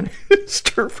Tywin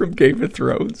Lannister from Game of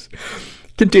Thrones?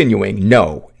 Continuing,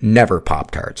 no, never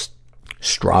Pop-Tarts.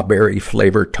 Strawberry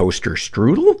flavored toaster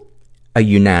strudel? A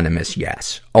unanimous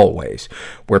yes, always.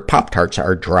 Where Pop-Tarts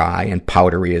are dry and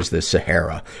powdery as the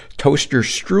Sahara, toaster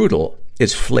strudel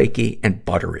is flaky and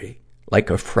buttery, like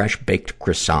a fresh baked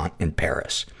croissant in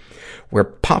Paris. Where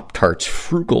Pop-Tart's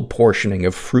frugal portioning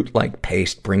of fruit-like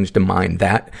paste brings to mind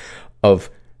that of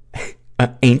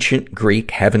ancient Greek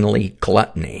heavenly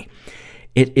gluttony.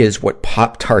 It is what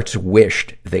Pop-Tarts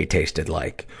wished they tasted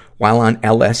like, while on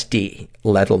LSD,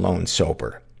 let alone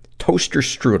sober. Toaster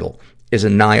strudel is a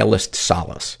nihilist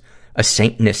solace, a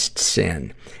Satanist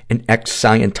sin, an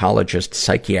ex-Scientologist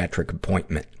psychiatric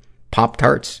appointment.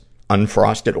 Pop-Tarts,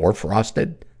 unfrosted or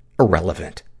frosted,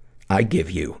 irrelevant. I give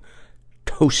you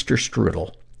toaster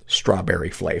strudel, strawberry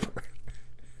flavor.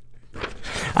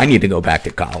 I need to go back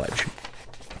to college.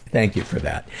 Thank you for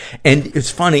that. And it's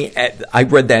funny, I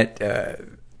read that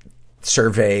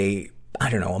survey, I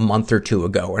don't know, a month or two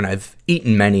ago, and I've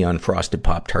eaten many unfrosted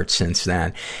Pop-Tarts since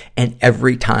then. And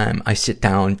every time I sit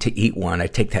down to eat one, I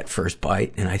take that first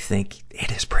bite and I think,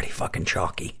 it is pretty fucking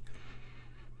chalky.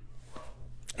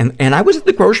 And I was at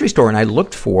the grocery store and I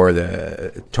looked for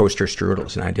the toaster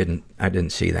strudels and I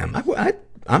didn't see them.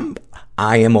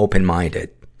 I am open-minded.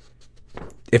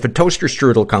 If a toaster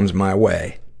strudel comes my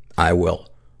way, I will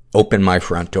open my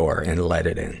front door and let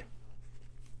it in.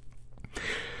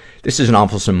 This is an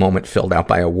awfulsome moment filled out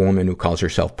by a woman who calls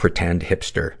herself Pretend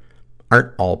Hipster.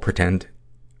 Aren't all hipsters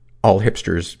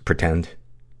pretend?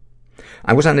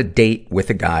 I was on a date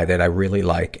with a guy that I really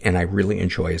like, and I really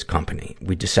enjoy his company.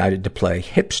 We decided to play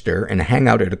hipster and hang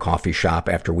out at a coffee shop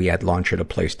after we had lunch at a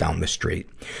place down the street.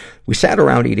 We sat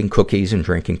around eating cookies and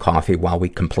drinking coffee while we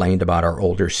complained about our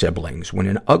older siblings, when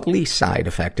an ugly side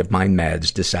effect of my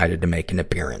meds decided to make an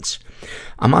appearance.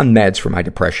 I'm on meds for my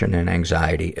depression and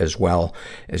anxiety, as well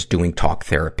as doing talk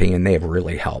therapy, and they have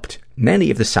really helped. Many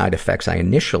of the side effects I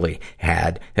initially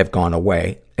had have gone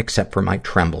away, except for my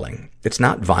trembling. It's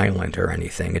not violent or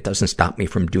anything. It doesn't stop me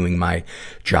from doing my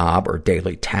job or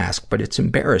daily task, but it's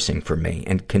embarrassing for me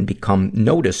and can become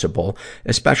noticeable,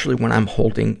 especially when I'm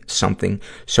holding something.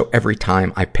 So every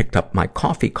time I picked up my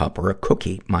coffee cup or a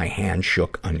cookie, my hand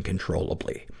shook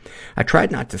uncontrollably. I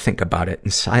tried not to think about it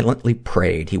and silently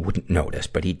prayed he wouldn't notice,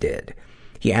 but he did.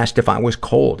 He asked if I was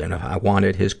cold and if I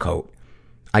wanted his coat.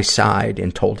 I sighed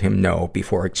and told him no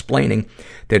before explaining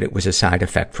that it was a side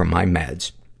effect from my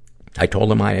meds. I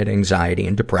told him I had anxiety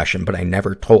and depression, but I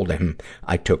never told him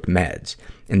I took meds.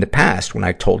 In the past, when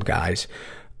I told guys,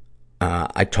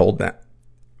 I told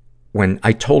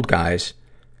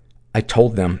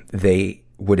them they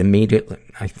would immediately,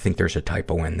 I think there's a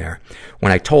typo in there.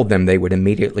 When I told them, they would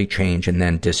immediately change and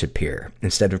then disappear.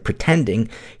 Instead of pretending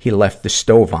he left the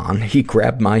stove on, he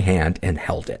grabbed my hand and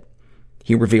held it.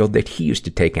 He revealed that he used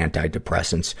to take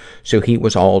antidepressants, so he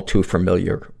was all too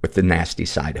familiar with the nasty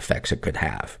side effects it could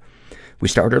have. We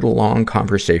started a long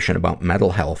conversation about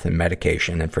mental health and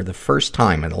medication, and for the first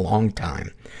time in a long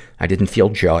time, I didn't feel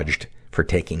judged for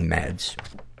taking meds.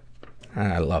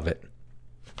 I love it.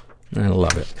 I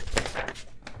love it.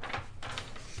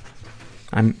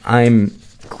 I'm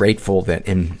grateful that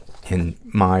in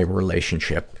my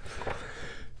relationship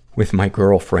with my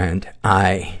girlfriend,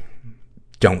 I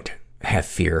don't have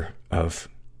fear of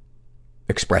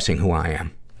expressing who I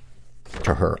am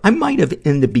to her. I might have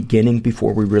in the beginning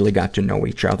before we really got to know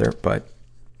each other, but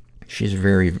she's a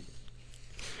very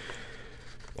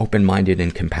open-minded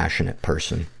and compassionate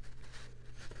person.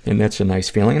 And that's a nice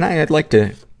feeling. And I'd like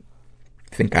to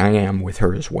think I am with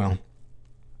her as well.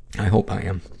 I hope I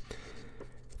am.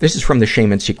 This is from the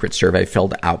Shame and Secret survey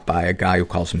filled out by a guy who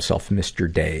calls himself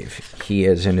Mr. Dave. He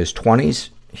is in his 20s.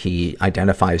 He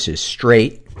identifies as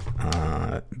straight,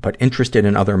 but interested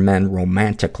in other men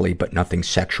romantically, but nothing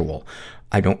sexual.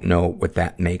 I don't know what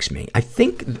that makes me. I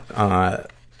think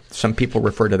some people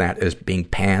refer to that as being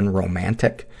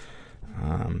pan-romantic.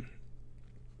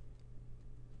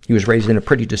 He was raised in a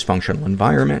pretty dysfunctional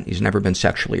environment. He's never been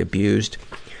sexually abused.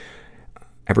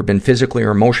 Ever been physically or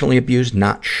emotionally abused?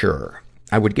 Not sure.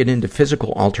 I would get into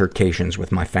physical altercations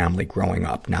with my family growing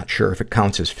up. Not sure if it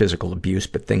counts as physical abuse,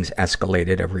 but things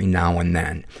escalated every now and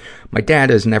then. My dad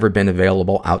has never been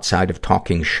available outside of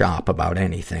talking shop about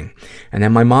anything. And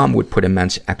then my mom would put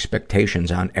immense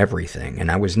expectations on everything. And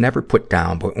I was never put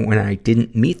down, but when I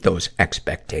didn't meet those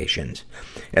expectations,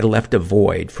 it left a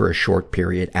void for a short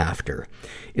period after.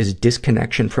 Is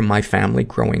disconnection from my family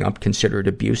growing up considered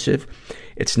abusive?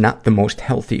 It's not the most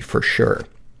healthy for sure.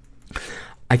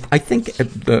 I think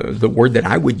the word that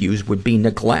I would use would be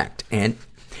neglect. And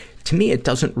to me, it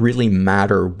doesn't really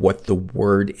matter what the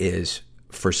word is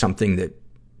for something that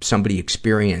somebody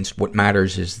experienced. What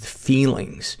matters is the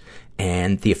feelings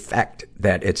and the effect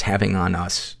that it's having on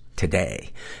us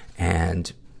today.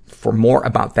 And for more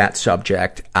about that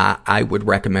subject, I would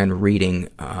recommend reading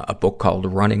a book called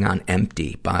Running on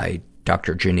Empty by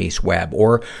Dr. Janice Webb,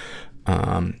 or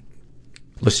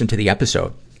listen to the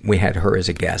episode. We had her as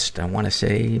a guest, I want to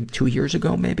say 2 years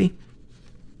ago, maybe.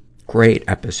 Great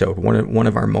episode. One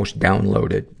of our most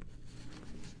downloaded.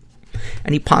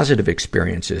 Any positive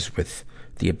experiences with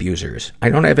the abusers? I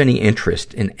don't have any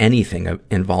interest in anything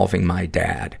involving my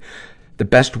dad. The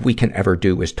best we can ever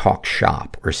do is talk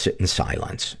shop or sit in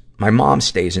silence. My mom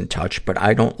stays in touch, but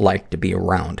I don't like to be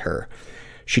around her.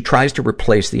 She tries to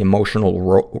replace the emotional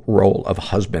role of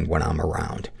husband when I'm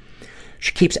around.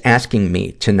 She keeps asking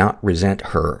me to not resent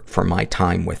her for my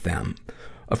time with them.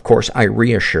 Of course, I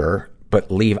reassure, but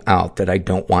leave out that I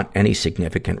don't want any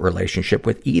significant relationship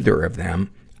with either of them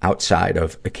outside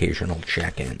of occasional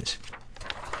check-ins.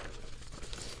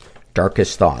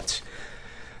 Darkest thoughts.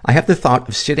 I have the thought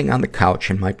of sitting on the couch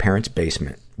in my parents'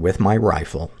 basement with my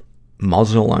rifle,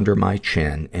 muzzle under my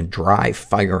chin, and dry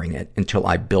firing it until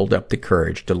I build up the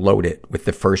courage to load it with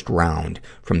the first round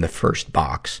from the first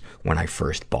box when I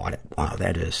first bought it. Wow,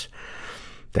 that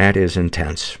is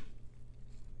intense.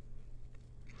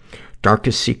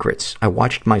 Darkest secrets. I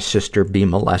watched my sister be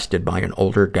molested by an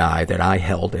older guy that I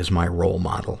held as my role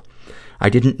model. I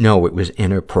didn't know it was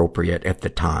inappropriate at the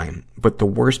time, but the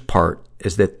worst part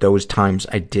is that those times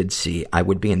I did see, I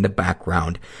would be in the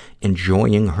background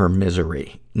enjoying her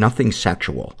misery. Nothing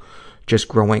sexual. Just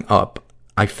growing up,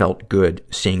 I felt good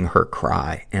seeing her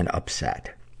cry and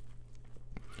upset.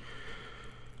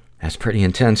 That's pretty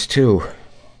intense, too.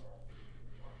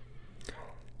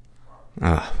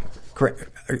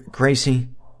 Gracie,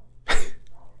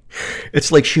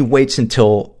 it's like she waits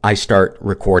until I start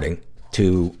recording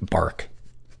to bark.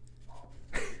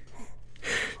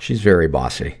 She's very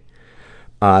bossy.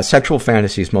 Sexual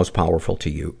fantasies most powerful to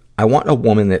you. I want a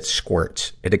woman that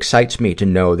squirts. It excites me to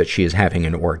know that she is having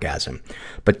an orgasm.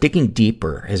 But digging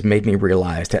deeper has made me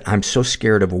realize that I'm so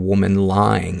scared of a woman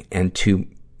lying and to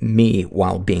me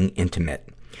while being intimate.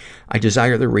 I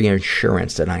desire the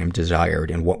reassurance that I am desired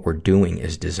and what we're doing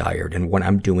is desired and what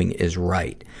I'm doing is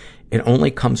right. It only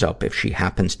comes up if she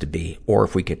happens to be, or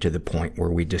if we get to the point where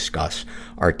we discuss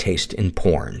our taste in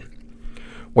porn.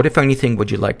 What, if anything,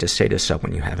 would you like to say to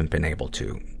someone you haven't been able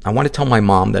to? I want to tell my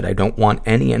mom that I don't want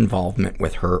any involvement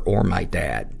with her or my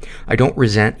dad. I don't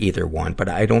resent either one, but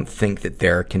I don't think that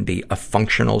there can be a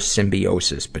functional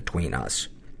symbiosis between us.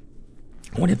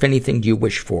 What, if anything, do you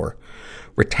wish for?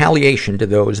 Retaliation to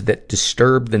those that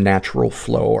disturb the natural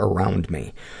flow around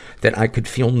me. That I could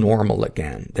feel normal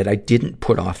again. That I didn't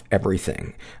put off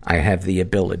everything I have the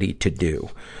ability to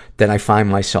do. That I find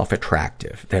myself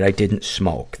attractive. That I didn't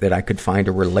smoke. That I could find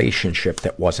a relationship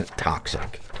that wasn't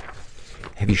toxic.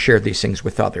 Have you shared these things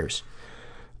with others?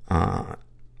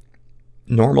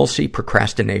 Normalcy,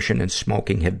 procrastination, and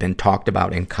smoking have been talked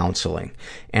about in counseling.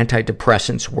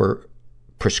 Antidepressants were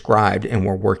prescribed, and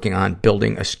we're working on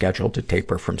building a schedule to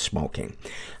taper from smoking.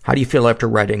 How do you feel after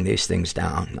writing these things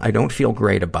down? I don't feel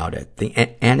great about it. The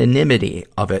anonymity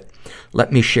of it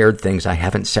let me share things I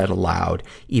haven't said aloud,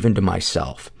 even to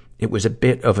myself. It was a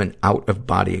bit of an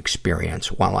out-of-body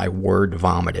experience while I word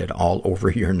vomited all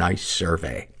over your nice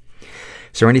survey.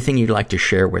 Is there anything you'd like to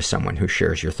share with someone who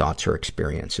shares your thoughts or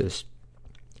experiences?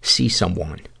 See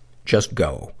someone. Just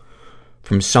go.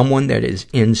 From someone that is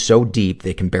in so deep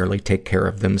they can barely take care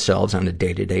of themselves on a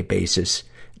day-to-day basis,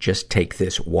 just take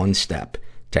this one step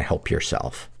to help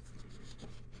yourself.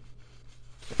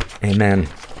 Amen.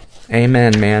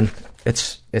 Amen, man.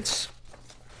 It's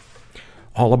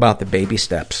all about the baby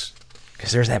steps.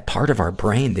 Because there's that part of our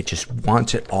brain that just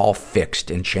wants it all fixed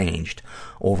and changed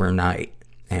overnight.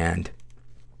 And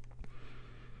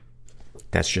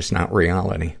that's just not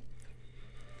reality.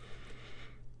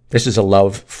 This is a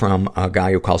love from a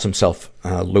guy who calls himself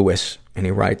Lewis, and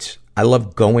he writes, I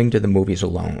love going to the movies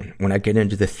alone. When I get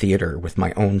into the theater with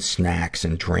my own snacks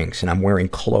and drinks, and I'm wearing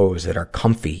clothes that are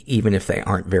comfy, even if they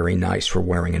aren't very nice for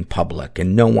wearing in public,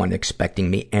 and no one expecting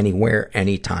me anywhere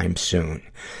anytime soon.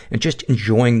 And just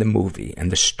enjoying the movie and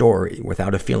the story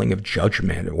without a feeling of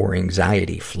judgment or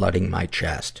anxiety flooding my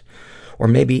chest. Or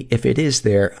maybe if it is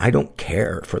there, I don't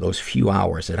care for those few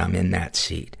hours that I'm in that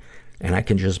seat, and I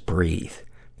can just breathe.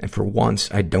 And for once,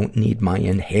 I don't need my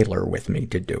inhaler with me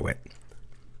to do it.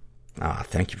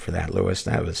 Thank you for that, Lewis.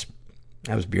 That was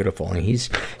beautiful. And he's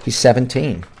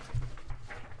 17.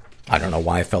 I don't know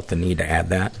why I felt the need to add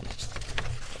that.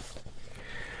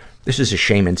 This is a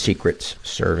shame and secrets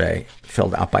survey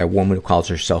filled out by a woman who calls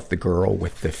herself the girl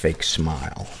with the fake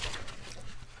smile.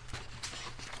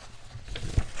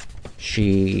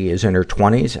 She is in her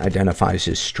 20s, identifies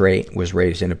as straight, was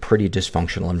raised in a pretty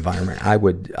dysfunctional environment. I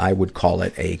would call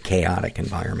it a chaotic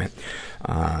environment.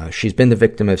 She's been the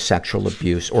victim of sexual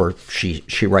abuse, or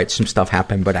she writes some stuff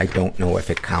happened, but I don't know if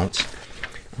it counts.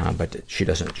 But she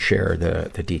doesn't share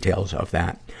the details of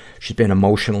that. She's been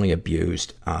emotionally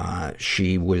abused.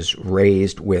 She was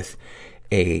raised with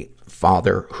a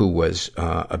father who was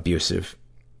abusive.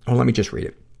 Oh, let me just read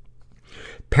it.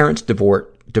 Parents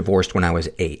divorced when I was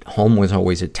 8. Home was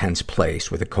always a tense place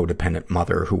with a codependent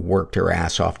mother who worked her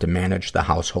ass off to manage the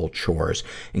household chores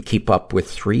and keep up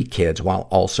with 3 kids while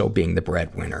also being the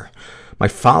breadwinner. My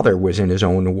father was in his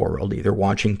own world, either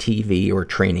watching TV or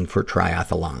training for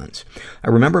triathlons. I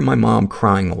remember my mom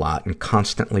crying a lot and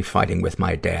constantly fighting with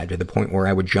my dad to the point where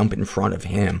I would jump in front of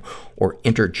him or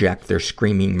interject their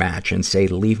screaming match and say,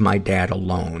 "Leave my dad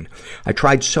alone." I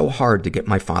tried so hard to get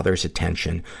my father's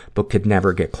attention, but could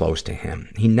never get close to him.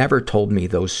 He never told me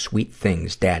those sweet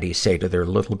things daddies say to their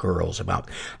little girls about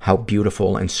how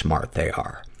beautiful and smart they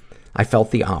are. I felt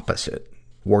the opposite.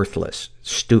 Worthless,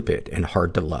 stupid, and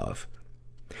hard to love.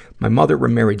 My mother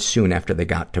remarried soon after they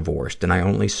got divorced, and I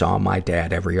only saw my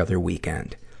dad every other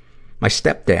weekend. My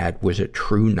stepdad was a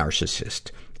true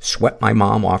narcissist, swept my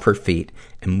mom off her feet,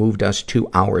 and moved us 2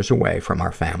 hours away from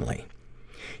our family.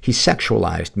 He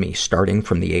sexualized me starting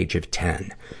from the age of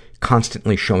 10,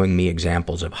 constantly showing me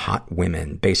examples of hot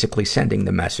women, basically sending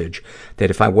the message that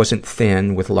if I wasn't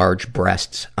thin with large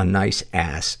breasts, a nice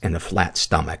ass, and a flat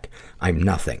stomach, I'm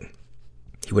nothing.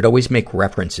 He would always make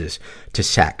references to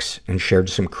sex and shared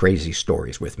some crazy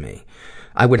stories with me.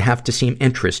 I would have to seem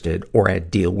interested or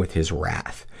I'd deal with his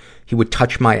wrath. He would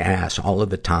touch my ass all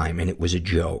of the time, and it was a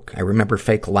joke. I remember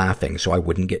fake laughing so I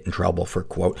wouldn't get in trouble for,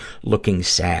 quote, looking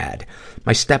sad.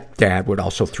 My stepdad would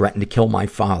also threaten to kill my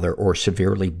father or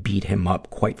severely beat him up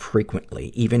quite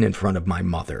frequently, even in front of my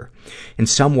mother. In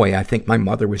some way, I think my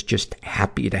mother was just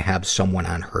happy to have someone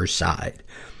on her side.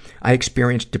 I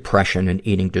experienced depression and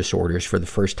eating disorders for the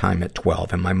first time at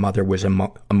 12, and my mother was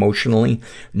emotionally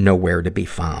nowhere to be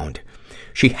found.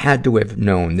 She had to have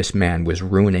known this man was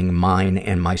ruining mine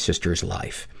and my sister's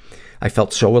life. I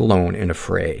felt so alone and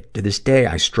afraid. To this day,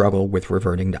 I struggle with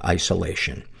reverting to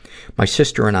isolation. My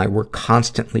sister and I were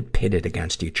constantly pitted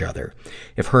against each other.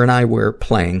 If her and I were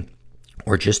playing,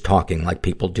 or just talking like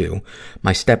people do,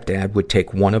 my stepdad would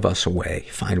take one of us away,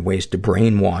 find ways to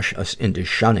brainwash us into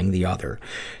shunning the other.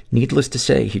 Needless to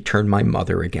say, he turned my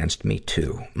mother against me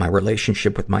too. My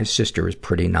relationship with my sister is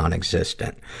pretty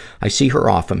non-existent. I see her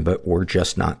often, but we're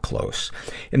just not close.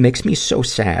 It makes me so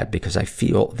sad because I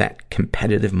feel that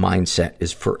competitive mindset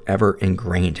is forever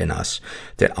ingrained in us,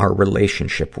 that our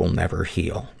relationship will never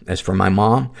heal. As for my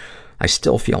mom, I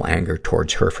still feel anger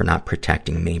towards her for not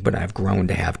protecting me, but I've grown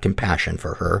to have compassion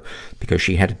for her because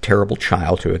she had a terrible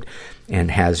childhood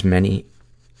and has many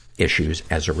issues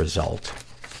as a result.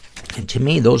 And to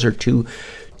me, those are two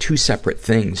separate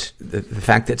things. The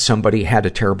fact that somebody had a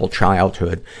terrible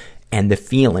childhood and the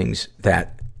feelings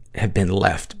that have been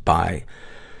left by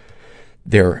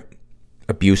their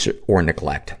abuse or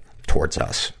neglect towards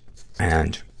us.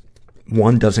 And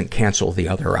one doesn't cancel the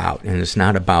other out. And it's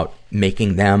not about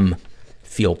making them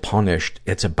feel punished.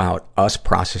 It's about us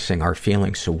processing our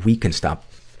feelings so we can stop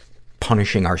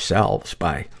punishing ourselves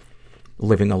by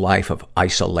living a life of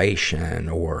isolation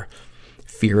or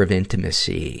fear of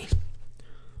intimacy,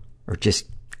 or just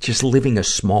living a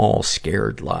small,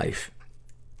 scared life.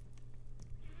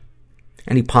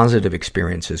 Any positive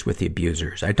experiences with the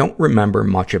abusers? I don't remember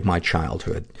much of my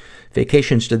childhood.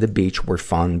 Vacations to the beach were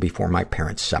fun before my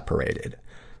parents separated.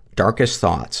 Darkest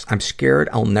thoughts. I'm scared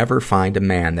I'll never find a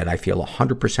man that I feel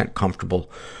 100% comfortable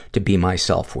to be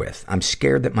myself with. I'm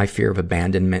scared that my fear of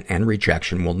abandonment and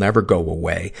rejection will never go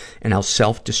away, and I'll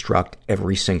self-destruct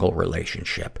every single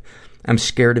relationship. I'm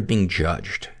scared of being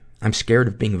judged. I'm scared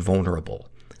of being vulnerable.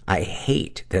 I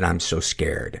hate that I'm so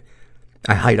scared.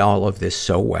 I hide all of this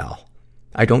so well.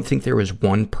 I don't think there is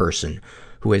one person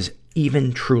who has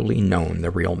even truly known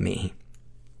the real me.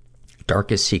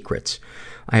 Darkest secrets.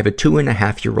 I have a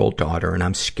 2.5-year-old daughter, and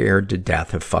I'm scared to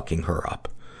death of fucking her up.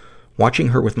 Watching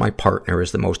her with my partner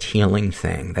is the most healing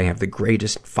thing. They have the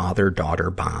greatest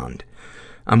father-daughter bond.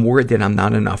 I'm worried that I'm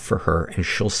not enough for her, and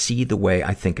she'll see the way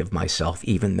I think of myself,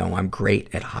 even though I'm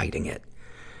great at hiding it.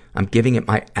 I'm giving it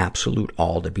my absolute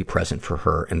all to be present for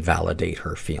her and validate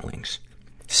her feelings.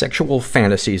 Sexual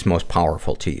fantasies most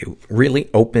powerful to you. Really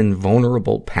open,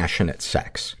 vulnerable, passionate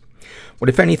sex. What,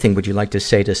 if anything, would you like to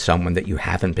say to someone that you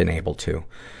haven't been able to?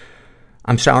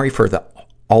 I'm sorry for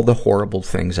all the horrible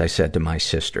things I said to my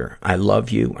sister. I love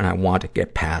you, and I want to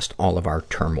get past all of our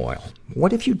turmoil.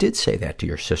 What if you did say that to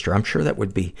your sister? I'm sure that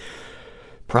would be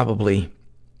probably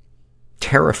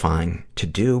terrifying to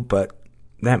do, but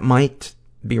that might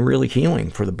be really healing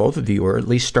for the both of you, or at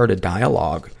least start a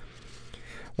dialogue.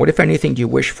 What, if anything, do you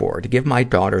wish for? To give my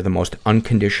daughter the most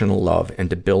unconditional love and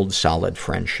to build solid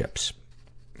friendships.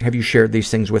 Have you shared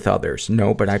these things with others?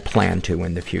 No, but I plan to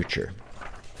in the future.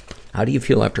 How do you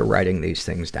feel after writing these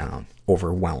things down?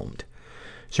 Overwhelmed.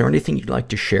 Is there anything you'd like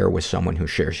to share with someone who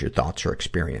shares your thoughts or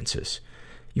experiences?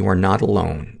 You are not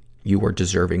alone. You are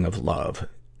deserving of love.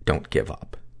 Don't give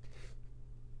up.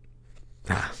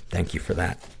 Thank you for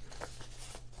that.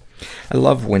 I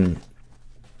love when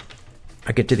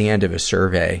I get to the end of a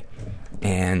survey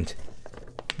and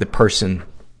the person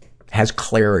has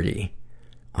clarity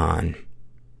on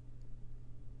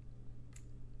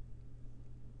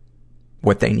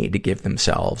what they need to give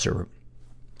themselves or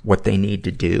what they need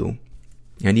to do.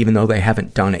 And even though they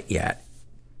haven't done it yet,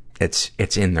 it's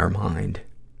in their mind.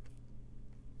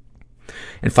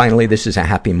 And finally, this is a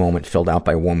happy moment filled out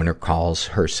by a woman who calls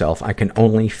herself, I can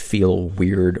only feel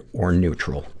weird or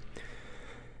neutral.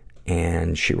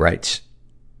 And she writes,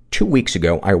 2 weeks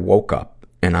ago, I woke up,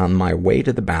 and on my way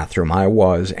to the bathroom, I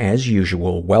was, as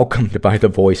usual, welcomed by the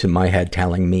voice in my head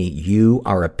telling me, you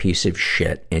are a piece of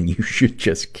shit and you should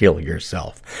just kill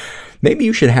yourself. Maybe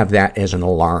you should have that as an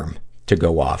alarm to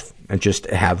go off and just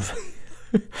have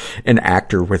an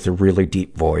actor with a really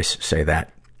deep voice say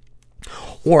that.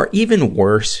 Or even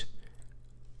worse,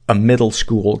 a middle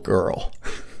school girl.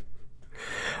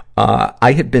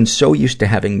 I had been so used to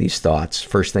having these thoughts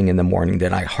first thing in the morning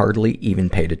that I hardly even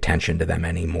paid attention to them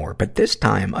anymore. But this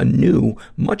time, a new,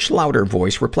 much louder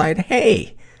voice replied,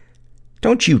 hey,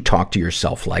 don't you talk to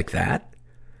yourself like that.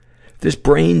 This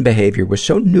brain behavior was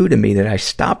so new to me that I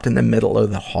stopped in the middle of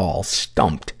the hall,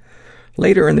 stumped.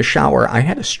 Later in the shower, I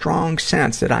had a strong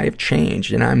sense that I have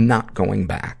changed and I'm not going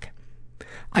back.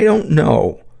 I don't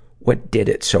know what did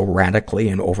it so radically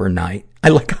and overnight. I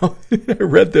like how I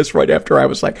read this right after I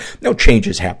was like, no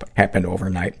changes happen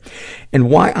overnight.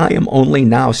 And why I am only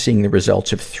now seeing the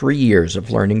results of 3 years of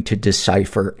learning to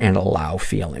decipher and allow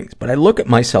feelings. But I look at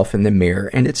myself in the mirror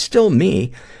and it's still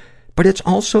me, but it's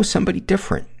also somebody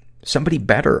different, somebody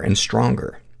better and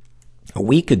stronger. A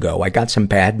week ago, I got some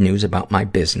bad news about my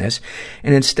business,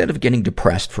 and instead of getting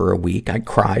depressed for a week, I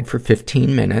cried for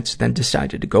 15 minutes, then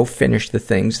decided to go finish the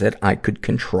things that I could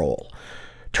control.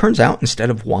 Turns out, instead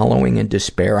of wallowing in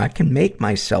despair, I can make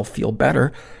myself feel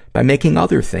better by making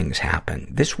other things happen.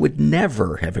 This would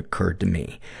never have occurred to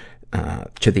me,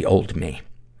 to the old me.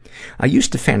 I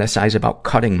used to fantasize about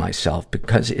cutting myself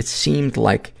because it seemed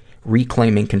like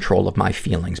reclaiming control of my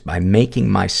feelings by making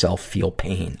myself feel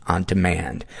pain on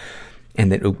demand, and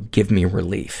that it would give me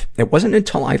relief. It wasn't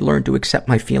until I learned to accept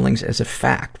my feelings as a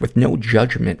fact with no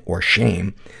judgment or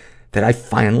shame that I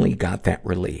finally got that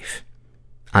relief.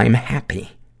 I'm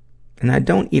happy. And I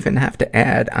don't even have to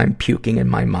add, I'm puking in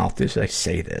my mouth as I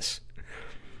say this.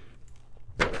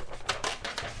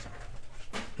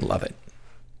 Love it.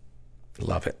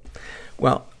 Love it.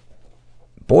 Well,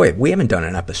 boy, we haven't done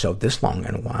an episode this long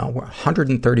in a while. We're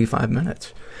 135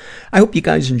 minutes. I hope you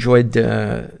guys enjoyed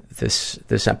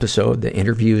this episode, the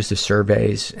interviews, the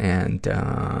surveys, and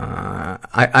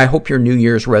I hope your New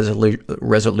Year's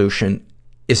resolution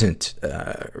isn't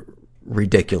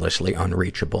ridiculously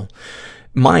unreachable.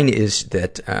 Mine is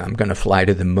that I'm going to fly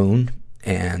to the moon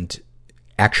and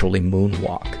actually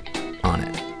moonwalk on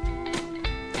it.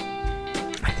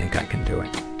 I think I can do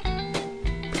it.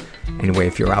 Anyway,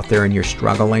 if you're out there and you're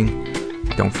struggling,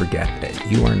 don't forget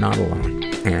that you are not alone.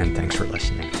 And thanks for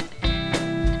listening.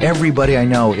 Everybody I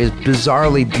know is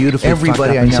bizarrely beautifully fucked up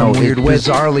in some weird way.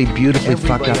 Bizarrely beautifully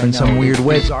fucked up in some weird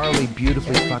way. Bizarrely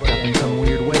beautifully fucked up in some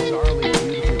weird way.